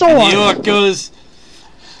bent sword. And the orc goes,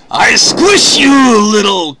 "I squish you,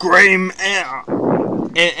 little gray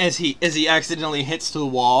man!" As he accidentally hits the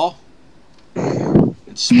wall, and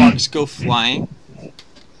sparks go flying.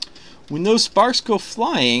 When those sparks go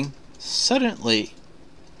flying, suddenly,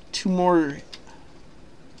 2 more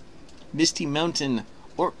Misty Mountain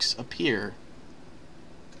orcs appear.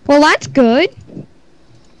 Well, that's good.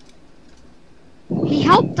 He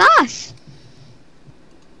helped us.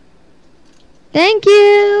 Thank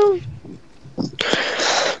you.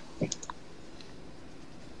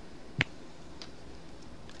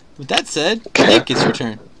 With that said, Nick, it's your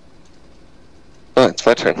turn. Oh, it's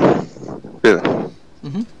my turn. Really?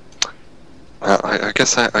 Mhm. I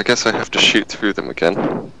guess I have to shoot through them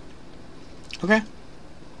again. Okay.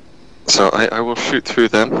 So I will shoot through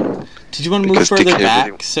them. Did you want to move Because further DK back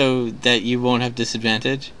really- so that you won't have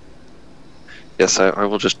disadvantage? Yes, I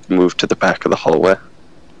will just move to the back of the hallway.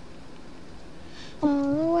 All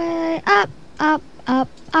the way up, up, up,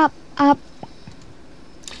 up, up.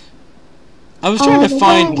 I was trying to Oh,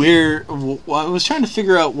 find okay. where. I was trying to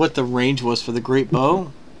figure out what the range was for the great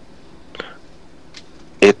bow.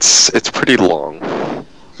 It's pretty long.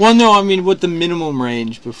 Well, no, I mean what the minimum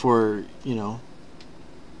range before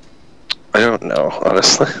I don't know,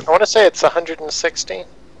 honestly. I want to say it's 160.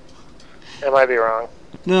 I might be wrong.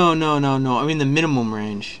 No. I mean the minimum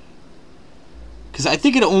range. Because I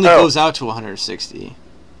think it only goes out to 160.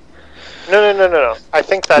 No. I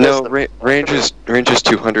think that is No, the range is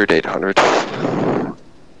 200, 800.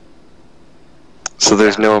 So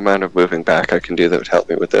there's no amount of moving back I can do that would help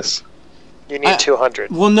me with this. You need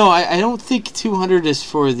 200. Well, no, I don't think 200 is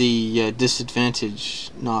for the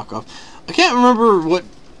disadvantage knockoff. I can't remember what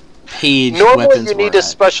page Normally weapons you need were a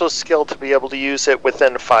special skill to be able to use it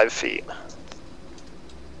within 5 feet.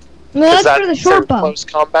 Well, Is that's for the short bow. close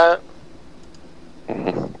combat?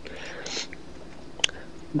 Mhm.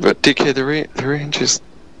 But DK, the range is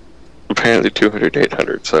apparently 200,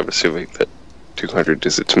 800, so I'm assuming that 200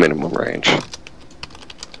 is its minimum range.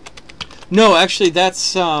 No, actually,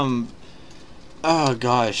 that's, oh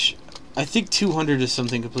gosh. I think 200 is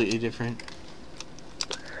something completely different.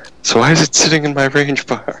 So why is it sitting in my range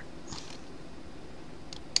bar?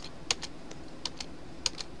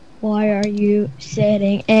 Why are you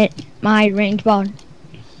sitting at my range bar?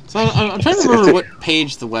 So I'm trying to remember what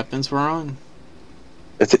page the weapons were on.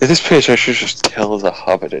 At this page, I should just tell the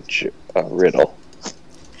Hobbit a riddle.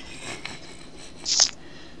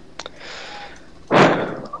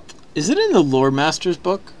 Is it in the Lore Master's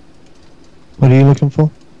book? What are you looking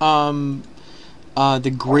for?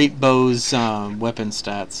 The Great Bow's weapon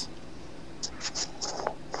stats.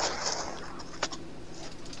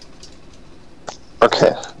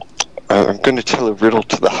 Okay. I'm going to tell a riddle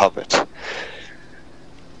to the Hobbit.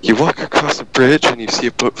 You walk across a bridge and you see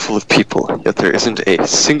a boat full of people, yet there isn't a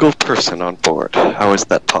single person on board. How is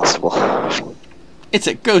that possible? It's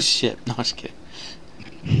a ghost ship. No, I'm just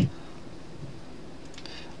kidding.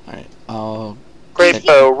 Alright, I'll... Great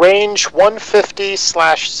bow, range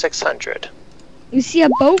 150/600. You see a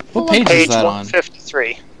boat full What page of... is Page that on?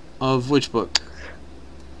 153. Of which book?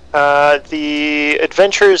 The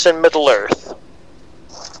Adventures in Middle Earth.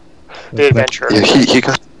 The Adventure. Yeah,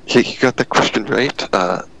 he got the question right.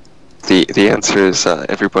 The answer is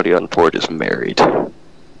everybody on board is married.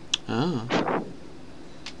 Oh.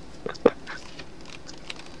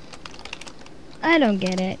 I don't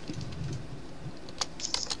get it.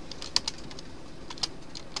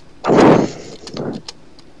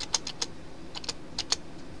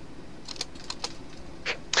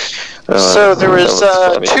 So there was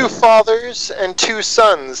that was funny. 2 fathers and 2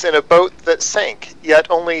 sons in a boat that sank, yet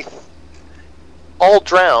all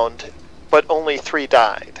drowned, but only 3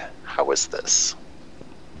 died. How was this?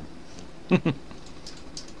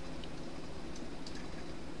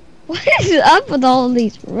 What is up with all of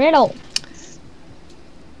these riddles?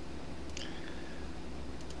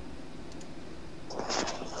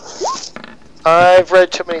 I've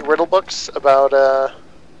read too many riddle books about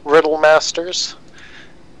riddle masters,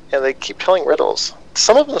 and they keep telling riddles.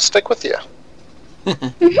 Some of them stick with you.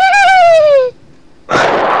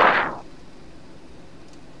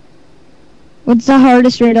 What's the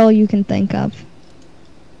hardest riddle you can think of?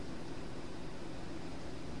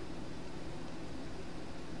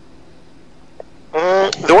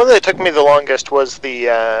 The one that took me the longest was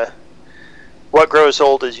the what grows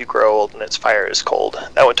old as you grow old and its fire is cold.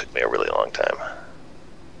 That one took me a really long time.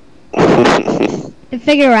 To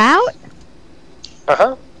figure out?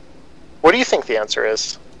 Uh-huh. What do you think the answer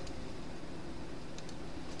is?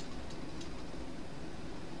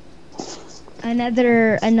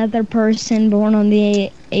 Another person born on the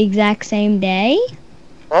exact same day?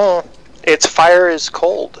 Oh, its fire is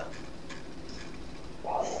cold.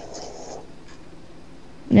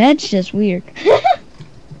 That's just weird.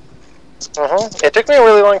 Uh-huh. It took me a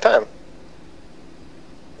really long time.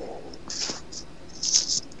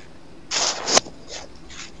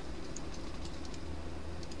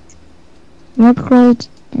 What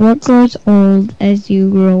grows old as you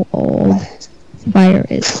grow old? Fire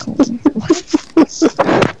is cold. That's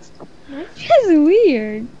just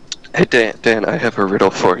weird. Hey Dan, I have a riddle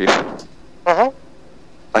for you. Uh-huh.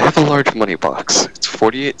 I have a large money box. It's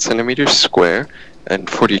 48 centimeters square and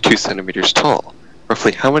 42 centimeters tall.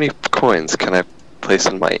 Roughly how many coins can I place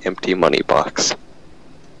in my empty money box?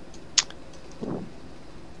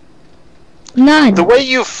 None. The way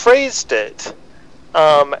you phrased it,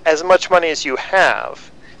 as much money as you have.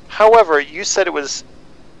 However, you said it was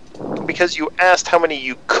because you asked how many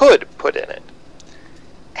you could put in it.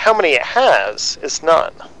 How many it has is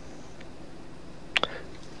none.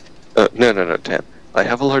 No, Dan. I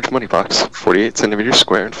have a large money box, 48 centimeters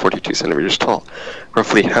square and 42 centimeters tall.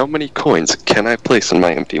 Roughly how many coins can I place in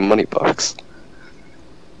my empty money box?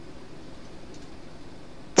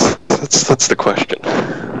 That's the question.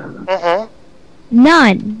 Mm-hmm.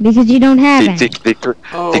 None, because you don't have any. The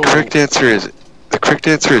correct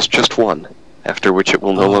answer is just one, after which it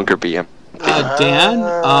will no longer be empty. Dan,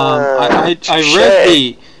 I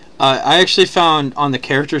read I actually found on the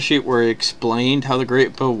character sheet where it explained how the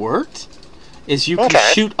great bow worked, is you can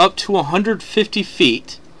Okay. shoot up to 150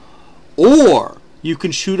 feet, or you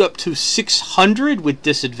can shoot up to 600 with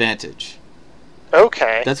disadvantage.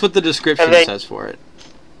 Okay. That's what the description And then- says for it.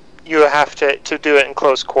 You have to do it in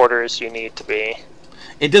close quarters. You need to be.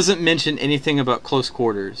 It doesn't mention anything about close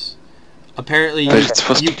quarters. Apparently, But it's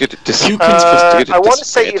supposed to get a you can- I want to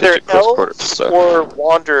say either at close elves quarters, so. or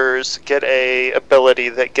wanderers get a ability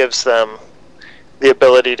that gives them the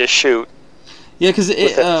ability to shoot. Yeah, because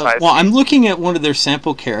Within 5 well, feet. I'm looking at one of their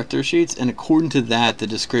sample character sheets, and according to that, the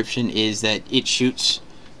description is that it shoots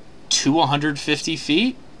to 150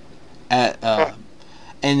 feet, and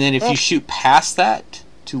then if you shoot past that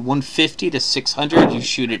to 150 to 600, you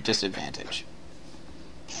shoot at disadvantage.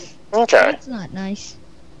 Okay, That's not nice.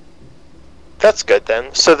 that's good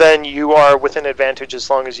then. So then you are within advantage as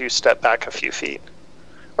long as you step back a few feet,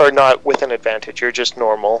 or not within advantage. You're just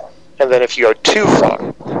normal. And then if you go too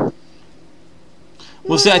far,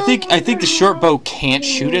 Well, see, I think the short bow can't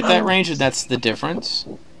shoot at that range, and that's the difference.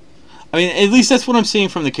 I mean, at least that's what I'm seeing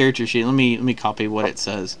from the character sheet. Let me copy what it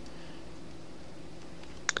says.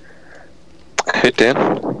 Hey, Dan.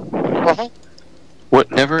 Mhm. What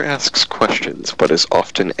never asks questions, but is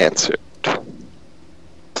often answered?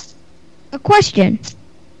 A question.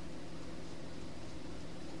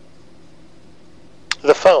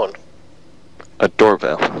 the phone. A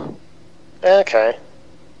doorbell. Okay.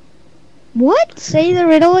 What? Say the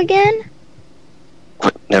riddle again?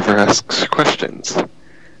 What never asks questions,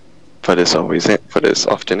 but is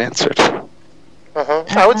often answered.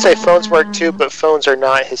 I would say phones work too, but phones are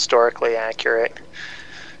not historically accurate,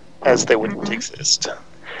 as they wouldn't exist.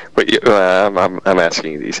 But I'm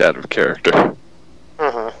asking these out of character.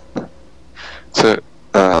 So,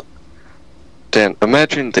 Dan,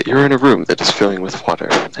 imagine that you're in a room that is filling with water.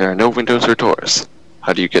 There are no windows or doors.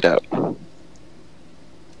 How do you get out?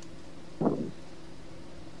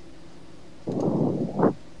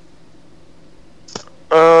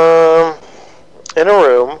 In a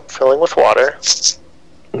room filling with water.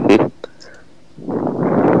 Mhm.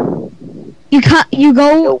 You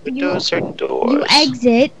go. No windows or doors. You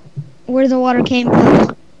exit where the water came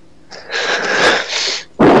from.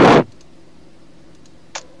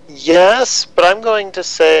 Yes, but I'm going to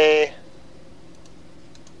say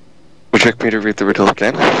Would you like me to read the riddle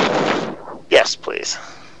again? yes, please.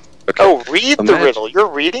 Okay. Oh, read the Imagine- riddle. You're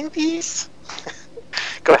reading these?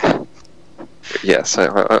 Go ahead. Yes,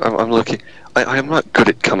 I'm looking. I'm not good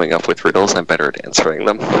at coming up with riddles. I'm better at answering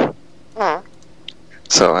them. Mhm.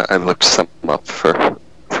 So I looked some up for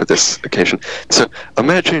this occasion. So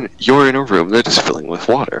imagine you're in a room that is filling with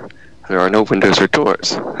water. There are no windows or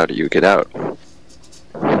doors. How do you get out?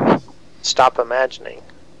 Stop imagining.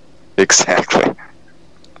 Exactly.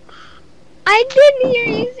 I didn't hear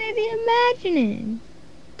you say the imagining.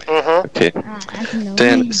 Okay. That's annoying.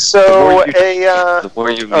 Dan, So the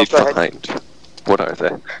more you leave go ahead. behind, what are they?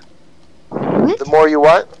 What? the more you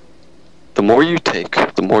what? The more you take,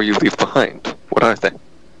 the more you leave behind. What are they?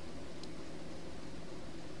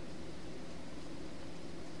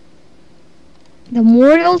 The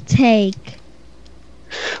more you'll take,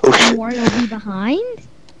 Oh the shit. more you'll be behind?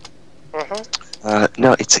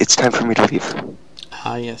 No, it's time for me to leave.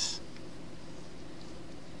 Ah, yes.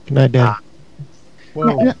 Good night, Dan.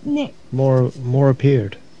 Whoa, No, no, more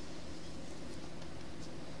appeared.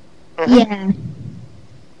 yeah.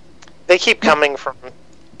 They keep coming from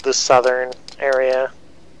the southern area.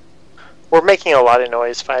 We're making a lot of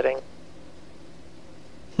noise fighting.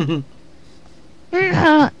 I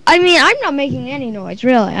mean, I'm not making any noise,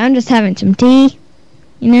 really. I'm just having some tea,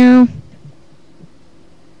 you know?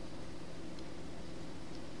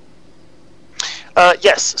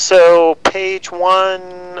 Yes, so page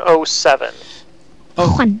 107.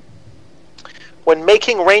 One. When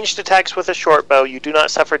making ranged attacks with a short bow, you do not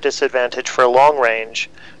suffer disadvantage for long range,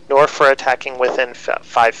 nor for attacking within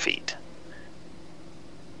 5 feet.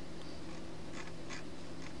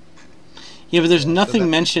 Yeah, but there's nothing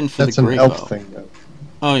mentioned for That's the an great elf bow. thing, though.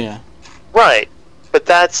 Oh yeah. Right, but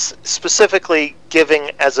that's specifically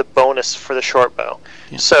giving as a bonus for the short bow.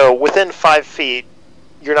 Yeah. So within 5 feet,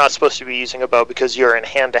 you're not supposed to be using a bow because you're in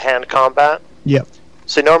hand-to-hand combat. Yep.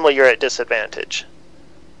 So normally you're at disadvantage.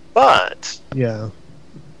 But Yeah.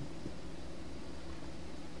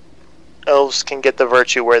 elves can get the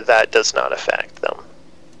virtue where that does not affect them.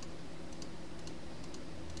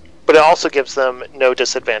 But it also gives them no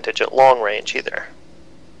disadvantage at long range either.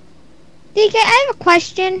 DK, I have a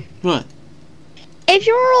question. What? If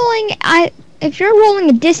you're rolling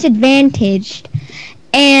a disadvantaged,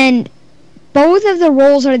 and both of the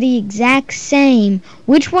rolls are the exact same,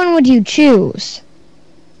 which one would you choose?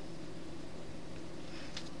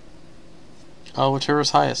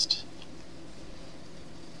 Whichever's highest.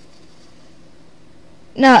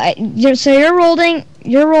 No, so you're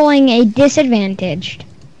rolling a disadvantaged.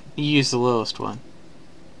 You use the lowest one.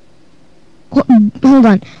 Hold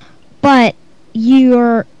on. But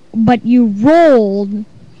you rolled.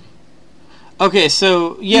 Okay,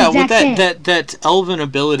 so yeah, with Exact that elven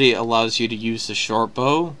ability allows you to use the short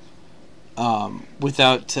bow,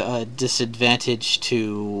 without disadvantage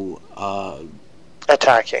to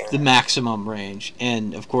Attacking. the maximum range,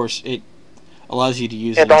 and of course it allows you to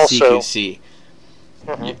use And it in also- CQC.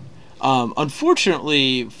 Mhm. Yeah.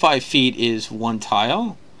 Unfortunately, 5 feet is one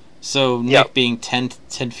tile, so Nick Yep. being 10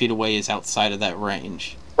 feet away is outside of that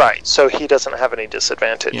range. Right, so he doesn't have any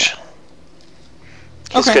disadvantage.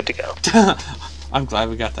 He's Okay. good to go. I'm glad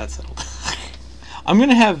we got that settled. I'm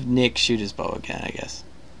gonna have Nick shoot his bow again, I guess.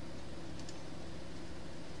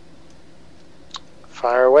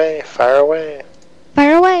 Fire away, fire away.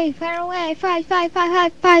 Fire away, fire away, fire.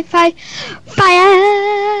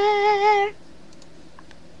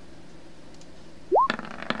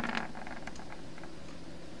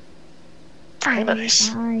 Very nice.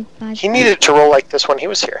 Fire. He needed to roll like this when he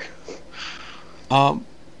was here.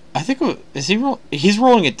 I think he's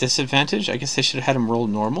rolling at disadvantage. I guess they should have had him roll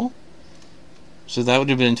normal. So that would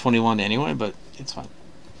have been 21 anyway, but it's fine.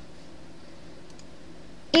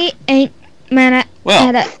 It ain't man.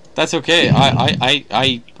 Well, that's okay.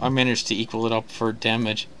 I managed to equal it up for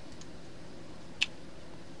damage.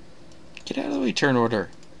 Get out of the way, turn order.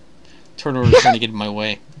 Turn order's trying to get in my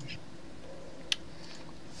way.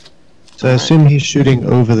 So I assume he's shooting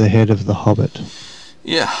over the head of the hobbit.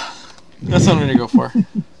 Yeah, that's what I'm gonna go for.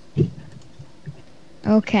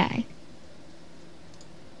 Okay.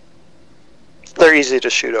 They're easy to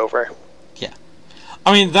shoot over.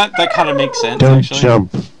 I mean, that kind of makes sense, Don't actually.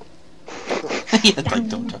 jump. Yeah, like,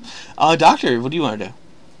 don't jump. Doctor, what do you want to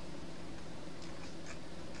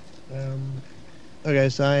do? Okay,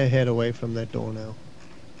 so I head away from that door now.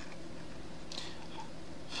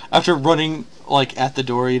 After running, like, at the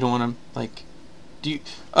door, you don't want to, like... Do you...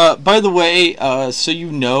 by the way, so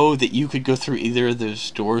you know that you could go through either of those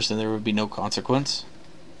doors and there would be no consequence.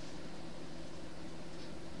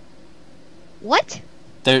 What?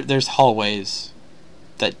 There's hallways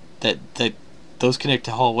that those connect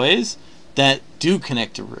to hallways that do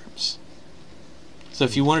connect to rooms. So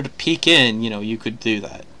if you wanted to peek in, you could do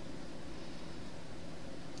that.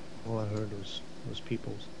 All I heard was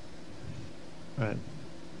people's. Alright.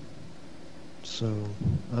 So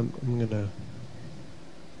I'm gonna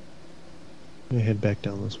head back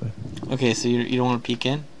down this way. Okay, so you don't want to peek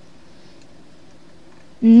in?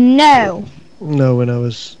 No. No, when I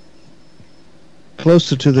was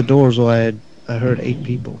closer to the doors, I heard 8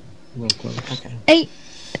 people. Real close. Okay.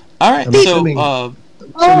 All right. I'm So assuming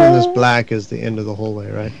this black is the end of the hallway,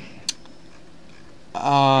 right?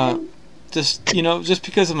 just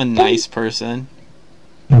because I'm a nice person,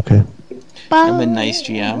 Okay. I'm a nice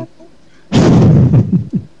GM.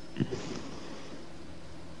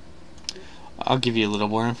 I'll give you a little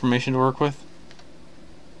more information to work with.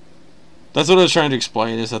 That's what I was trying to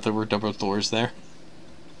explain, is that there were double doors there.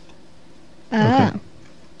 Oh. Okay.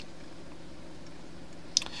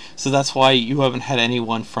 So that's why you haven't had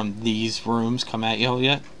anyone from these rooms come at you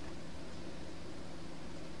yet?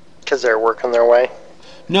 Because they're working their way.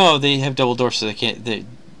 No, they have double doors, so they can't...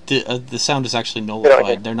 The sound is actually hear-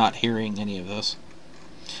 nullified. They're not hearing any of this.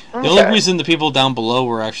 The only reason the people down below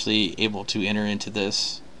were actually able to enter into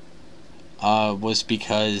this was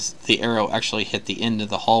because the arrow actually hit the end of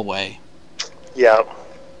the hallway. Yeah.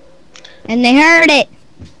 And they heard it.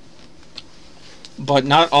 But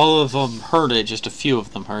not all of them heard it, just a few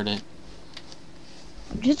of them heard it.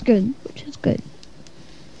 Which is good.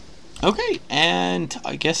 Okay, and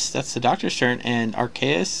I guess that's the doctor's turn, and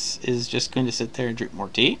Arceus is just going to sit there and drink more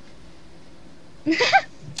tea.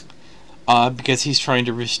 Because he's trying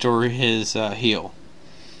to restore his heal.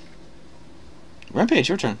 Rampage,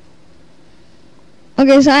 your turn.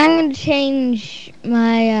 Okay, so I'm gonna change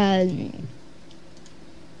my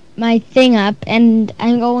my thing up, and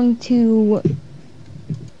I'm going to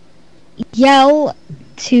yell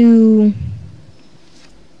to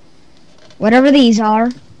whatever these are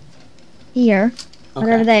here,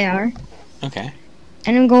 whatever they are, Okay.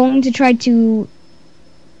 and I'm going to try to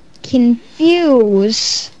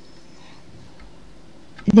confuse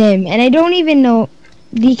them. And I don't even know,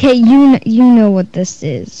 DK, you know what this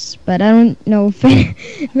is, but I don't know if,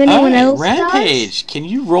 if anyone else Rampage, can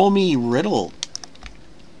you roll me riddle?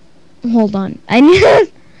 does. Hold on, I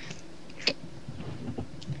need.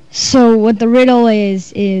 So what the riddle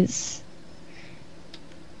is it's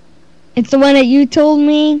the one that you told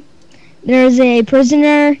me. There's a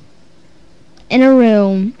prisoner, in a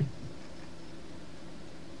room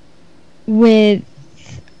with.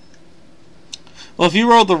 Well, if you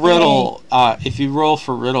roll the riddle, if you roll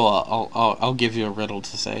for riddle, I'll give you a riddle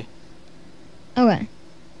to say. Okay.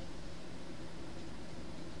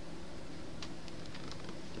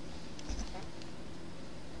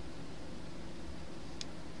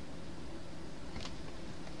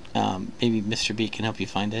 Maybe Mr. B can help you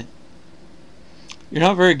find it. You're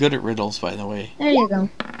not very good at riddles, by the way. There you go.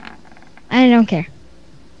 I don't care.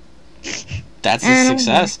 That's a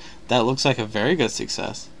success. That looks like a very good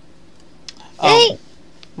success. Hey!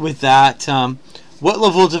 With that, what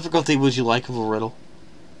level of difficulty would you like of a riddle?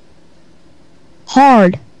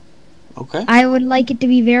 Hard. Okay. I would like it to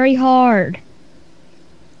be very hard.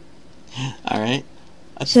 All right.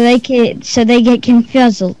 So they get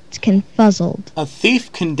confuzzled. A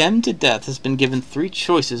thief condemned to death has been given 3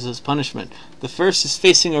 choices as punishment. The first is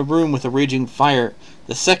facing a room with a raging fire.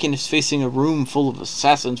 The second is facing a room full of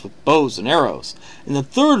assassins with bows and arrows. And the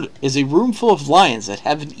third is a room full of lions that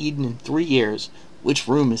haven't eaten in 3 years. Which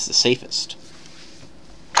room is the safest?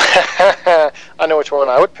 I know which one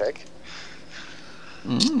I would pick.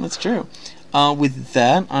 That's true. With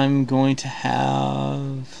that, I'm going to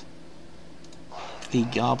have the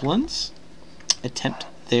goblins attempt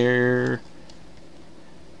their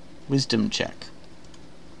wisdom check.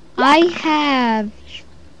 I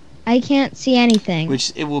can't see anything.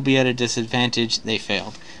 Which it will be at a disadvantage. They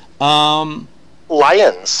failed.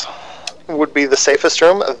 Lions would be the safest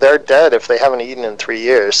room. They're dead if they haven't eaten in 3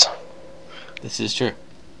 years. This is true.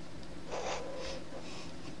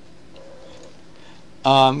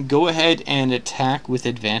 Go ahead and attack with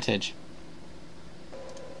advantage.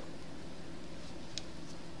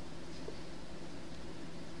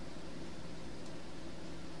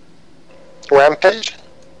 Rampage?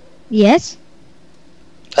 Yes?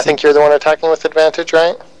 I think you're the one attacking with advantage,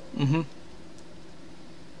 right? Mm-hmm.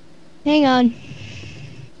 Hang on.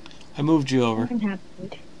 I moved you over.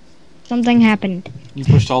 Something happened. You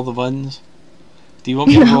pushed all the buttons. Do you want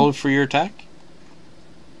me to roll for your attack?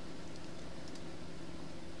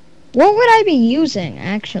 What would I be using,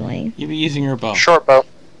 actually? You'll be using your bow. Short bow.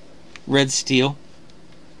 Red steel.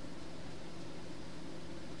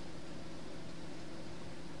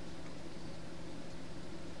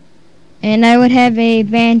 And I would have a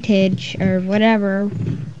advantage, or whatever,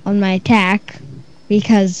 on my attack,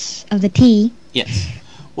 because of the T. Yes.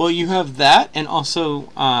 Well, you have that, and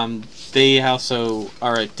also, they also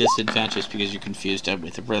are at disadvantage because you're confused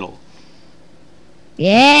with the riddle.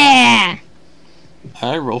 Yeah!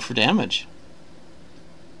 Alright, roll for damage.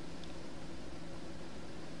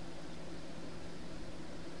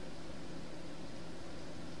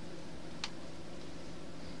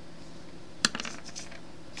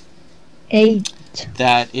 Eight.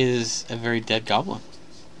 That is a very dead goblin.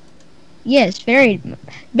 Yes, very,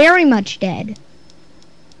 very much dead.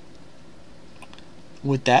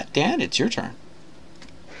 With that, Dan, it's your turn.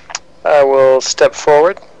 I will step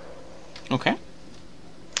forward Okay.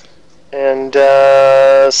 and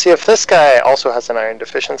see if this guy also has an iron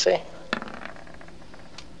deficiency.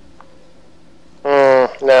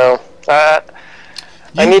 No.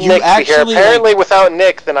 I need Nick to be here. Apparently, without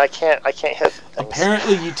Nick, then I can't hit things.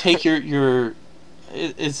 Apparently, you take your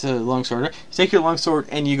it's a longsword. You take your longsword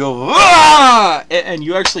and you go, "Ah!" And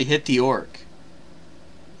you actually hit the orc,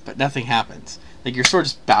 but nothing happens. Like your sword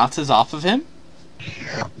just bounces off of him,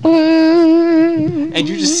 and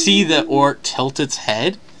you just see the orc tilt its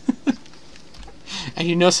head, and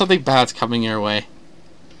you know something bad's coming your way.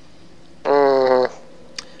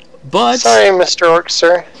 But sorry, Mr. Orc,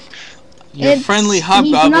 sir. Your friendly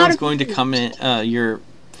hobgoblin is going to come in. Your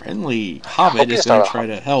friendly hobbit is going to try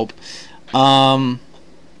to help.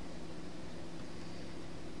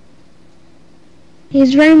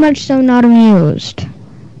 He's very much so not amused.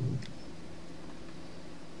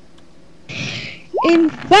 In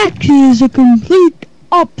fact, he is a complete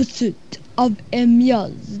opposite of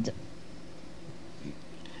amused.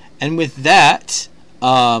 And with that,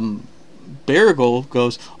 Barrigal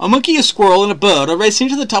goes, a monkey, a squirrel, and a bird are racing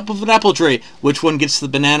to the top of an apple tree. Which one gets the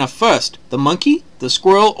banana first? The monkey, the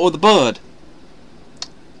squirrel, or the bird?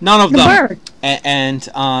 None of them. The bird.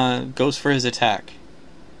 And goes for his attack.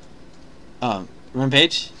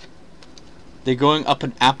 Rampage? They're going up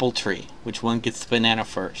an apple tree. Which one gets the banana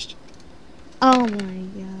first? Oh my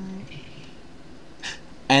gosh.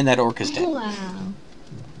 And that orc is dead. Wow.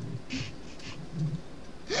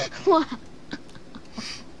 Wow.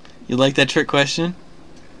 You like that trick question?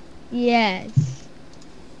 Yes.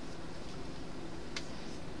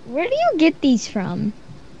 Where do you get these from?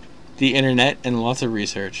 The internet and lots of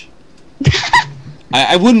research.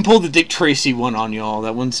 I wouldn't pull the Dick Tracy one on y'all.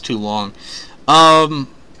 That one's too long.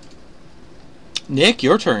 Nick,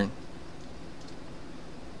 your turn.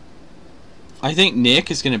 I think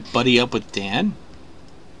Nick is going to buddy up with Dan.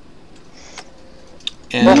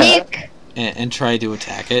 And, Nick! and try to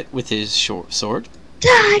attack it with his short sword.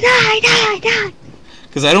 Die!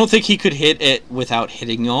 Because I don't think he could hit it without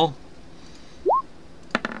hitting y'all.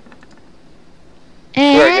 We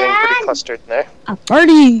are getting pretty And clustered in there. a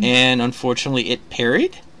birdie! And unfortunately it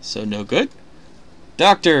parried, so no good.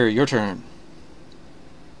 Doctor, your turn.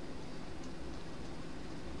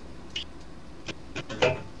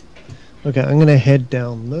 Okay, I'm gonna head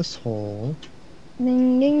down this hole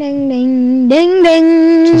Ding ding ding ding ding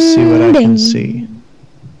ding. to see what I can ding. see.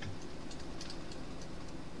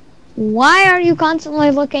 Why are you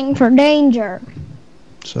constantly looking for danger?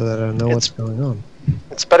 So that I know what's going on.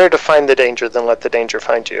 It's better to find the danger than let the danger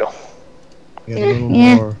find you. Get a little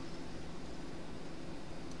Yeah. more.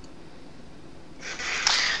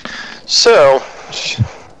 So,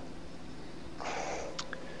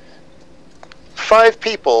 5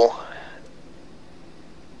 people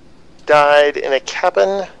died in a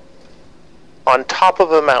cabin on top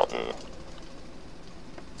of a mountain.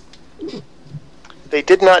 They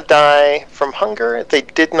did not die from hunger. They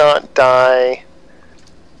did not die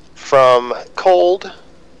from cold.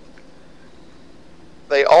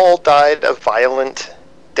 They all died a violent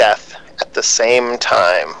death at the same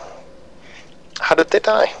time. How did they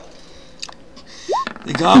die?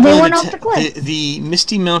 The goblin They went off the cliff. the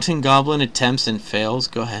Misty Mountain Goblin attempts and fails.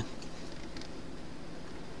 Go ahead.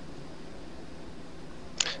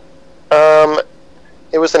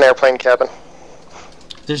 It was an airplane cabin.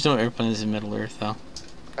 There's no airplanes in Middle Earth, though.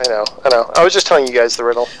 I know. I was just telling you guys the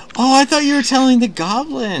riddle. Oh, I thought you were telling the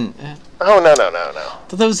goblin. Oh, no. I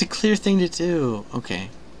thought that was a clear thing to do. Okay.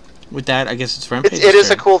 With that, I guess it's Rampage. It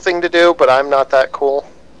is a cool thing to do, but I'm not that cool.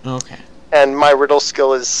 Okay. And my riddle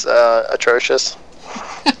skill is atrocious.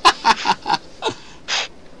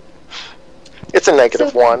 It's a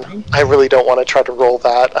 -1. I really don't want to try to roll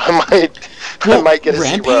that. I might get a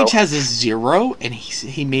Rampage 0. has a 0, and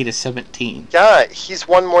he made a 17. Yeah, he's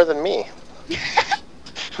one more than me.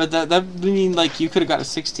 But that would mean, like, you could have got a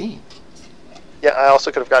 16. Yeah, I also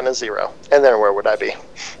could have gotten a 0. And then where would I be?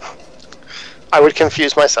 I would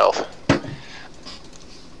confuse myself.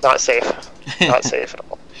 Not safe. Not safe at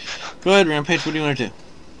all. Go ahead, Rampage. What do you want to do?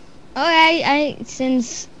 Okay,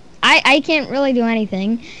 since I can't really do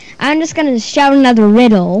anything, I'm just gonna shout another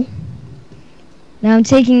riddle. Now I'm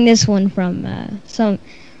taking this one from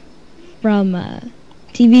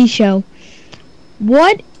TV show.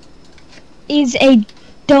 What is a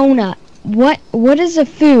donut? What is a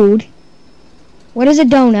food? What is a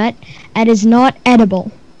donut that is not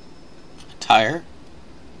edible? Tire?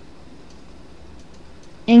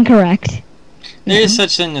 Incorrect. There is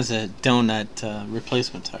such thing as a donut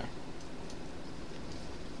replacement tire.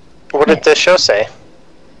 What did the show say?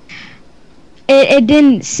 It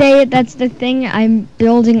didn't say it. That's the thing. I'm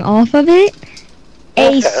building off of it.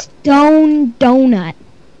 A Okay. stone donut.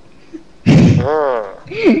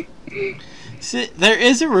 Mm. See, there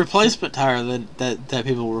is a replacement tire that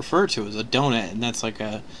people refer to as a donut, and that's like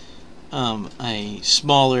a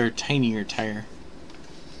smaller, tinier tire.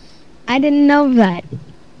 I didn't know that.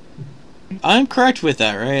 I'm correct with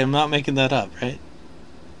that, right? I'm not making that up, right?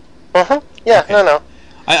 Uh-huh. Yeah, Okay. no.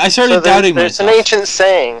 I started So doubting there's myself. an ancient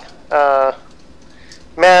saying,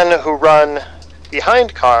 men who run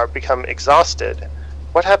behind car become exhausted.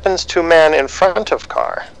 What happens to man in front of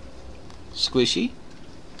car? Squishy?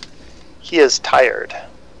 He is tired.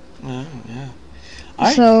 Oh, yeah.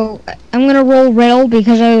 Alright. So I'm gonna roll riddle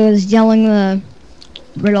because I was yelling the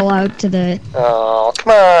riddle out to the. Oh,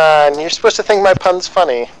 come on. You're supposed to think my pun's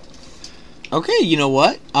funny. Okay, you know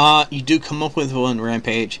what? You do come up with one,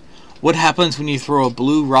 Rampage. What happens when you throw a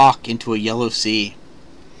blue rock into a yellow sea?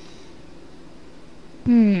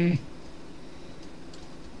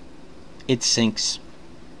 It sinks.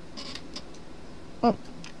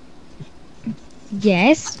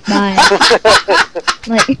 Yes, but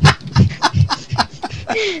like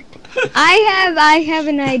I have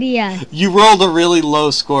an idea. You rolled a really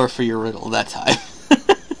low score for your riddle that time.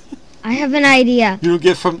 I have an idea. You don't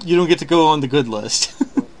get to go on the good list.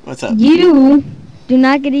 What's up? You do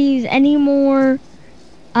not get to use any more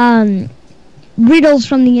riddles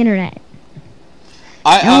from the internet.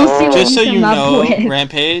 I see what just so you you come up know, with.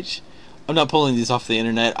 Rampage, I'm not pulling these off the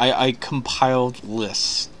internet. I compiled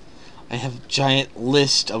lists. I have a giant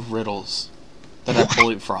list of riddles that I'm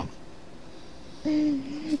pulling from.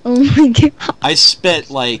 Oh my god. I spent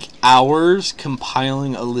like hours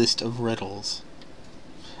compiling a list of riddles.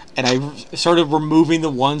 And I started removing the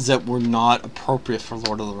ones that were not appropriate for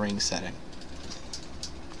Lord of the Rings setting.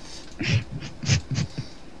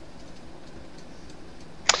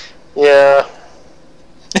 Yeah.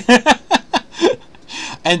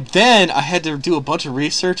 And then I had to do a bunch of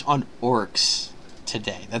research on orcs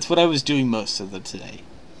today. That's what I was doing most of the today.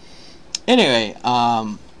 Anyway,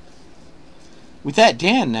 with that,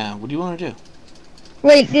 Dan, now, what do you want to do?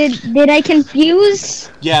 Wait, did I confuse?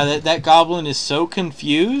 Yeah, that goblin is so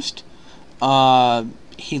confused.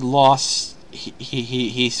 He lost.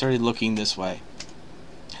 He started looking this way.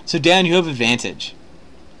 So Dan, you have advantage.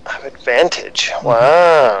 I have advantage.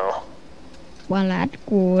 Wow. Well, that's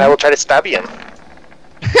good. I will try to stab you.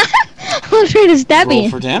 I'll try to stab Roll you.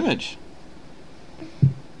 for damage.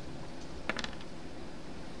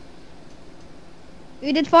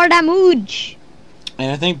 We did 4 damage.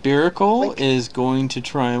 And I think Biracle is going to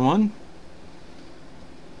try one.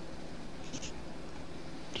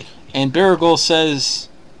 And Biracle says,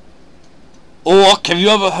 "Orc, have you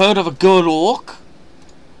ever heard of a good orc?"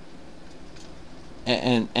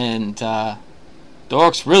 And the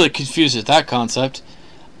orc's really confused at that concept.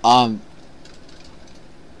 A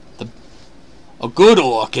good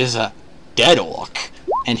orc is a dead orc,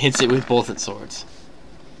 and hits it with both its swords.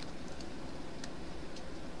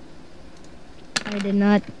 I did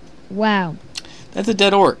not. Wow. That's a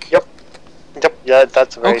dead orc. Yep. Yep. Yeah,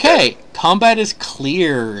 that's very Okay, combat is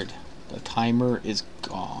cleared. The timer is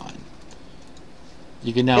gone.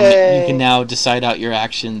 You can now Yay. decide out your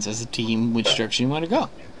actions as a team, which direction you want to go.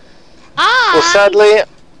 Well, sadly,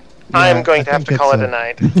 I'm Yeah, going I to have think to call it it's a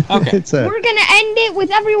night. Okay. It's a, We're gonna end it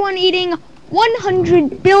with everyone eating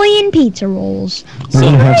 100 billion pizza rolls. we're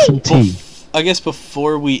gonna have some Great. tea. I guess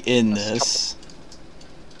before we end this,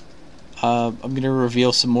 I'm going to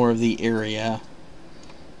reveal some more of the area.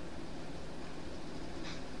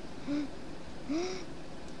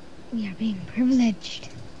 We are being privileged.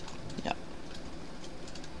 Yep.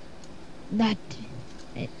 That.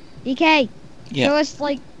 DK, Yeah. show us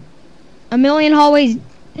like a million hallways.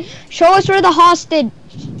 Show us where the hostage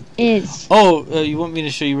is. Oh, you want me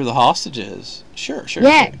to show you where the hostage is? Sure, sure.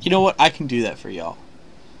 Yeah. Sure. You know what? I can do that for y'all.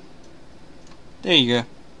 There you go.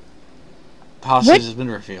 The hostage What? has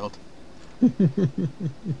been revealed. My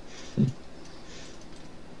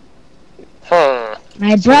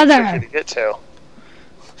Tricky brother. to get to.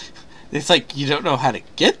 It's like you don't know how to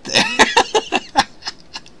get there.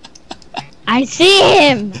 I see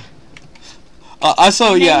him.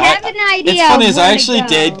 Also, yeah. I have an idea. It's funny of is I where to actually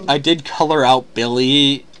go. did color out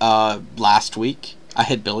Billy last week. I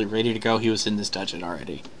had Billy ready to go. He was in this dungeon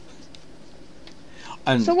already.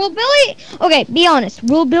 So will Billy? Okay, be honest.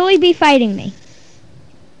 Will Billy be fighting me?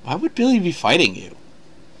 Why would Billy be fighting you?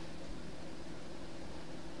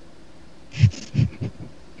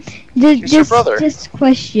 He's your brother. Just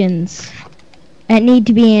questions that need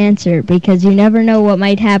to be answered because you never know what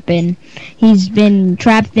might happen. He's been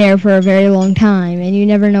trapped there for a very long time, and you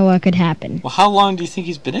never know what could happen. Well, how long do you think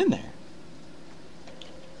he's been in there?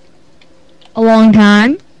 A long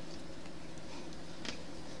time.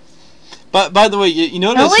 But by the way, you At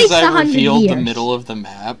notice as least I 100 revealed the years. middle of the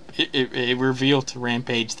map, it revealed to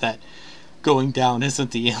Rampage that going down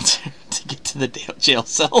isn't the answer to get to the jail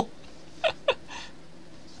cell.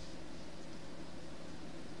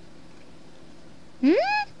 Hmm?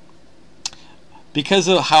 Because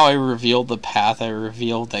of how I revealed the path, I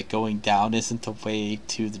revealed that going down isn't the way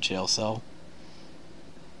to the jail cell.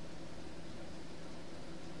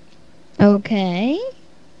 Okay.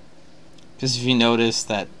 Because if you notice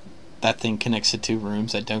that thing connects to 2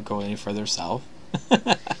 rooms that don't go any further south.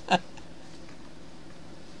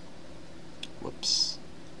 Whoops.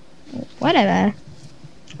 Whatever.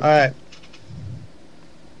 Alright.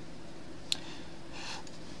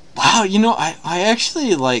 Wow, I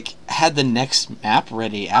actually had the next map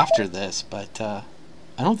ready after this, but I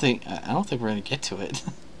don't think we're gonna get to it.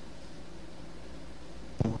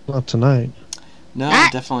 Not tonight. No, Ah,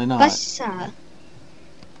 definitely not. Bassa.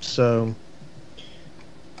 So.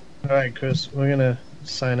 Alright, Chris, we're gonna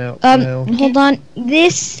sign out for now. Hold on.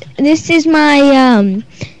 This is my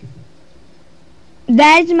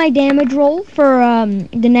that is my damage roll for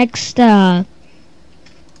the next 2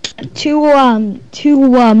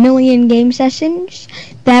 million game sessions.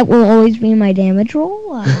 That will always be my damage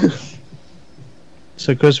roll.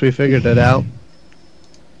 So, Chris, we figured it out.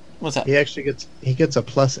 What's that? He actually gets a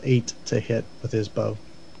 +8 to hit with his bow.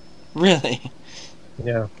 Really?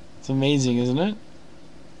 Yeah. It's amazing, isn't it?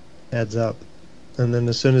 Adds up. And then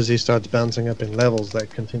as soon as he starts bouncing up in levels,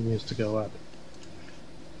 that continues to go up.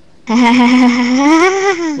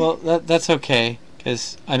 Well, that's okay,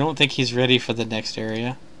 because I don't think he's ready for the next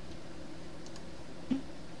area.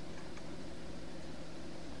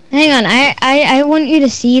 Hang on, I want you to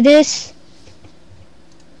see this.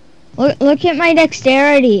 Look at my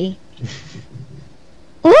dexterity.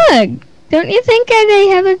 Look, don't you think I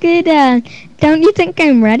have a good? Don't you think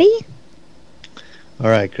I'm ready? All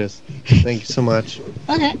right, Chris. Thank you so much.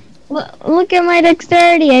 Okay. Look at my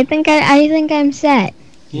dexterity. I think I'm set.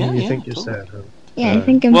 Yeah, you yeah. think you're cool. sad, huh? Yeah, I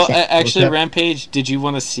think I'm Well, set. actually, Okay. Rampage, did you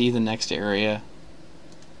want to see the next area?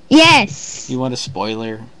 Yes. You want a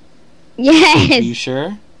spoiler? Are you Yes.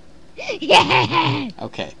 sure? Yes.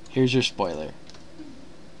 Okay, here's your spoiler.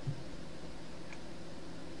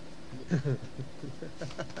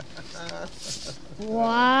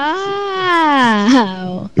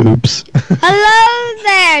 Wow. Oops. Hello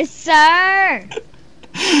there, sir.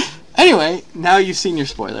 Anyway, now you've seen your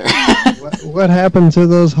spoiler. What happened to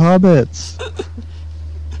those hobbits?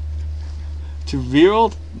 To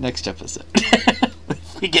reroll next episode.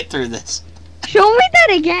 If we get through this. Show me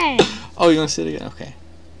that again. Oh, you want to see it again? Okay.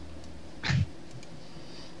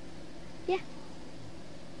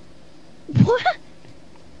 What?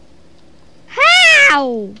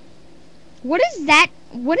 How? What is that?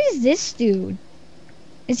 What is this dude?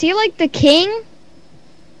 Is he like the king?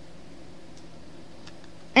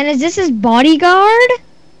 And is this his bodyguard?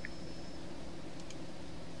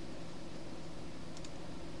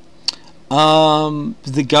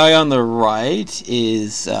 The guy on the right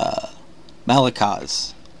is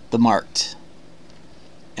Malakaz, the Marked.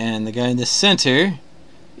 And the guy in the center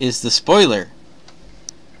is the Spoiler.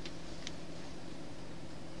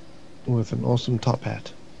 With an awesome top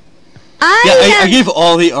hat. I gave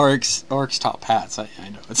all the orcs top hats. I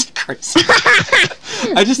know, it's crazy.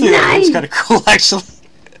 I just think that looks kind of cool, actually.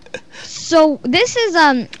 So this is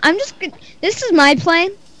this is my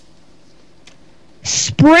plan.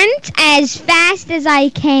 Sprint as fast as I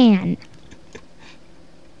can.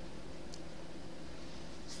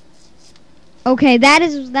 Okay, that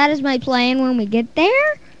is my plan when we get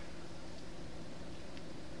there.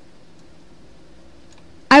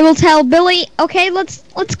 I will tell Billy, okay, let's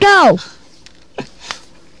go.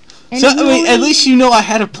 And So, I mean, at least you know I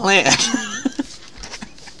had a plan.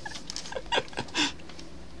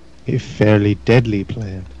 A fairly deadly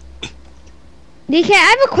plan. DK, I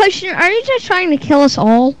have a question. Are you just trying to kill us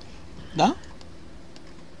all? No?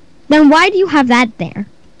 Then why do you have that there?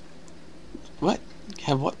 What?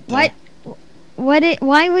 Have what? there?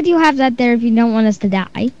 Why would you have that there if you don't want us to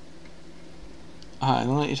die? I don't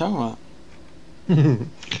know what you're talking about.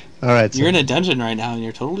 All right, You're so in a dungeon right now and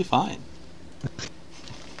you're totally fine.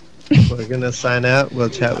 we're gonna sign out. We'll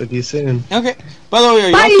chat with you soon. Okay. By the way, are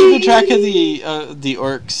you all Bye! keeping track of the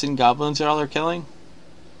orcs and goblins that all are killing?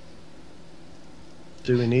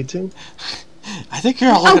 Do we need to? I think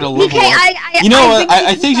you're all gonna level DK, up. You know what?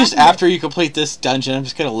 I think just after you complete this dungeon, I'm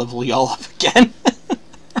just gonna level y'all up again.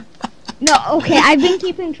 No, okay, I've been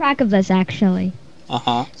keeping track of this actually.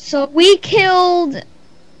 Uh-huh. So we killed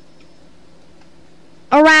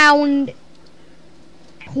around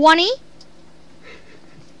 20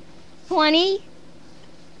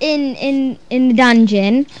 in the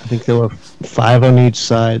dungeon. I think there were 5 on each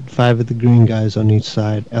side, 5 of the green guys on each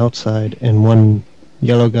side, outside, and 1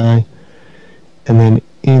 yellow guy. And then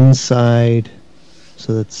inside,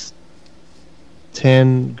 so that's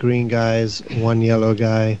 10 green guys, 1 yellow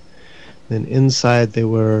guy. Then inside there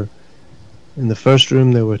were, in the first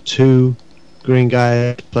room there were 2 green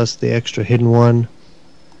guys plus the extra hidden one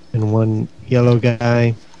and 1 yellow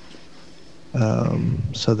guy.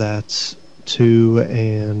 So that's 2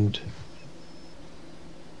 and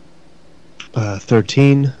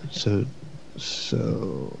 13. So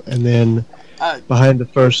and then behind the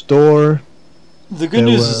first door. The good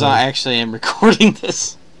news is I actually am recording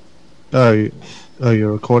this. You're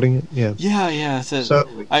recording it? Yeah. Yeah. So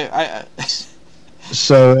I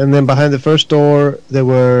So, and then behind the first door, there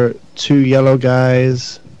were 2 yellow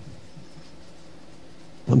guys.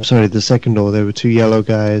 I'm sorry, the second door, there were 2 yellow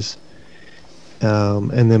guys.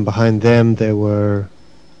 And then behind them, there was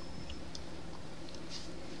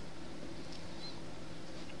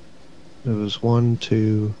 1,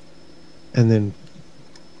 2, and then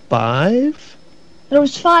 5? There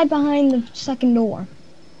was 5 behind the second door.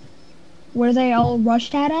 Where they all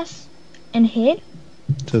rushed at us and hid.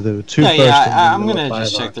 So there were 2 yeah, first. yeah. I'm and then gonna there were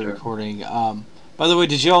just 5 check the after. recording. By the way,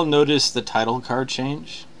 did you all notice the title card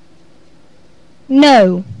change?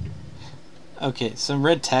 No. Okay, some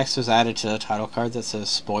red text was added to the title card that says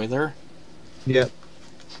spoiler. Yep.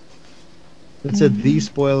 It said the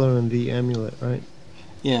spoiler and the amulet, right?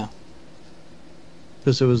 Yeah.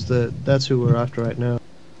 Because it was that's who we're after right now.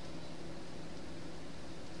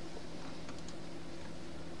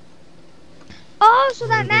 Oh, so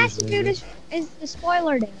that Maybe, massive dude maybe. is the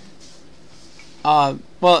spoiler dude.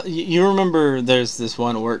 Well, you remember there's this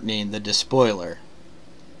one orc named the Despoiler.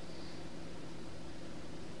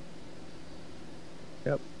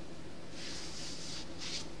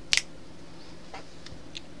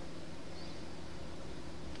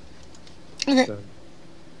 Okay. So,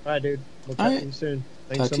 all right, dude. We'll All talk right. to you soon.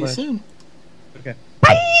 Thanks Talk so to you much. soon. Okay.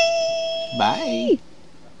 Bye.